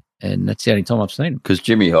 Yeah. And that's the only time I've seen them. Because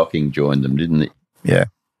Jimmy Hocking joined them, didn't he? Yeah.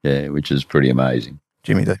 Yeah, which is pretty amazing.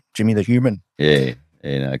 Jimmy the Human. Yeah.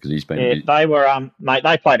 Yeah, because he's been... Yeah, they were, mate,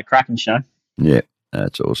 they played a cracking show. Yeah,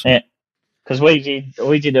 that's awesome. Yeah. Because we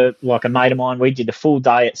did a mate of mine, we did a full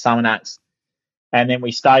day at Summernats, and then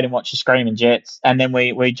we stayed and watched the Screaming Jets, and then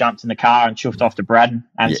we jumped in the car and chuffed off to Braddon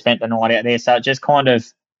and spent the night out there. So it just kind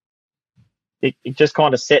of, it just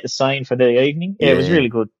kind of set the scene for the evening. Yeah, it was really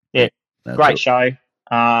good. Yeah, great show.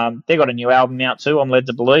 They got a new album out too. I'm led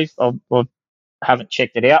to believe. I haven't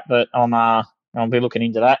checked it out, but I'll be looking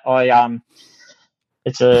into that.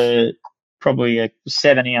 It's probably a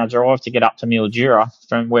 7-hour drive to get up to Mildura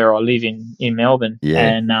from where I live in Melbourne. Yeah.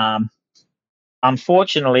 And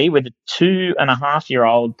unfortunately, with a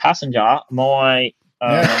 2.5-year-old passenger, my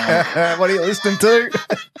what are you listening to?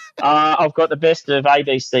 I've got the best of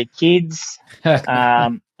ABC Kids.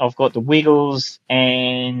 I've got the Wiggles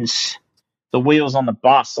and the Wheels on the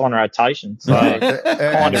Bus on rotation. So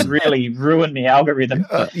kind of really ruined the algorithm.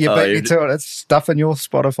 You beat me to it. It's stuffing your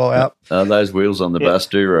Spotify up. Those Wheels on the Bus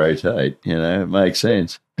do rotate. It makes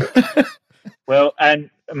sense. Well, and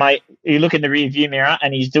mate, you look in the rear view mirror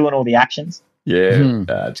and he's doing all the actions. Yeah,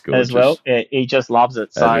 that's good. As well. Yeah, he just loves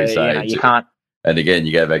it. So, you can't. And again,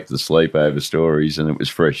 you go back to the sleepover stories, and it was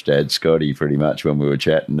fresh dad Scotty pretty much when we were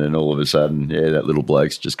chatting, and all of a sudden, that little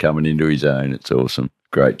bloke's just coming into his own. It's awesome.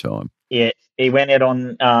 Great time. Yeah, he went out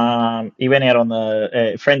on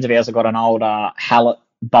the friends of ours have got an old Hallett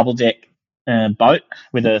bubble deck boat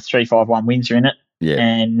with a 351 Windsor in it. Yeah.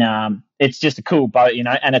 And it's just a cool boat,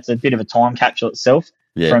 and it's a bit of a time capsule itself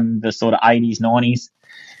from the sort of 80s, 90s.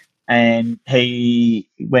 And he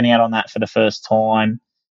went out on that for the first time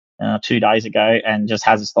 2 days ago and just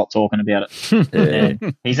hasn't stopped talking about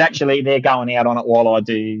it. He's actually they're going out on it while I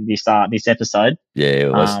do this episode.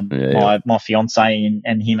 My fiance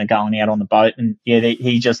and him are going out on the boat, and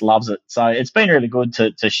he just loves it. So it's been really good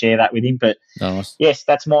to share that with him. But nice. Yes,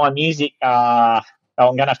 that's my music. I'm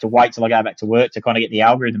going to have to wait till I go back to work to kind of get the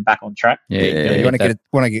algorithm back on track. You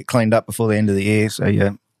want to get cleaned up before the end of the year. So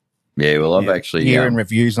I've actually year in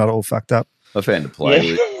review's not all fucked up. I found a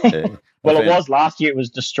playlist. Well, it was last year. It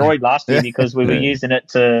was destroyed last year because we were using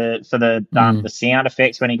it for the sound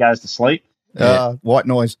effects when he goes to sleep. White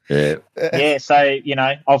noise. Yeah. So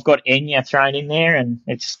I've got Enya thrown in there, and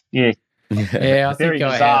it's I very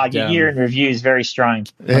think bizarre. Your year in review is very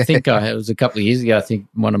strange. I think it was a couple of years ago. I think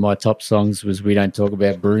one of my top songs was "We Don't Talk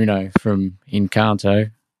About Bruno" from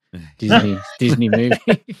Encanto, Disney movie.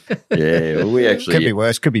 Well, we actually could be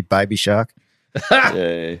worse. Could be Baby Shark.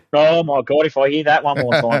 Oh my God, if I hear that one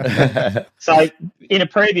more time. So in a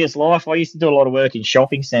previous life I used to do a lot of work in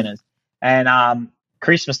shopping centres, and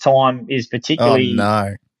Christmas time is particularly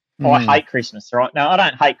I hate Christmas, right? Now I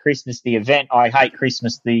don't hate Christmas the event, I hate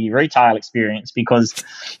Christmas the retail experience, because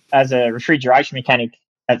as a refrigeration mechanic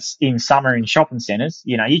that's in summer in shopping centres,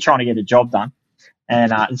 you're trying to get a job done,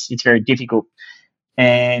 and it's very difficult.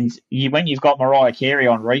 And when you've got Mariah Carey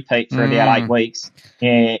on repeat for about 8 weeks,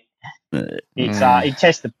 it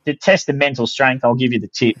tests the mental strength. I'll give you the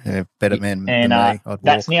tip. Better man and than me.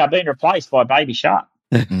 That's now been replaced by Baby Shark.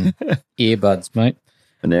 Earbuds, mate.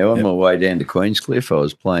 And now on my way down to Queenscliff, I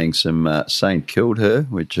was playing some St Kilda,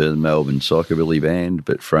 which is a Melbourne psychobilly band,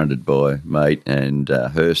 but fronted by mate and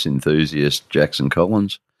hearse enthusiast Jackson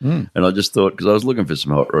Collins. And I just thought, because I was looking for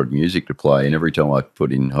some hot rod music to play, and every time I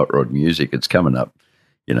put in hot rod music, it's coming up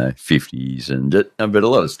 50s, but a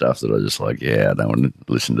lot of stuff that I just like, I don't want to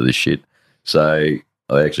listen to this shit. So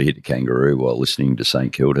I actually hit a kangaroo while listening to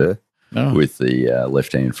St Kilda with the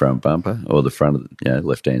left-hand front bumper, or the front of the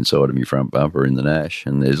left-hand side of my front bumper in the Nash.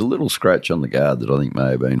 And there's a little scratch on the guard that I think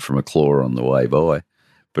may have been from a claw on the way by.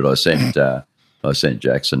 But I sent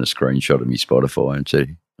Jackson a screenshot of me Spotify and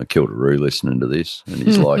said, I killed a roo listening to this. And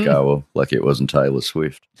he's like, oh, well, lucky it wasn't Taylor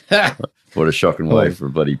Swift. What a shocking way for a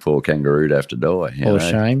bloody poor kangaroo to have to die.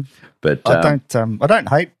 Shame. But I don't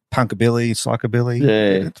hate punkabilly, psychobilly.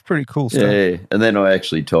 It's pretty cool stuff. Yeah, and then I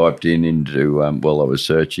actually typed into while I was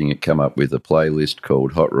searching, it come up with a playlist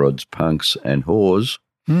called Hot Rods, Punks and Whores,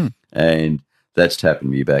 and that's tapping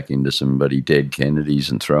me back into somebody Dead Kennedys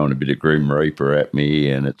and throwing a bit of Grim Reaper at me,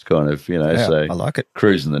 and it's kind of so I like it.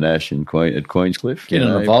 Cruising the Nash at Queenscliff. Get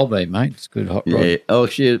on the Volbeat, mate. It's good hot rod. Yeah. Oh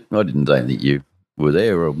shit! I didn't think you were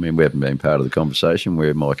there. I mean, we haven't been part of the conversation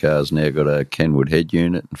where my car's now got a Kenwood head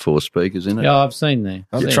unit and 4 speakers in it. Yeah, I've seen that.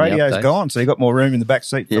 The Tradio's gone, so you got more room in the back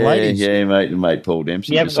seat for ladies. Yeah, mate Paul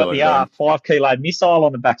Dempsey. You haven't got the 5 kilo missile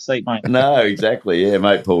on the back seat, mate. No, exactly. Yeah,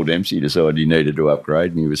 mate Paul Dempsey decided he needed to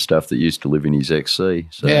upgrade me with stuff that used to live in his XC.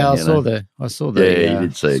 So, I saw the. Yeah, you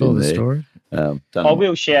did see it in there. Story. I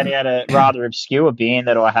will shout out a rather obscure band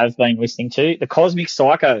that I have been listening to, the Cosmic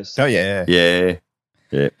Psychos. Oh, yeah. Yeah.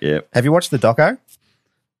 Have you watched the doco?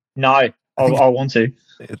 No, I want to.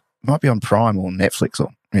 It might be on Prime or Netflix, or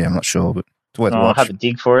I'm not sure, but it's worth watching. I'll have a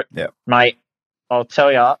dig for it. Yeah. Mate, I'll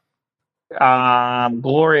tell you,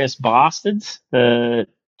 Glorious Bastards, their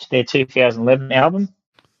 2011 album.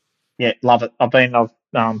 Yeah, love it. I've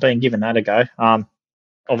been given that a go.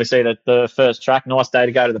 obviously the first track, Nice Day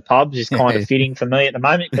to Go to the Pubs, is kind of fitting for me at the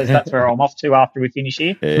moment because that's where I'm off to after we finish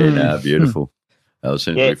here. Yeah, no, beautiful. As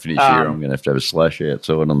soon as we finish here, I'm going to have a slash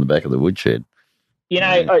outside on the back of the woodshed. You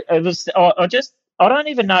know, I don't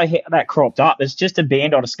even know how that cropped up. It's just a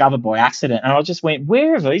band I discovered by accident, and I just went,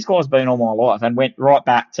 where have these guys been all my life? And went right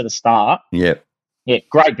back to the start. Yep. Yeah,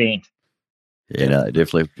 great band. Yeah, no,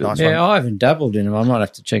 definitely. Nice one. I haven't dabbled in them. I might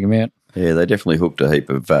have to check them out. Yeah, they definitely hooked a heap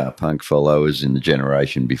of punk followers in the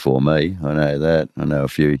generation before me. I know that. I know a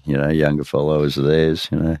few, younger followers of theirs,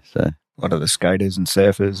 so. A lot of the skaters and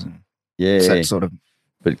surfers and that sort of.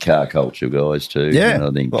 But car culture guys too. Yeah,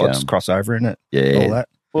 I think. Well, it's crossover, isn't it? Yeah. All that.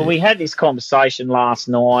 Well, we had this conversation last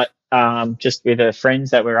night just with the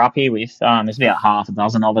friends that we're up here with. There's about half a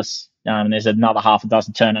dozen of us. There's another half a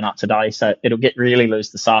dozen turning up today, so it'll get really loose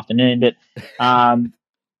this afternoon. But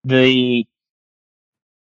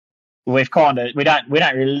we've kind of we don't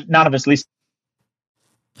really, none of us listen.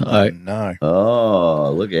 Oh no!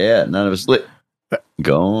 Oh, look out! None of us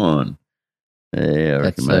gone. Yeah, I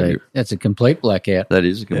reckon maybe that's a complete blackout. That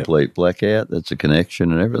is a complete blackout. That's a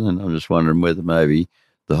connection and everything. I'm just wondering whether maybe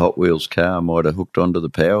the Hot Wheels car might have hooked onto the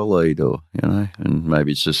power lead, or and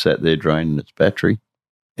maybe it's just sat there draining its battery.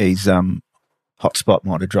 His hotspot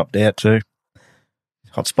might have dropped out too.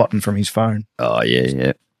 Hotspotting from his phone. Oh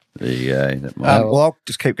yeah. There you go. Well, I'll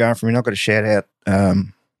just keep going from here. I've got to shout out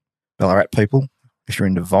Ballarat people. If you're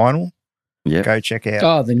into vinyl, go check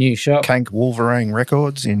out the new shop, Kank Wolverine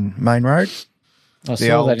Records in Main Road. I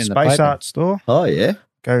saw that in the Space Art store. Oh yeah,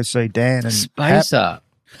 go see Dan and Space Art.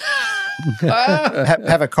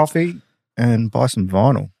 have a coffee and buy some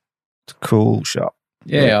vinyl. It's a cool shop.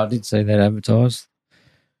 Yeah, I did see that advertised.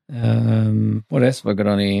 What else have I got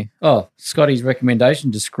on here? Oh, Scotty's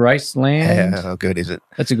recommendation, Disgraceland. How good is it?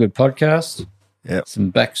 That's a good podcast. Yeah,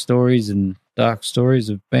 some backstories and dark stories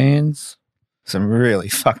of bands. Some really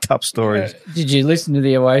fucked up stories. Did you listen to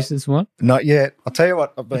the Oasis one? Not yet. I'll tell you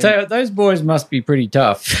what. Those boys must be pretty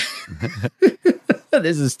tough.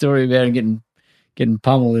 There's a story about him getting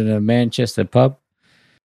pummeled in a Manchester pub.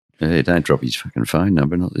 Yeah, don't drop his fucking phone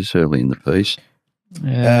number, not this early in the piece.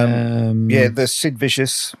 The Sid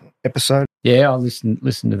Vicious episode. Yeah, I'll listen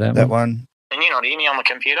to that one. Can you not hear me on the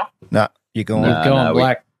computer? No, you're gone. You've gone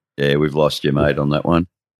black. We've lost you, mate, on that one.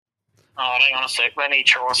 Oh, hang on a sec. Let me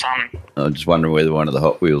try something. I'm just wondering whether one of the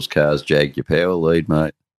Hot Wheels cars jagged your power lead,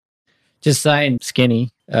 mate. Just saying,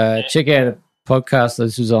 Skenny, check out a podcast.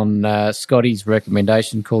 This was on Scotty's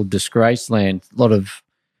recommendation called Disgraceland. A lot of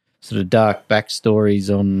sort of dark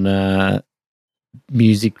backstories on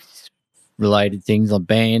music-related things, like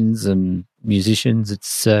bands and musicians.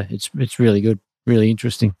 It's really good, really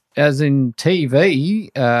interesting. As in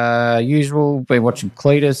TV, usual, been watching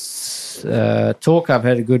Cletus. Talk Hub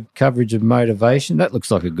had a good coverage of Motivation. That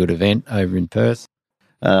looks like a good event over in Perth.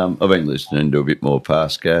 I've been listening to a bit more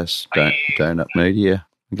Past Gas, Donut Media,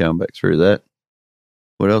 going back through that.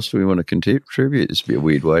 What else do we want to contribute? This would be a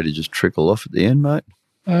weird way to just trickle off at the end, mate.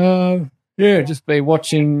 Just be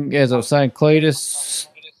watching, as I was saying, Cletus,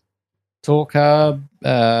 Talk Hub. They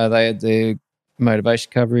had the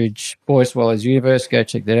Motivation coverage, Boy Swallows Universe, go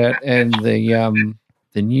check that out, and the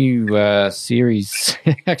new series,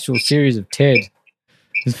 actual series of Ted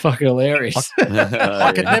is fucking hilarious.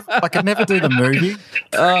 I could never do the movie.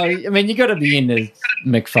 I mean, you got to be into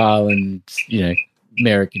McFarlane,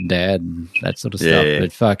 American Dad and that sort of stuff.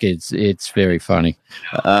 But fuck, it's very funny.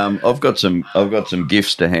 I've got some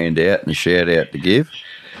gifts to hand out and a shout out to give.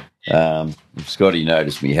 Scotty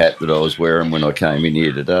noticed me hat that I was wearing when I came in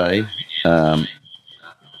here today.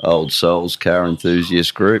 Old Souls Car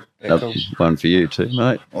Enthusiast Group. Cool. One for you too,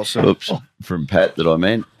 mate. Awesome. Oops, from Pat that I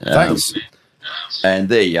meant. Thanks. And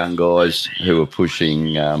they're young guys who are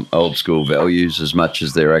pushing old school values as much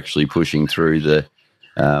as they're actually pushing through the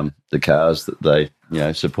cars that they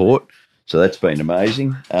support. So that's been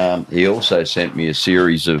amazing. He also sent me a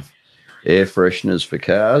series of air fresheners for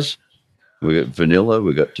cars. We've got vanilla,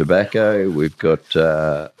 we've got tobacco, we've got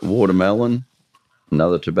watermelon,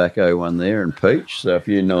 another tobacco one there, and peach. So if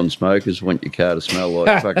you non-smokers want your car to smell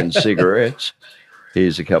like fucking cigarettes,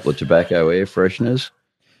 here's a couple of tobacco air fresheners.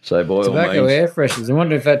 So by tobacco all means, air fresheners. I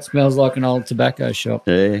wonder if that smells like an old tobacco shop.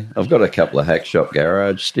 Yeah, I've got a couple of Hack Shop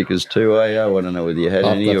Garage stickers too, I don't know whether you had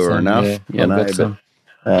any or enough.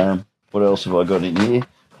 Yeah, What else have I got in here?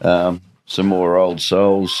 Some more Old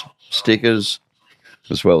Souls stickers,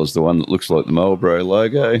 as well as the one that looks like the Marlboro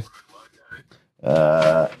logo.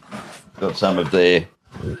 Got some of their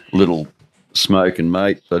little Smoke and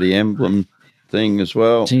Mate bloody emblem thing as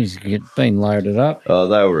well. Jeez, you've been loaded up. Oh,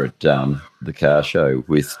 they were at the car show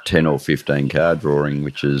with 10 or 15 car drawing,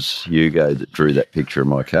 which is Hugo that drew that picture of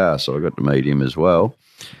my car, so I got to meet him as well.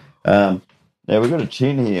 Now, we've got a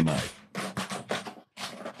tin here, mate.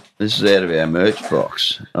 This is out of our merch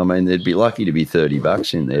box. I mean, they'd be lucky to be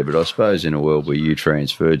 $30 in there, but I suppose in a world where you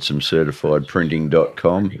transferred some certified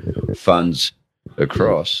printing.com funds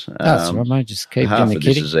across. That's right, mate. Just keep it in the kitty. Half of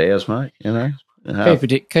this is ours, mate, you know.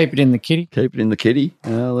 Keep it in the kitty. Keep it in the kitty.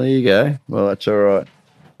 Oh, there you go. Well, that's all right.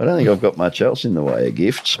 I don't think I've got much else in the way of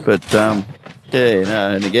gifts, but,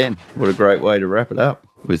 and again, what a great way to wrap it up.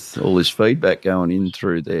 With all this feedback going in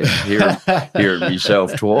through there, hearing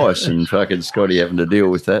myself twice and fucking Scotty having to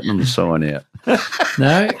deal with that and the sign out.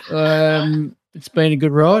 No, it's been a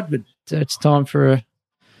good ride, but it's time for a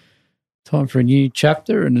new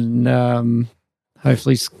chapter, and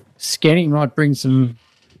hopefully Skenny might bring some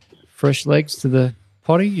fresh legs to the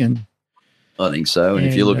potty. And I think so. And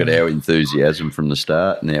if you look at our enthusiasm from the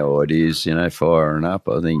start and our ideas, firing up,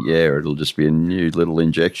 I think, it'll just be a new little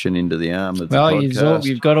injection into the arm of the podcast.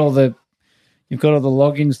 You've got all the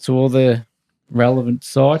logins to all the relevant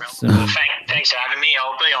sites. And thanks for having me.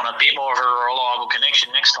 I'll be on a bit more of a reliable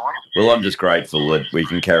connection next time. Well, I'm just grateful that we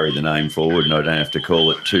can carry the name forward and I don't have to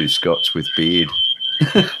call it Two Scots with Beard.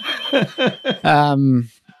 But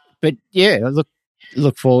I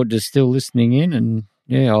look forward to still listening in, and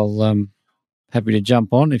I'll happy to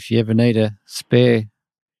jump on if you ever need a spare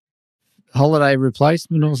holiday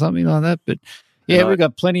replacement or something like that. But we've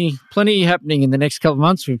got plenty happening in the next couple of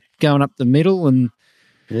months. We're going up the middle, and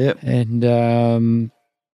when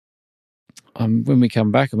we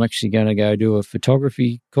come back, I'm actually going to go do a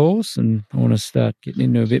photography course, and I want to start getting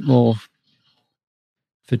into a bit more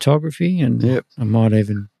photography, and I might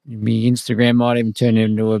even, my Instagram might even turn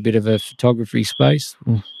into a bit of a photography space.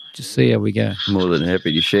 We'll just see how we go. More than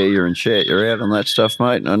happy to share you and chat you out on that stuff,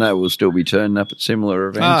 mate. And I know we'll still be turning up at similar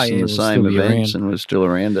events and the same events, and we're still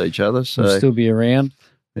around each other. So we'll still be around.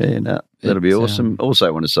 Yeah, that'll be awesome. Also,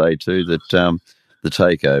 I want to say too that the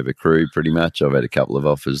takeover crew, pretty much, I've had a couple of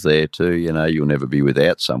offers there too. You'll never be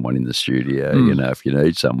without someone in the studio. If you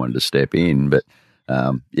need someone to step in, but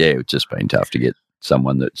it's just been tough to get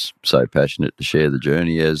someone that's so passionate to share the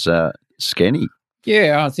journey as Skenny.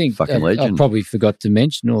 Yeah, I think fucking legend. I probably forgot to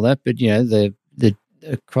mention all that, but the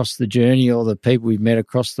across the journey, all the people we've met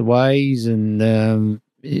across the ways, and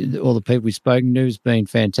all the people we've spoken to has been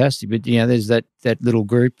fantastic. But there's that little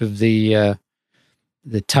group of the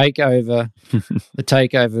takeover, the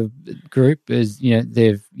takeover group is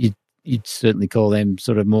you'd certainly call them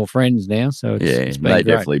sort of more friends now. So it's been they great.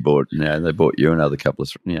 definitely bought. They bought you another couple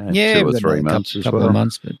of 2 or 3 months as well. Couple of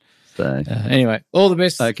months, but. So anyway, all the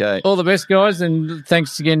best. Okay, all the best, guys, and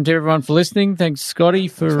thanks again to everyone for listening. Thanks, Scotty,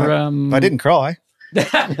 for. I didn't cry.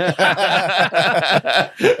 I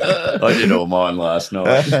did all mine last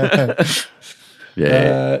night.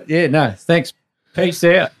 Thanks. Peace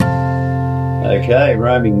out. Okay,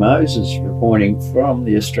 Roaming Moses reporting from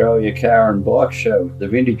the Australia Car and Bike Show at the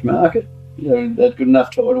Vintage Market. That good enough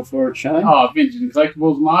title for it, Shane? Vintage and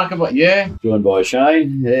Collectables Market, but Joined by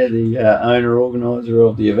Shane, the owner-organiser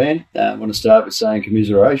of the event. I want to start with saying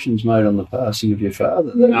commiserations, mate, on the passing of your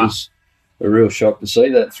father. That was a real shock to see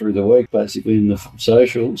that through the week, basically in the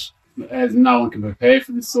socials. As no one can prepare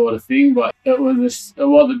for this sort of thing, but it was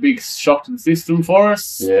a big shock to the system for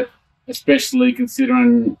us. Yeah. Especially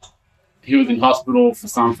considering he was in hospital for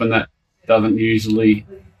something that doesn't usually...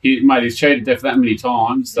 He's cheated death that many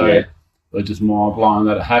times, so... We're just mind-blowing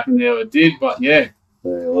that it happened there. It did, but I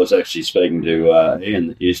was actually speaking to Ian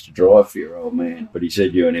that used to drive for your old man, but he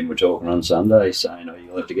said you and him were talking on Sunday saying,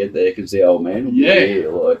 you'll have to get there because the old man will be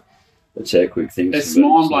here. That's how quick things It's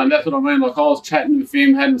mind-blowing. That's what I mean. I was chatting with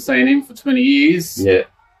him, hadn't seen him for 20 years. Yeah.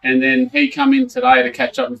 And then he come in today to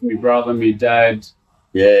catch up with my brother, my dad,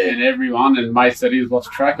 and everyone, and mate said he's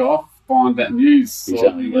lost track of. Find that news. He's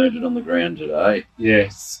only landed on the ground today.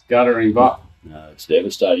 Yes, guttering, but... No, it's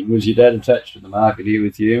devastating. Was your dad attached to the market here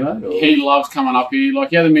with you, mate? Or? He loves coming up here.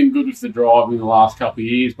 He hasn't been good with the driving in the last couple of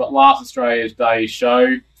years, but last Australia's Day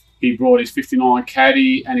show, he brought his 59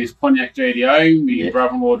 Caddy and his Pontiac GTO. My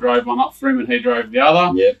brother-in-law drove one up for him and he drove the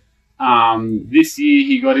other. Yep. This year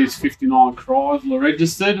he got his 59 Chrysler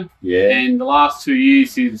registered. Yeah. And the last 2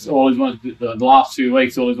 years, the last 2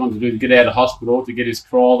 weeks, all he's wanted to do is get out of hospital to get his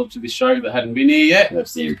Chrysler to this show that hadn't been here yet.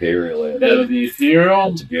 That's the Imperial. That was the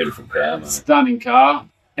Imperial. It's a beautiful car, mate. Stunning car.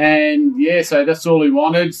 And so that's all he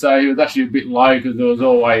wanted. So he was actually a bit low because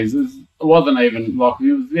it wasn't even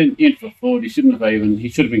he was in for food. He should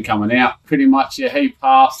have been coming out pretty much. Yeah, he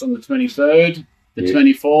passed on the 23rd, the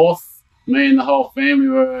 24th. Me and the whole family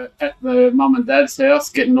were at the mum and dad's house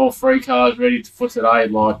getting all 3 cars ready for today.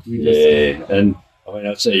 And I mean,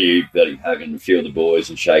 I see you bloody hugging a few of the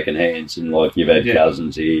boys and shaking hands, and you've had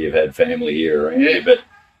cousins here, you've had family here around you, but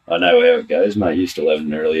I know how it goes, mate. You still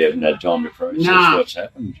haven't had time to process what's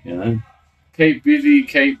happened, you know. Keep busy,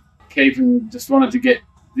 keeping. Just wanted to get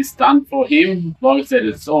this done for him. Like I said,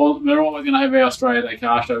 we're always going to have our Australia Day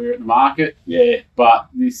car show here at the market. Yeah. But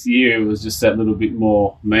this year was just that little bit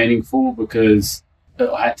more meaningful because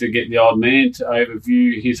I had to get the old man to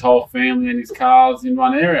overview his whole family and his cars in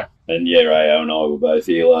one area. And yeah, AO and I were both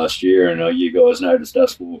here last year, and you guys noticed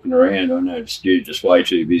us walking around. I noticed you just way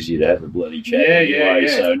too busy to have a bloody chat anyway,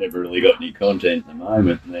 so I never really got any content at the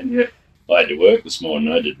moment. And then I had to work this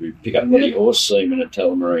morning. I did pick up bloody horse semen at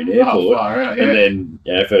Tullamarine Airport. And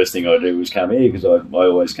then, first thing I do was come here because I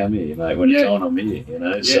always come here, mate. When it's on, I'm here, you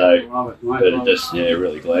know.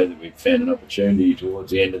 Really glad that we found an opportunity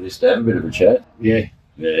towards the end of this to have a bit of a chat. Yeah.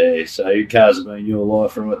 Yeah, so cars have been your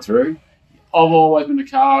life right through? I've always been a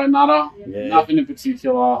car nutter. Yeah. Nothing in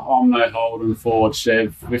particular. I'm no Holden, Ford,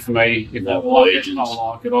 Chev with me. If I like it, I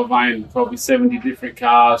like it. I've owned probably 70 different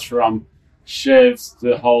cars from Chevs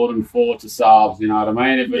to Holden, Ford to Saabs, you know what I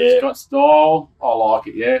mean? If it's got style, I like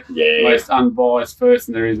it, Yeah. Most unbiased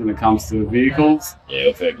person there is when it comes to vehicles. Yeah,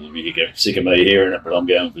 well, people will get sick of me hearing it, but I'm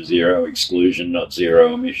going for zero exclusion, not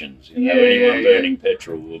zero emissions. Anyone burning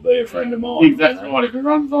petrol will be a friend of mine. Exactly right. If it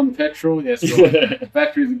runs on petrol, yes, right.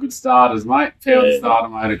 Batteries are good starters, mate. Powered starter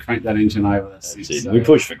motor, crank that engine over. That's it. So. We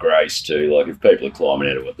push for grace too. Like if people are climbing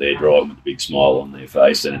out of what they're driving with a big smile on their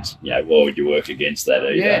face, then it's, why would you work against that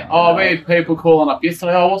either? Yeah. We had people calling up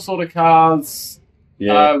yesterday, what sort of cars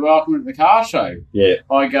welcome to the car show? Yeah.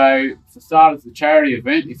 I go, for starters, the charity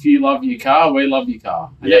event. If you love your car, we love your car.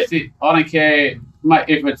 And that's it. I don't care, mate,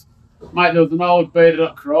 if it's, there was an old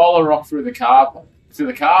beat-up Corolla rock through the car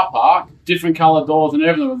park, different coloured doors and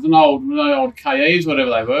everything. It was an old KEs, whatever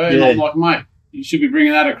they were. And I'm like, mate, you should be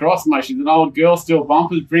bringing that across, mate. She's an old girl, still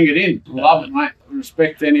bumpers, bring it in. Love it, mate.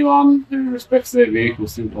 Respect anyone who respects their vehicle,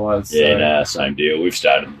 simple as. Same deal. We've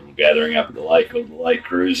started a little gathering up at the lake called the Lake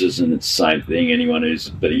Cruisers, and it's the same thing. Anyone who's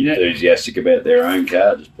enthusiastic about their own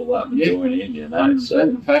car, just pull up and join in, you know.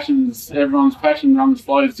 Everyone's passion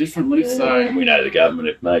flows differently, so. We know the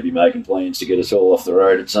government may be making plans to get us all off the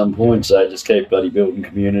road at some point, so just keep bloody building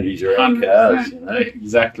communities around cars, you know.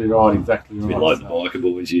 Exactly right. It's a bit like the biker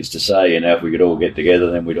boys used to say, if we could all get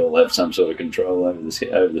together, then we'd all have some sort of control over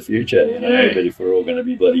the future, you know. But if we're all going to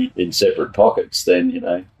be bloody in separate pockets, then,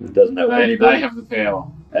 it doesn't help anybody. They have the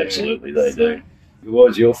power. Absolutely, they do. What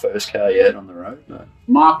was your first car you had on the road, mate?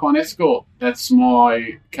 Mark 1 Escort. That's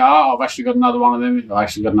my car. I've actually got another one of them. I've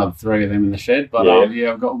actually got another 3 of them in the shed. But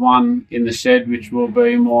I've got one in the shed, which will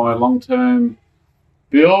be my long-term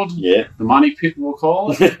build. Yeah. The money pit, we'll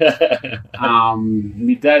call it.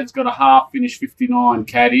 My dad's got a half-finished 59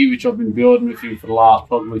 Caddy, which I've been building with him for the last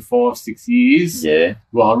probably 5-6 years. Yeah.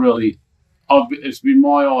 Well, it's been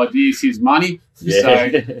my idea, it's his money. Yeah.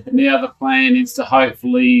 So now the plan is to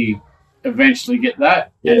hopefully eventually get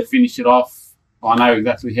that and finish it off. I know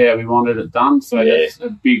exactly how we wanted it done, so that's a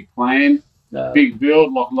big plan, big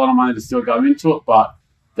build. Like a lot of money to still go into it, but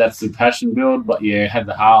that's the passion build. But had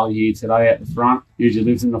the Harley here today at the front. Usually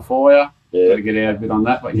lives in the foyer. Got to get out a bit on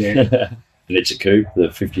that, but And it's a coupe,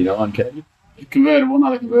 the 59 Caddy.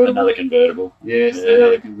 Another convertible. Yes,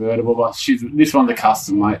 another convertible. But this one's a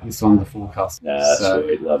custom, mate. This one's a full custom.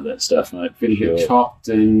 Sweet. Love that stuff, mate. Bit chopped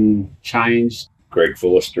and changed. Greg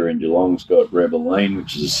Forster in Geelong's got Rebel Lean,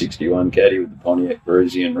 which is a 61 Caddy with the Pontiac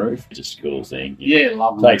Parisian roof. It's just a cool thing.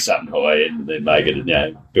 Love it. Take something high end and then make it,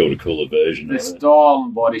 build a cooler version of it. The style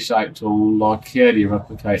and body shape to them, how do you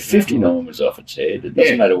replicate 59 was off its head. It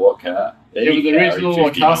doesn't matter what car. It was the original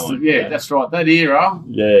or custom. That's right. That era.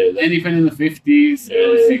 Anything in the 50s,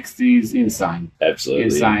 early 60s, insane.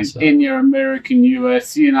 Absolutely insane. In your American,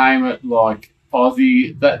 US, you name it, like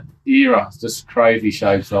Aussie, that era. It's just crazy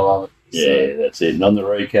shapes. I love it. Yeah, that's it. And on the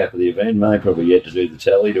recap of the event, mate, probably yet to do the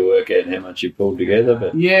tally to work out how much you pulled together.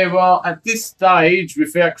 But well, at this stage,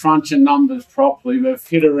 without crunching numbers properly, we've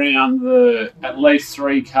hit around the at least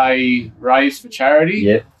 3K raise for charity.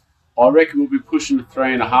 Yeah, I reckon we'll be pushing the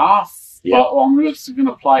 3.5. Yeah. But I'm just going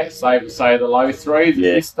to play it safe and say the low 3s at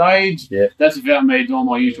this stage. Yeah, that's without me doing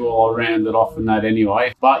my usual. I'll round it off and that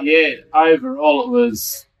anyway. But overall, it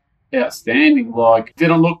was outstanding.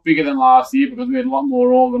 Didn't look bigger than last year because we had a lot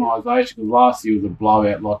more organisation. Because last year was a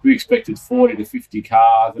blowout. We expected 40 to 50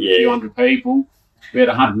 cars and a few hundred people. We had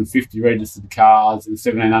 150 registered cars and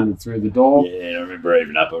 1,700 through the door. Yeah, and I remember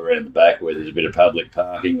even up around the back where there's a bit of public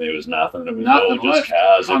parking, there was nothing. It was all just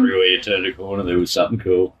cars everywhere. You turned a corner, there was something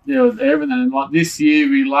cool. There was everything. This year,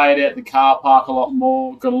 we laid out the car park a lot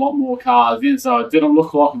more, got a lot more cars in, so it didn't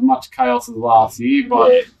look like as much chaos as last year.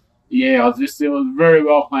 But Yeah, it was very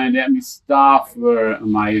well planned out. My staff were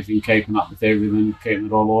amazing, keeping up with everything, keeping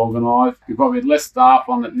it all organised. We probably had less staff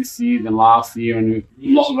on it this year than last year, and a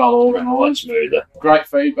lot well organised. Smoother. Great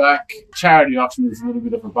feedback. Charity auction was a little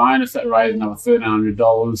bit of a bonus. That raised another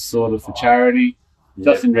 $1,300 sort of for charity.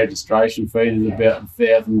 Just in registration fees is about the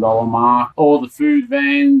 $1,000 mark. All the food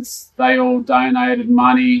vans, they all donated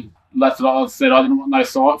money. That's what I said. I didn't want no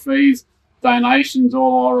site fees. Donations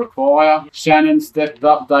all I require. Shannon stepped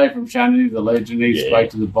up. Dave from Shannon, he's a legend. He spoke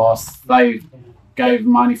to the boss. They gave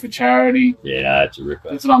money for charity. Yeah, no, it's a ripper.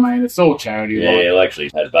 That's what I mean. It's all charity. Yeah, I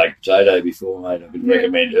actually had a baked potato before, mate. I could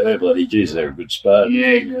recommend her. Bloody geez, they're a good spot.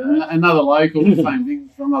 Yeah, another local, same thing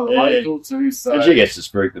from another local too. So. And she gets to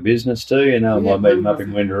spruik the business too, you know. I might meet them up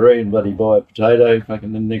in Windaree and bloody buy a potato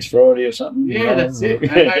fucking the next Friday or something. Yeah, that's it.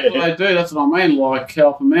 And that's what they do. That's what I mean. Like,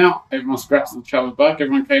 help them out. Everyone scratches each other's back.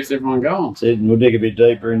 Everyone keeps everyone going. That's it. And we'll dig a bit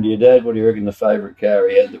deeper into your dad. What do you reckon the favourite car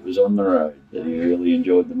he had that was on the road that he really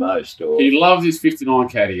enjoyed the most? Or he loves his 59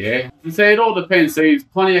 Caddy, yeah. You see, it all depends. He's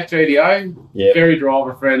plenty of GDO, very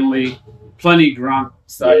driver friendly, plenty grunt.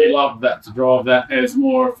 So he loved that to drive that as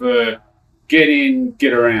more of a get in,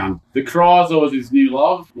 get around. The Chrysler was his new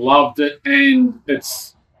love. Loved it, and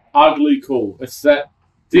it's ugly cool. It's that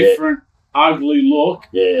different, ugly look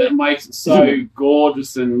that makes it so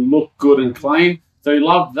gorgeous and look good and clean. So he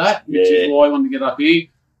loved that, which is why he wanted to get up here.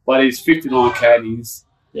 But his 59 Caddies,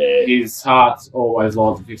 his heart's always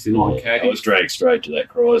lies at 59 Caddies. I was dragged straight to that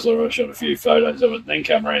Chrysler. I shot a few photos of it and then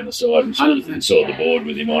come around the side and saw the board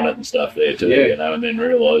with him on it and stuff there too, you know, and then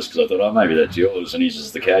realised, because I thought, oh, maybe that's yours. And he's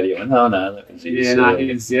just the Caddy. I went, no, that was his.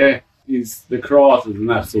 The Chrysler's an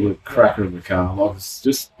absolute cracker of a car. Like, it's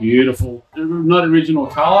just beautiful. Not original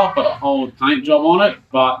colour, but a whole paint job on it,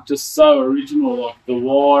 but just so original. Like, the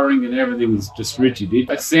wiring and everything's just Richie did.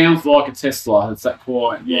 It sounds like a Tesla. It's that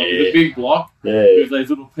quiet. Like, the big block with these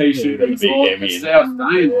little pea shooters. It's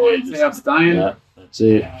outstaying. It's outstaying. That's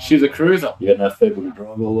it. She's a cruiser. You got enough people to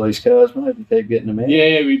drive all these cars, mate? You keep getting them out?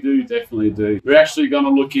 Yeah, we do, definitely do. We're actually going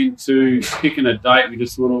to look into picking a date. We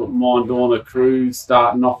just wouldn't mind doing a cruise,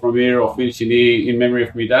 starting off from here or finishing here in memory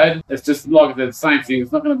of my dad. It's just, like I said, the same thing.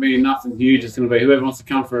 It's not going to be nothing huge. It's going to be whoever wants to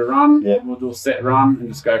come for a run. We'll do a set run and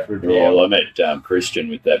just go for a drive. Yeah, well, I met Christian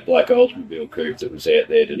with that black Oldsmobile coupe that was out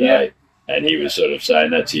there today. Yeah. And he was sort of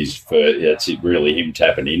saying that's really him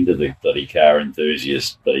tapping into the bloody car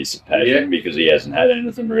enthusiast passion, because he hasn't had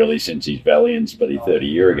anything really since his Valiants, 30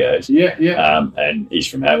 years ago. And he's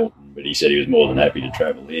from Hamilton, but he said he was more than happy to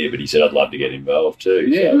travel here, but he said, I'd love to get involved too.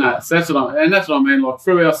 Yeah, so. That's what I mean. Like,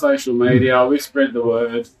 through our social media, we spread the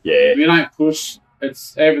word. Yeah. We don't push.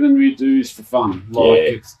 It's everything we do is for fun.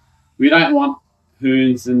 Like, we don't want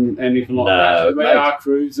hoons and anything like that. We are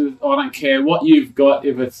cruisers. I don't care what you've got,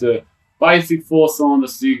 if it's a basic 4-cylinder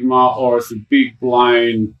Sigma or it's a big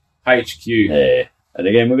blown HQ. Yeah. And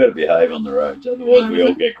again, we've got to behave on the roads, otherwise we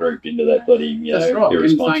all get grouped into that bloody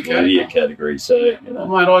irresponsible idiot category. So, you know.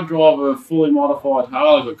 Mate, I drive a fully modified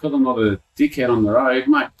Harley, but because I'm not a dickhead on the road,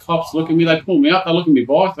 mate, cops look at me, they pull me up, they look at me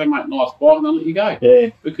bike, they make nice bike, and they let you go. Yeah.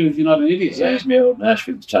 Because you're not an idiot. There's me old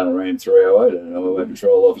Nashville Tunnel Ram 308, and I went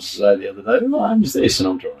patrol officer say the other day, oh, I'm just this, and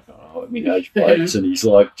I'm trying to me nudge plates, and he's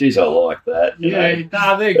like, geez, I like that.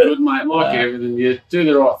 They're good, mate. Like everything, you do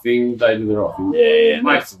the right thing, they do the right thing. Yeah,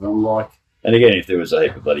 most of them, like. And again, if there was a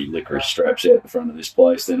heap of bloody licorice straps out the front of this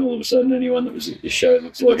place, then all of a sudden anyone that was at this show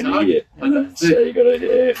looks like an idiot. So you got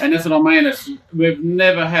to, And that's what I mean. We've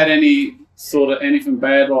never had any sort of anything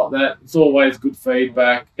bad like that. It's always good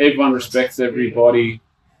feedback. Everyone respects everybody.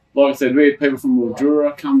 Like I said, we had people from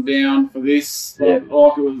Mildura come down for this. Like it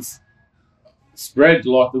was spread,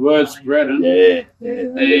 like the word spread.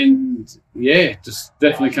 And just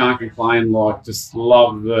definitely can't complain. Like, just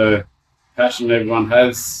love the passion everyone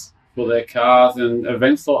has for their cars and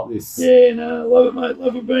events like this. Yeah, no, love it, mate.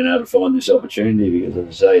 Love it being able to find this opportunity, because,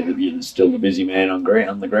 as I say, you're still the busy man on the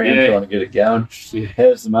ground trying to get it going. Yeah.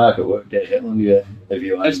 How's the market worked out? How long have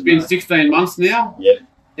you It's been 16 months now. Yep.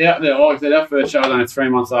 Out there, like I said, our first show was only 3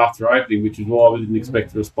 months after opening, which is why we didn't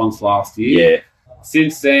expect a response last year. Yeah.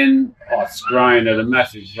 Since then, it's grown at a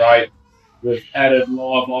massive rate. We've added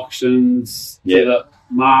live auctions to the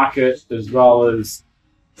market, as well as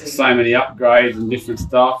so many upgrades and different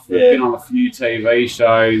stuff. We've been on a few TV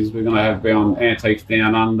shows. We're going to be on Antiques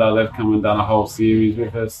Down Under. They've come and done a whole series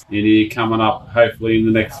with us. And here coming up, hopefully in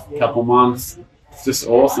the next couple of months. It's just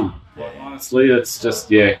awesome. Honestly, it's just,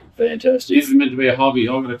 fantastic. This is meant to be a hobby.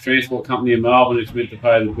 I've got a transport company in Melbourne. It's meant to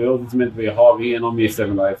pay the bills. It's meant to be a hobby, and I'm here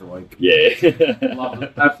 7 days a week. Yeah.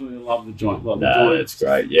 Absolutely love the joint. That's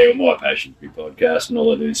great. Yeah, well, my passion for podcast, and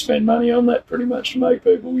all I do is spend money on that pretty much to make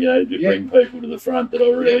people, to bring people to the front that I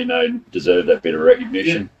really know deserve that bit of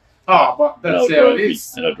recognition. Oh, but that's how it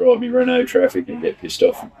is. And I drive me Renault traffic and get pissed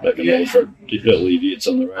off back and forth from little idiots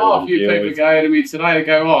on the road. Oh, a few people go to me today, they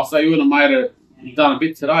go, oh, so you wouldn't have made it, done a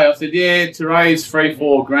bit today. I said, yeah, today's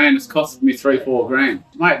 3-4 grand. It's costed me 3-4 grand.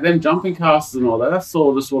 Mate, them jumping casters and all that, that's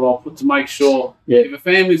all just what I'll put to make sure if a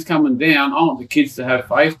family's coming down, I want the kids to have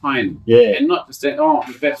face painting. Yeah. And not just that, I want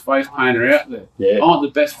the best face painter out there. Yeah. I want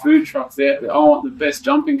the best food trucks out there. I want the best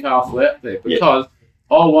jumping castle out there because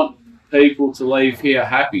I want people to leave here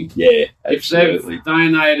happy. Yeah, absolutely. If they've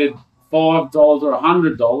donated $5 or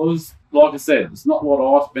 $100, like I said, it's not what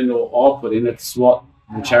I spend or I put in, it's what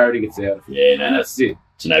the charity gets out of it. Yeah, no, that's it.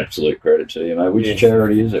 It's an absolute credit to you, mate. Which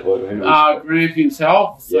charity is it? Grampians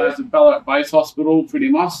Health. So it's a Ballarat base hospital, pretty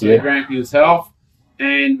much. So Grampians Health.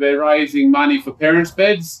 And we're raising money for parents'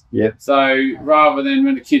 beds. Yep. So rather than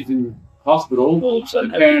when a kid's in hospital, all of a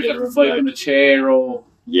sudden the parents have to sleep in a chair or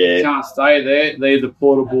can't stay there. They're the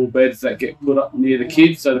portable beds that get put up near the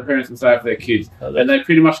kids so the parents can stay for their kids. And they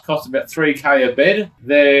pretty much cost about $3,000 a bed.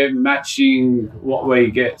 They're matching what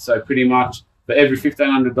we get. So pretty much for every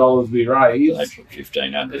 $1,500 we raise,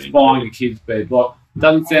 it's buying a kid's bed. Like,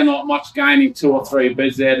 doesn't sound like much gaining 2 or 3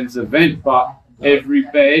 beds out of this event, but every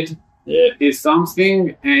bed is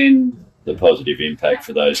something, and the positive impact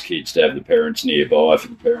for those kids to have the parents nearby, for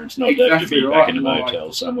the parents not to have to be back in a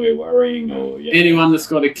motel somewhere worrying, or anyone that's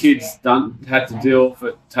got a kid's had to deal with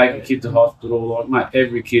it, take a kid to hospital. Like, mate,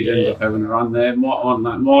 every kid ends up having to run there.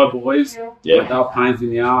 My boys, they were pains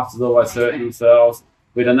in the arse, they're always hurting themselves.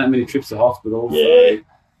 We've done that many trips to hospital. So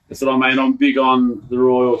that's what I mean. I'm big on the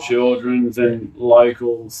Royal Children's and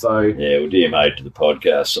local. So well, dear mate to the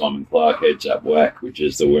podcast, Simon Clark heads up WAC, which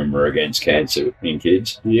is the Women Against Cancer in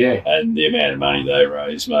Kids. Yeah. And the amount of money they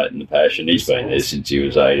raise, mate, and the passion. He's been there since he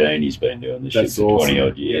was 18. He's been doing this shit for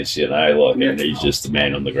 20-odd years, and he's just the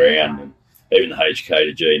man on the ground. And even the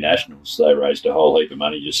HK2G Nationals, they raised a whole heap of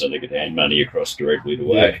money just so they could hand money across directly to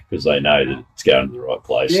WAC because they know that it's going to the right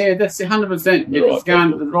place. Yeah, that's 100%. If it's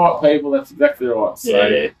going to the right people, that's exactly right.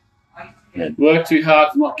 So work too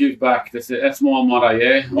hard to not give back. That's it. That's my motto,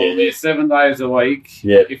 I'm there 7 days a week.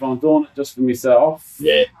 If I'm doing it just for myself,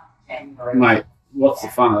 mate, what's the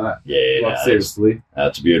fun of that? Seriously.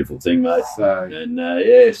 It's a beautiful thing, mate. So,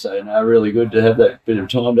 really good to have that bit of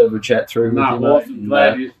time to have a chat through with you, mate. Awesome.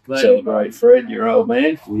 Glad celebrate Fred, your old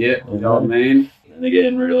man. The old man. And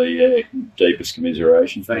again, really, deepest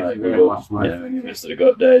commiserations. Thank you very much, mate. Any of us that have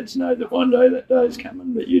got dads know that one day that day's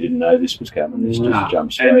coming, but you didn't know this was coming. This just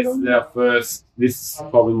jumped straight on. This is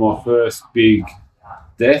probably my first big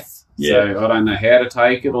death. So I don't know how to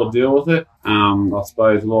take it or deal with it. I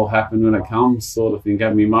suppose it'll all happen when it comes, sort of thing,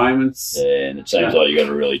 have me moments. Yeah, and it seems like you've got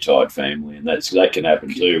a really tight family, and that can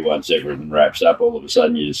happen too. Once everything wraps up, all of a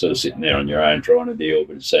sudden you're just sort of sitting there on your own trying to deal,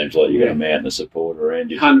 but it seems like you've got a mountain of support around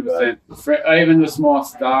you. 100%. Even just my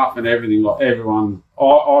staff and everything, like everyone,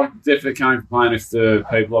 I definitely can't complain if the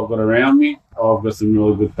people I've got around me. I've got some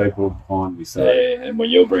really good people behind me. So. Yeah, and when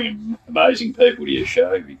you're bringing amazing people to your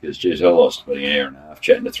show, because, geez, I lost about an hour and a half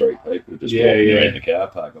chatting to 3 people just walking around the car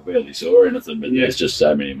park. I barely saw anything, but there's just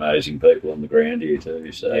so many amazing people on the ground here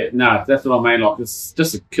too. So that's what I mean. Like, it's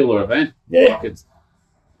just a killer event. Yeah.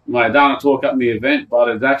 Like, I don't want to talk up the event, but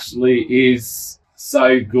it actually is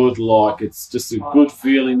so good. Like, it's just a good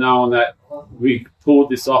feeling knowing that we pulled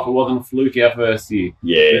this off. It wasn't a fluke our first year.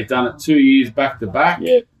 Yeah. We've done it 2 years back to back.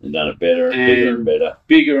 Yeah, and done it better and bigger and better.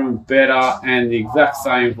 Bigger and better, and the exact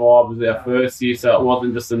same vibe as our first year, so it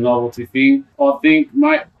wasn't just a novelty thing. I think,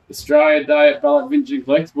 mate, Australia Day at Ballarat Vintage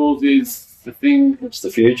Collectables is the thing. It's the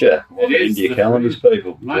future. It is India calendars,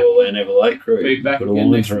 people. Mate, all our Never Late crew. Be back put again a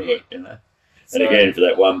line next through year. it, you know. And again, for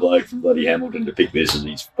that one bloke from bloody Hamilton to pick this as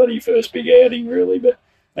his bloody first big outing, really, but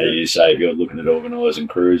as you say, if you're looking at organising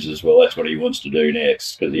cruises, well, that's what he wants to do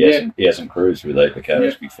next, because he hasn't cruised with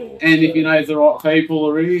Apicos before. And if you know the right people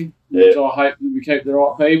are here, which I hope that we keep the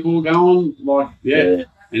right people going,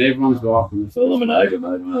 and everyone's welcome. Well, I'm an over,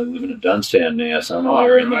 mate. I live in Dunstown now, so I'm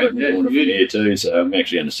around the corner from here too. So I'm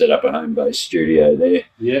actually going to set up a home-based studio there.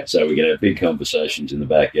 Yeah. So we can have big conversations in the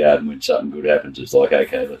backyard, and when something good happens, it's like,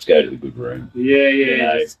 okay, let's go to the good room. Yeah. You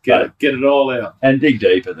know, just get it all out. And dig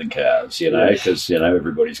deeper than cars, you know, because,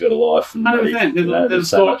 everybody's got a life.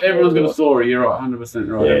 100%. Everyone's got a story. You're right, 100%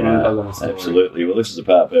 right. Yeah, Everyone does have a story. Absolutely. Well, this is the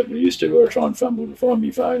part people used to where I try and fumble to find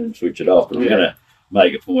my phone and switch it off, but I'm going to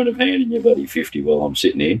make a point of handing you buddy 50 while I'm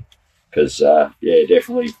sitting here, because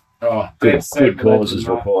definitely good causes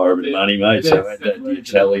require a bit of money, mate. So add that to your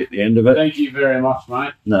tally at the end of it. Thank you very much,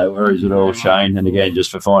 mate. No worries at all, Shane. And again, just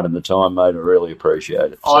for finding the time, mate, I really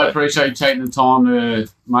appreciate it. I appreciate you taking the time to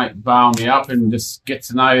bail me up and just get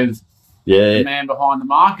to know the man behind the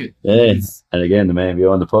market. Yeah, and again, the man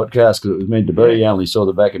behind the podcast, because it was meant to be. You only saw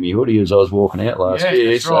the back of my hoodie as I was walking out last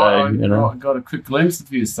year. That's right. I got a quick glimpse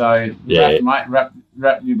of you, so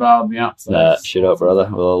wrap you bailed me up. So shut up, brother.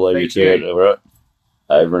 Well, I'll leave you to it. All right.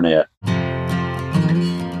 Over and out.